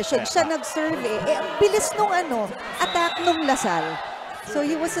to position. Siya nag-serve eh. Ang bilis nung attack nung LaSalle. So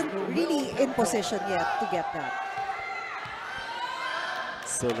he wasn't really in position yet to get that.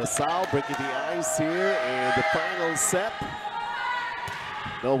 So LaSalle breaking the ice here in the final set.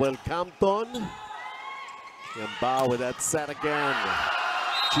 Noel Campton. Yambao with that set again.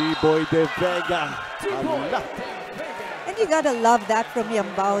 G-Boy De Vega. And you gotta love that from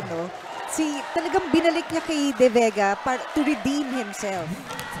Yambao, no? Talagang binalik niya kay De Vega to redeem himself.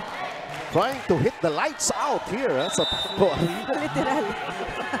 Trying to hit the lights out here sa Paco. Literal.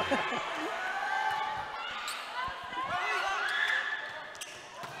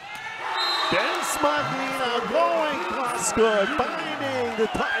 Dennis Maglina going cross court, finding the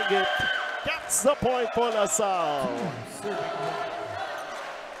target. Gets the point for LaSalle.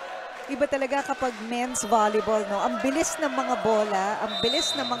 Iba talaga kapag men's volleyball, no? Ang bilis ng mga bola, ang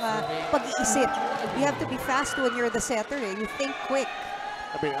bilis ng mga pag-iisip. You have to be fast when you're the setter, eh. You think quick.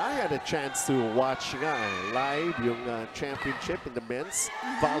 I mean, I had a chance to watch live yung championship in the men's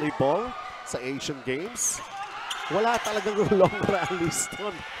volleyball sa Asian Games. Wala talagang long rallies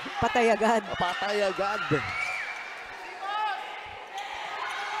doon. Patay agad. Patay agad.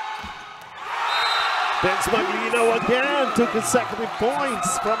 Vince Maglino again, 2 consecutive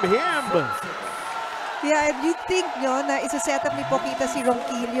points from him. Yeah, and you think nyo na isa-set up ni Poquita si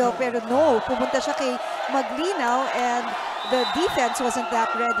Ronquillo, pero no, pumunta siya kay Maglinaw and the defense wasn't that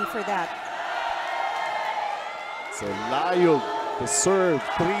ready for that. So Layog to serve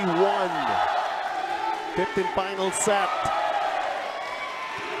 3-1. 15 final set.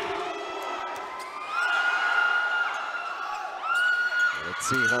 Let's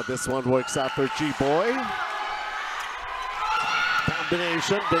see how this one works out for G-Boy.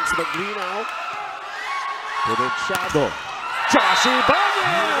 Combination, Vince Maglinaw. Within shadow. Josh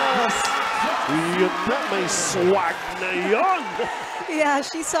Ibanez! Yun na, may swag na yun! Yeah,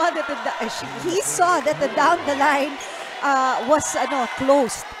 he saw that the down the line was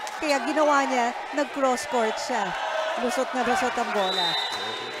closed. Kaya ginawa niya, nag-cross court siya. Lusot na lusot ang bola.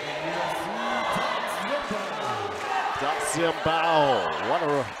 Yambao, what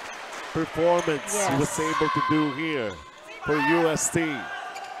a performance he was able to do here for UST.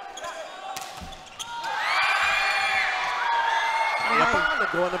 Kaya pa,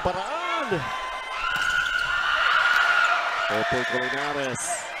 nagawa ng paraan. Purple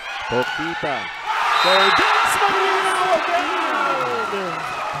Colinares. Pokita. Vince Maglinaw again!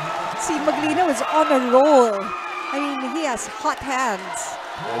 Si Maglinaw is on a roll. I mean, he has hot hands.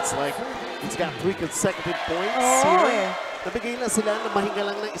 It's like, he's got 3 consecutive points Oo, here. Nabigay na sila na mahinga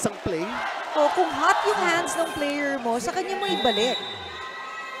lang ng isang play. O, kung hot yung hands ng player mo, sa kanya mo ibalik.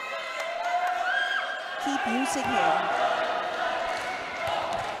 Keep using him.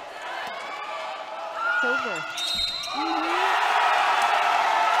 It's over.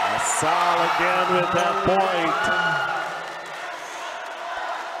 Salle again with that point.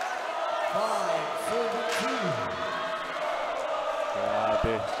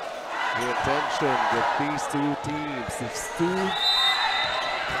 Grabe. The attention with these two teams, these two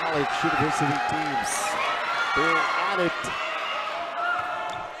college university teams, they're at it.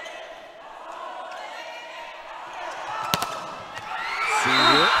 See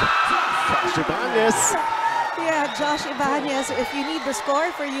it. Josh Ibanez. Yeah, Josh Ibanez, if you need the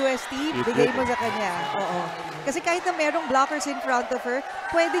score for UST, bigay mo sa kanya. Oo. Kasi kahit na merong blockers in front of her,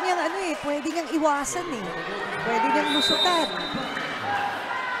 pwede niyang pwede niyang iwasan eh. Pwede niyang lusutan.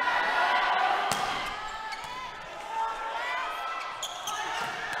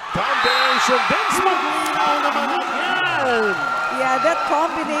 Combination, Vince Maglinaw naman again! Yeah, that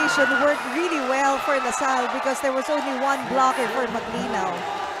combination worked really well for LaSalle because there was only one blocker for Maglinaw.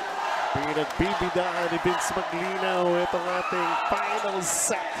 Pinagbibidaan ni Vince Maglinaw itong ating final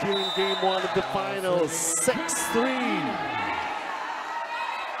set here in Game 1 of the finals. 6-3.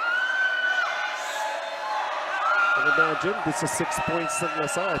 And imagine, this is 6 points ng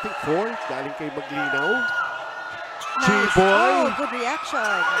LaSalle. I think 4 galing kay Maglinaw. Nice. G-Boy. Oh, good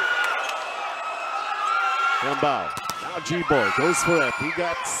reaction. Yambao. Now G-Boy goes for it. He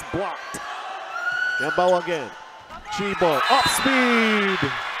got blocked. Yambao again. G-Boy up speed.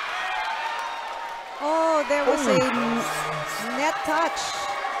 Oh, there was a net touch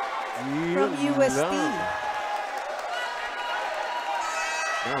from UST.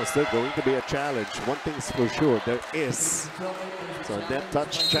 Now it's still going to be a challenge. One thing's for sure, there is. So a net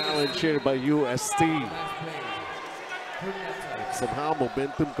touch challenge here by UST. And somehow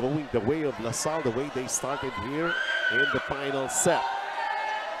momentum going the way of LaSalle, the way they started here in the final set.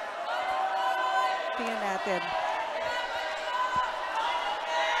 Tingnan natin.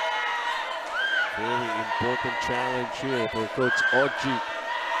 Very important challenge here for Coach Oji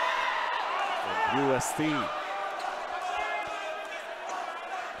and UST.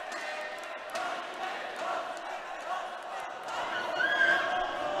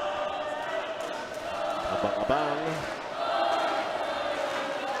 Abang-abang.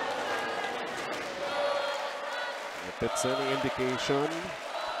 If it's any indication,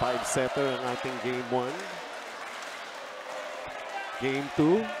 5-setter ang ating Game 1. Game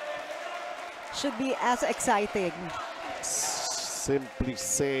 2. Should be as exciting. Simply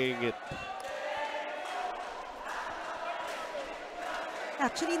saying it.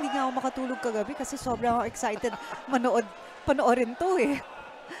 Actually, hindi nga ako makatulog kagabi kasi sobrang excited panoorin to eh.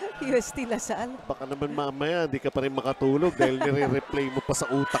 UST LaSalle. Baka naman mamaya hindi ka pa rin makatulog dahil nire-replay mo pa sa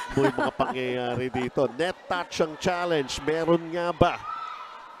utak mo yung mga pangyayari dito. Net touch ang challenge. Meron nga ba?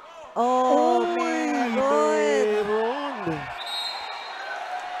 Oh, meron.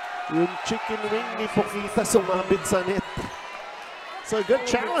 Yung chicken wing ni Pokita sumabit sa net. So good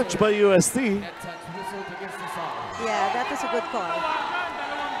challenge by UST. Yeah, that is a good call.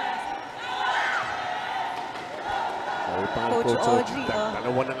 Coach Oji.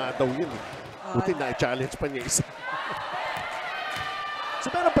 Dalawa na nga daw yun. Buti na-challenge pa niya isa. So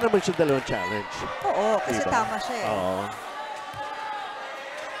meron pa naman siya dalawang challenge. Oo, kasi tama siya eh. Oo.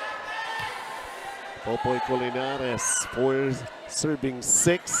 Popoy Colinares, 4 serving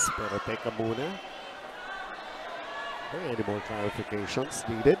 6. Pero teka muna. Any more clarifications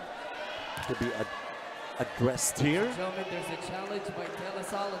needed to be addressed here? Gentlemen, there's a challenge by De La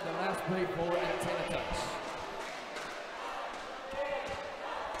Salle in the last break for antenna touch.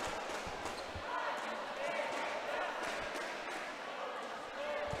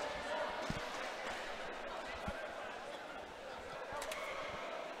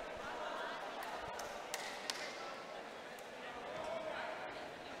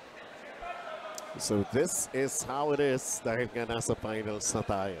 So this is how it is dahil nga nasa finals na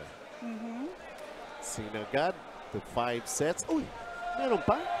tayo. Sinagad to 5 sets. Uy, meron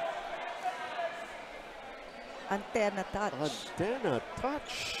pa? Antenna touch. Antenna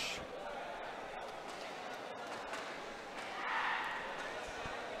touch.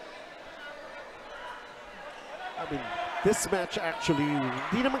 I mean, this match actually,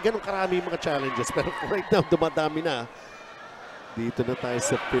 hindi naman ganun karami yung mga challenges, pero right now dumadami na. Dito na tayo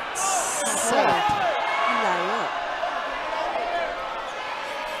sa 5th set. Ang layo.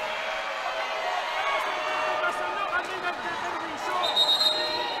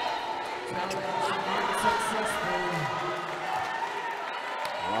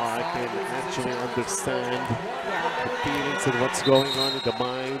 I can actually understand the feelings and what's going on in the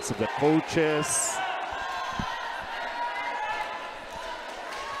minds of the coaches.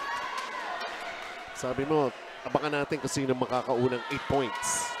 Sabi mo, abangan natin kung sino makakaunang 8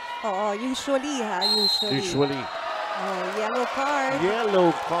 points. Oo, usually ha, Usually. Oh, yellow card. Yellow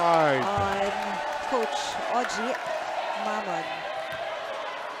card. On Coach Oji Mamon.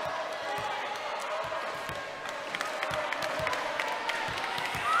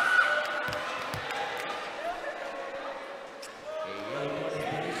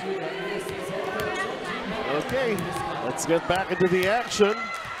 Okay, let's get back into the action.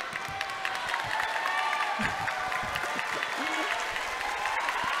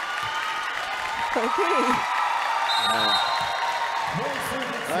 Okay.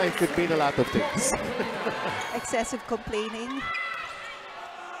 It could mean a lot of things. Excessive complaining.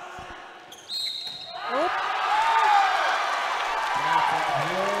 Oop.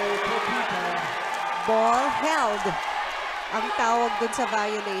 Ball held. Ang tawag dun sa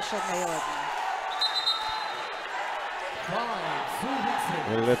violation na yun.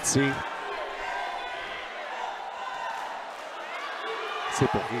 Well, let's see.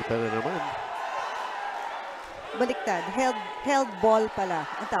 Sipokita na naman. Baliktad. Held ball pala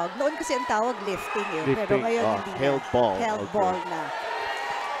ang tawag. Noon kasi ang tawag lifting yun. Pero Lifting. ngayon hindi Held na. ball. Held Okay. ball na.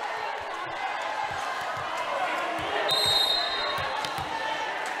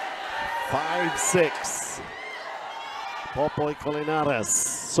 Five, 6. Popoy Colinares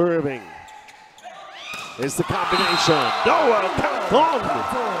serving. Is the combination. Noah Canton.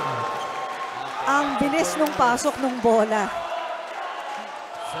 Ang bilis nung pasok nung bola.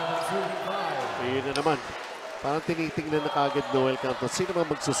 Ayun na naman. Parang tinitingnan na kagad Noel Canton. Sino man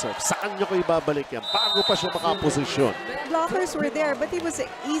magsuserve? Saan nyo ko ibabalik yan? Bago pa siya makaposisyon. Blockers were there, but he was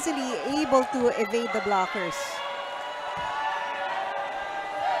easily able to evade the blockers.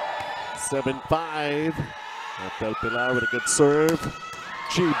 7-5. Del Pilar with a good serve.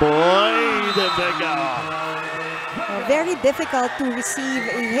 G-Boy, the mega. Very difficult to receive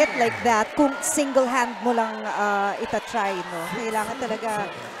a hit like that kung single hand mo lang itatry, no? Kailangan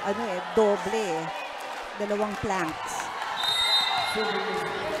talaga, doble eh. Dalawang planks.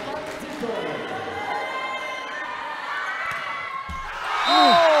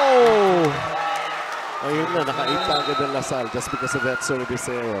 Oh! Ayun na, naka-8 agad ng Lasal just because of that service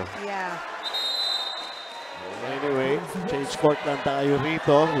error. Yeah. Anyway, change court lang tayo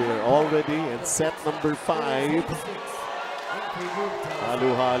rito. We're already in set number 5.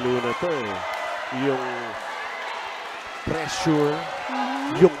 Halo-halo na to eh. Yung pressure,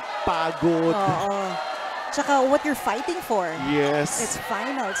 yung pagod. Oo. Tsaka what you're fighting for. Yes. It's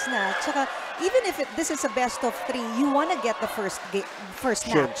finals na. Tsaka even if this is a best of 3, you want to get the first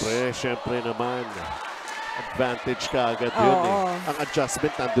match. Siyempre naman. Advantage ka agad yun eh. Ang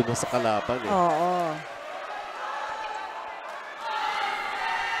adjustment nandun na sa kalaban eh. Oo.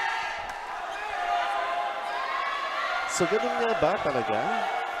 So ganun nga ba talaga?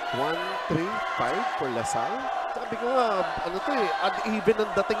 1, 3, 5 for Lasal? Sabi ko nga, ano to eh, uneven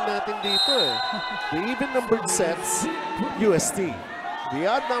ang dating natin dito eh. The even-numbered sets, UST. The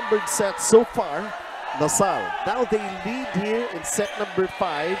odd-numbered sets so far, Lasal. Now they lead here in set number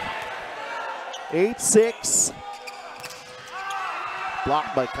 5. 8-6.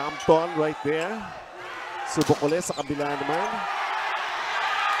 Blocked by Compton right there. Subok ulit sa kabila naman.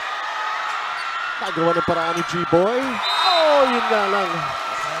 Nagawa ng paraan ni G-Boy. Oh, yun nga lang.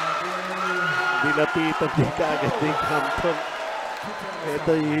 Nilapitan din kaagad ni Compton.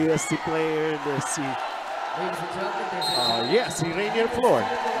 Ito yung UST player na si... yes, si Rainier Floor.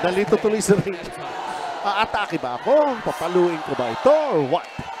 Nalito tuloy si Rainier. Aatake ba ako? Papaluin ko ba ito or what?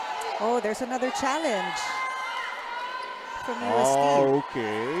 Oh, there's another challenge from UST. Oh,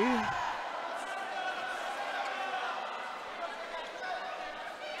 okay.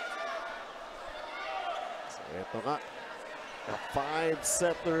 So, ito nga. A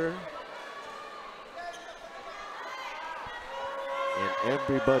 5-setter. And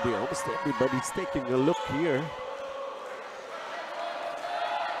everybody, almost everybody's taking a look here.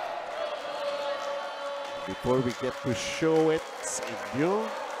 Before we get to show it sa inyo.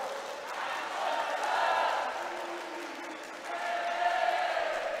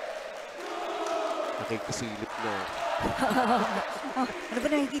 Nakikasilip na. Ano ba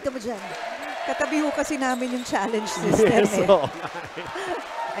nakikita mo dyan? Katabi ho kasi namin yung challenge system Yes, eh. oh.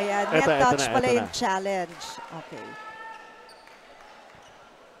 Ayan, Ito net touch na, pala ito yung na. challenge. Okay.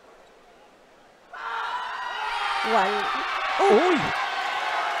 Uy!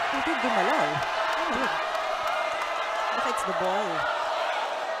 Hindi gumalaw. Ano yun? Baka it's the ball.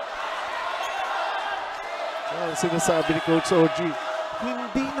 Ang sinasabi ni Coach Oji,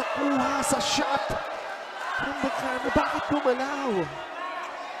 hindi nakuha sa shot. From the corner, bakit gumalaw?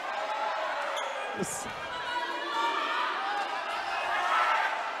 Yes.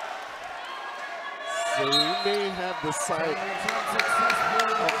 So we may have the side.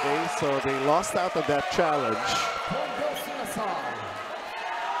 Okay, so they lost out of that challenge.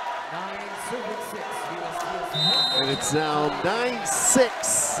 And it's now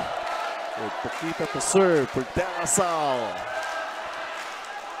 9-6. With Paquita to serve for De La Salle.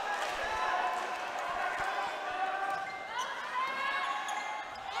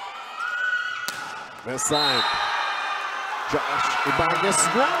 This side. Josh Ibanez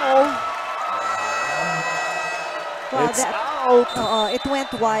now. Well, It's out. It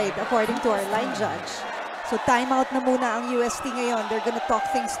went wide according to our line judge. So timeout na muna ang UST ngayon. They're gonna talk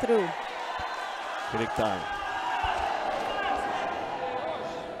things through. Big time.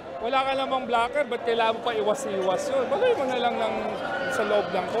 Wala ka namang blocker, ba't kailangan mo pa iwas-iwas yun? Bagay mo na lang sa loob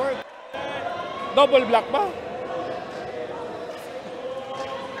ng court. Double block ba?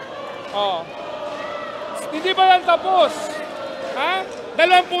 Oh. Hindi ba lang tapos? Ha?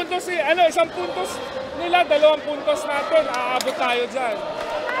 2 puntos isang puntos nila, 2 puntos natin. Aabot tayo dyan.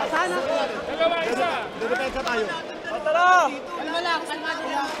 Dalawa isa. Dedepensa tayo. Kalma lang.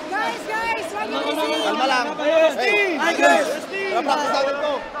 Guys! Kalma lang.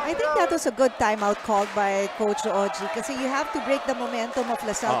 I think that was a good timeout called by Coach Oji kasi you have to break the momentum of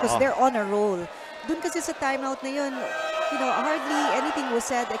LaSalle because they're on a roll. Dun kasi sa timeout na yun, hardly anything was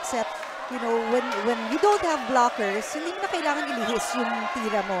said except, when you don't have blockers, hindi mo na kailangan ilihis yung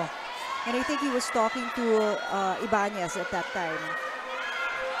tira mo. And I think he was talking to Ibanez at that time.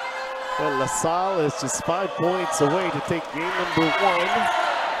 Well, LaSalle is just 5 points away to take game number 1.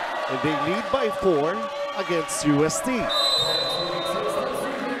 And they lead by 4 against UST.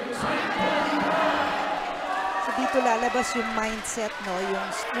 So dito lalabas yung mindset, yung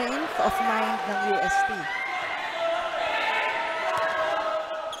strength of mind ng UST.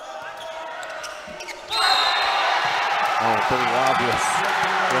 Oh, pretty obvious.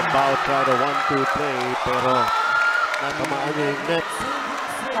 About try to 1-2 play, pero natamaan niya yung net.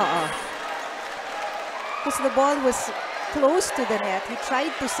 Because the ball was close to the net. He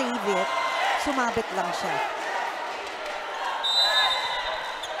tried to save it. Sumabit lang siya.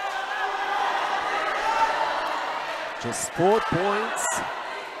 Just 4 points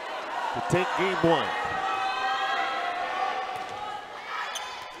to take game 1.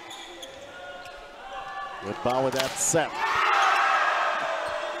 Goodbye with that set.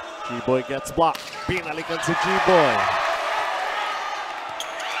 G-Boy gets blocked. Pinalikan si G-Boy.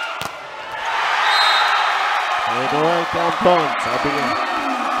 Noel Canton, sabi niya,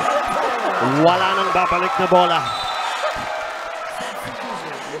 wala nang babalik na bola.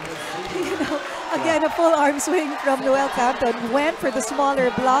 Again, a full arm swing from Noel Canton. Went for the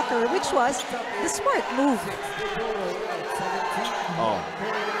smaller blocker, which was the smart move. Oh.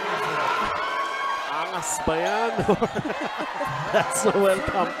 Angas ba yan? That's Noel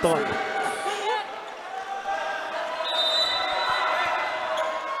Canton.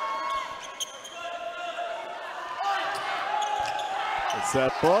 It's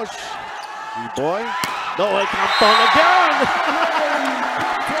that push. B-Boy. Noel Canton again!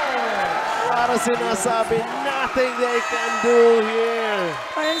 Para sinasabi, nothing they can do here.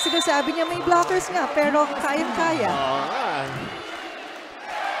 Parang sinasabi niya may blockers nga, pero kayang-kaya. Alright.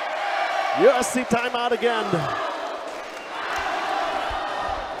 UST timeout again.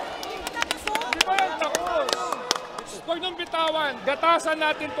 Hindi ba yan tapos? Huwag nang bitawan. Gatasan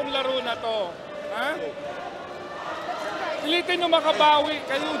natin tong laro na to. Ha? Pilitin nyo makabawi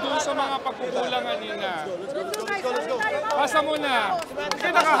kayo doon sa mga pagkukulangan nila. Pasa mo na. Hindi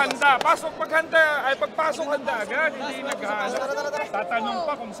nakahanda. Pagpasok handa agad. Hindi naghahanap. Tatanong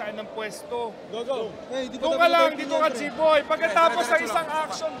pa kung saan ang pwesto. Doon ka lang, dito ka G-Boy. Pagkatapos ng isang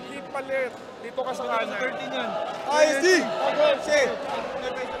action, lead palit. Dito ka sa kanan. ISD!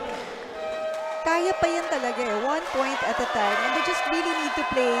 Kaya pa yan talaga eh. 1 point at a time. And they just really need to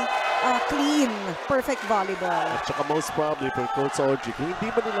play clean, perfect volleyball. At saka most probably for Coach Oji, kung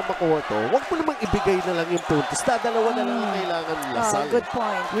hindi ba nila makuha to, huwag mo namang ibigay na lang yung puntos. Dadalawa na lang ang kailangan nila. Good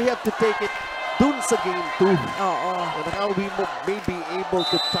point. We have to take it dun sa game 2. Oo. And how we may be able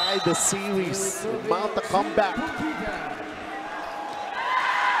to tie the series and mount a comeback.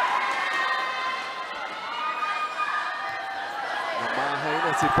 Namahay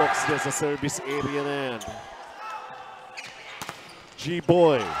na si Fox na sa service area na yan.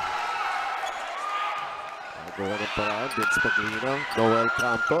 G-Boy. Gawa ng paraan, Vince Paglino, Noel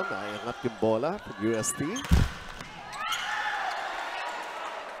Compton, ayangat yung bola from UST.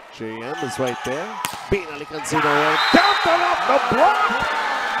 JM is right there. Binalikan si Noel. Compton off the block!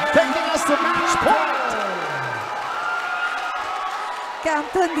 Taking us to match point!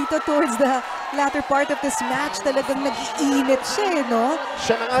 Compton dito towards the latter part of this match, talagang nag-iinit siya, no?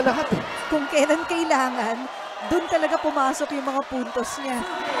 Siya na nga lahat. Kung kailan kailangan, dun talaga pumasok yung mga puntos niya.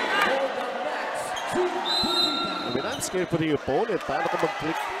 I mean, I'm scared for the opponent. Paano ko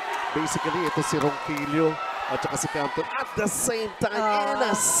mag-click? Basically, ito si Ronquillo at saka si Compton at the same time in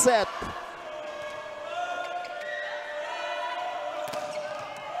a set.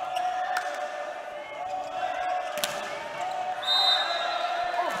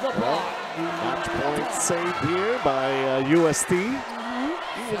 Well, match point saved here by UST.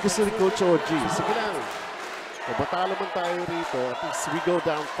 Yung gusto ni Coach OG. Sige lang. Kung matalo man tayo rito, at least we go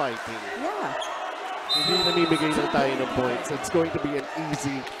down fighting. Yeah. Hindi namimigay na tayo ng points. It's going to be an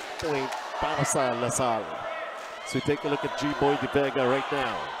easy point para sa LaSalle. So we take a look at G-Boy De Vega right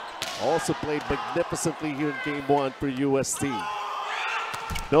now. Also played magnificently here in Game 1 for UST.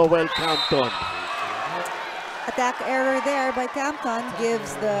 Noel Compton. Attack error there by Compton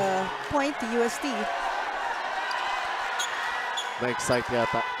gives the point to UST. Na-excite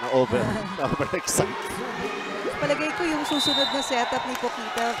yata. Na-over-excite. Palagay ko yung susunod na setup ni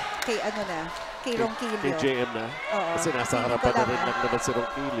Pokita kay ano na, kay Ronquillo. Kay JM na. Oo. Kasi nasa harapan na rin lang naman si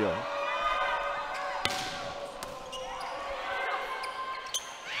Ronquillo.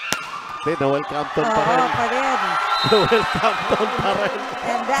 Okay, Noel Compton pa rin. Pa rin. Noel Compton pa rin.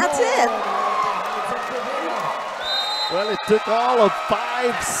 And that's it. Well, it took all of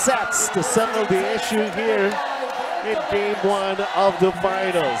 5 sets to settle the issue here in Game 1 of the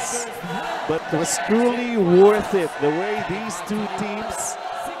finals. But it was truly worth it. The way these two teams,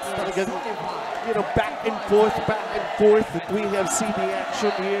 you know, back and forth, that we have seen the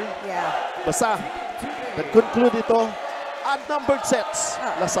action here. Yeah. Basta, nag-conclude ito at numbered sets,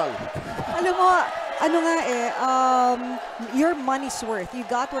 LaSalle. Alam mo, ano nga your money's worth. You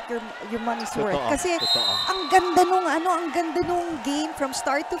got what your money's worth. Kasi ang ganda nung game from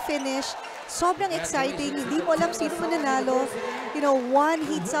start to finish. Sobrang exciting. Hindi mo alam sino mananalo. You know, one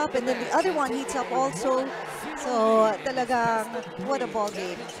heats up and then the other one heats up also. So, talagang what a ball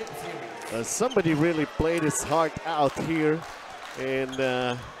game. Somebody really played his heart out here in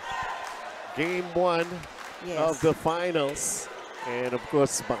Game 1 of the finals. And of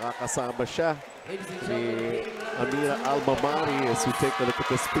course, makakasama siya si Amira Almamari as we take a look at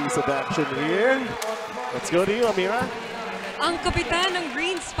this piece of action here. Let's go to you, Amira. Ang kapitan ng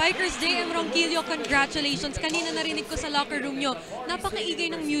Green Spikers, JM Ronquillo, congratulations. Kanina narinig ko sa locker room nyo, napakaigay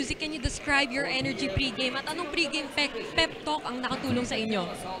ng music. Can you describe your energy pre-game? At anong pre-game pep talk ang nakatulong sa inyo?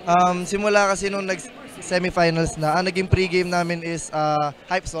 Simula kasi nung nag-semifinals na, ang naging pre-game namin is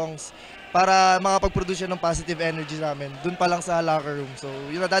hype songs para makapag-produce ng positive energy namin. Doon pa lang sa locker room. So,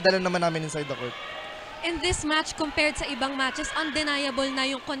 yun nadadala naman namin inside the court. In this match, compared sa ibang matches, undeniable na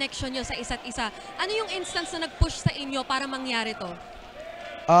yung connection nyo sa isa't isa. Ano yung instance na nag-push sa inyo para mangyari to?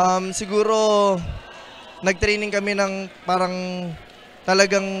 Siguro, nag-training kami ng parang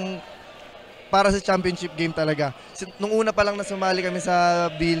talagang para sa championship game talaga. Nung una pa lang na sumali kami sa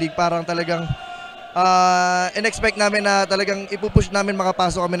V-League, parang talagang in-expect namin na talagang ipupush namin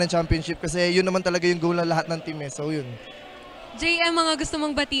makapasok kami ng championship kasi yun naman talaga yung goal ng lahat ng team eh. So yun. JM, mga gusto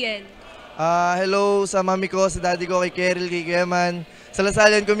mong batiin? Hello sa mami ko, sa daddy ko, kay Keril, kay Keman, sa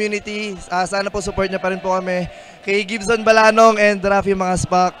Lasallian community. Sana po support niya pa rin po kami. Kay Gibson Balanong and Rafi mga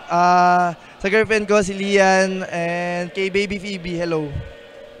Spak. Sa girlfriend ko, si Lian, and kay baby Phoebe, hello.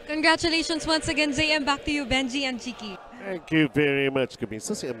 Congratulations once again, JM. Back to you, Benji and Chiki. Thank you very much.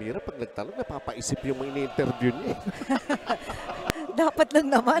 Kuminsan si Amira, pag nagtalo, napapaisip yung mga ini-interview niya. Dapat lang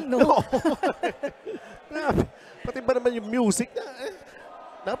naman, no? Pati ba naman yung music na,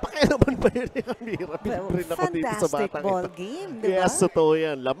 napakailaman ba yun ni Amira? Piniprin ako dito sa batang ball ito. game, di ba? Yes, totoo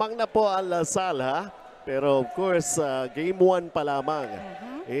yan. Lamang na po ang LaSalle, ha? Pero of course, Game 1 pa lamang.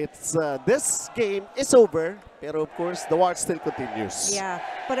 It's this game is over, pero of course, the war still continues. Yeah,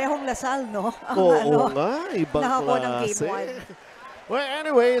 parehong LaSalle, no? Oo nga, ibang ng klase. Game 1. Well,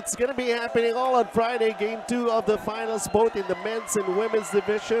 anyway, it's going to be happening all on Friday, Game 2 of the finals, both in the men's and women's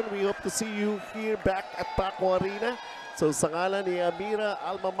division. We hope to see you here back at Paco Arena. So, sa ngalan ni Amira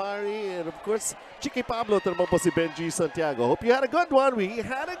Almamari, and of course, Chiki Pablo, ito naman po si Benji Santiago. Hope you had a good one. We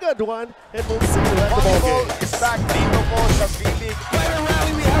had a good one. And we'll see you at the ball game. Volleyball is back dito po sa V-League.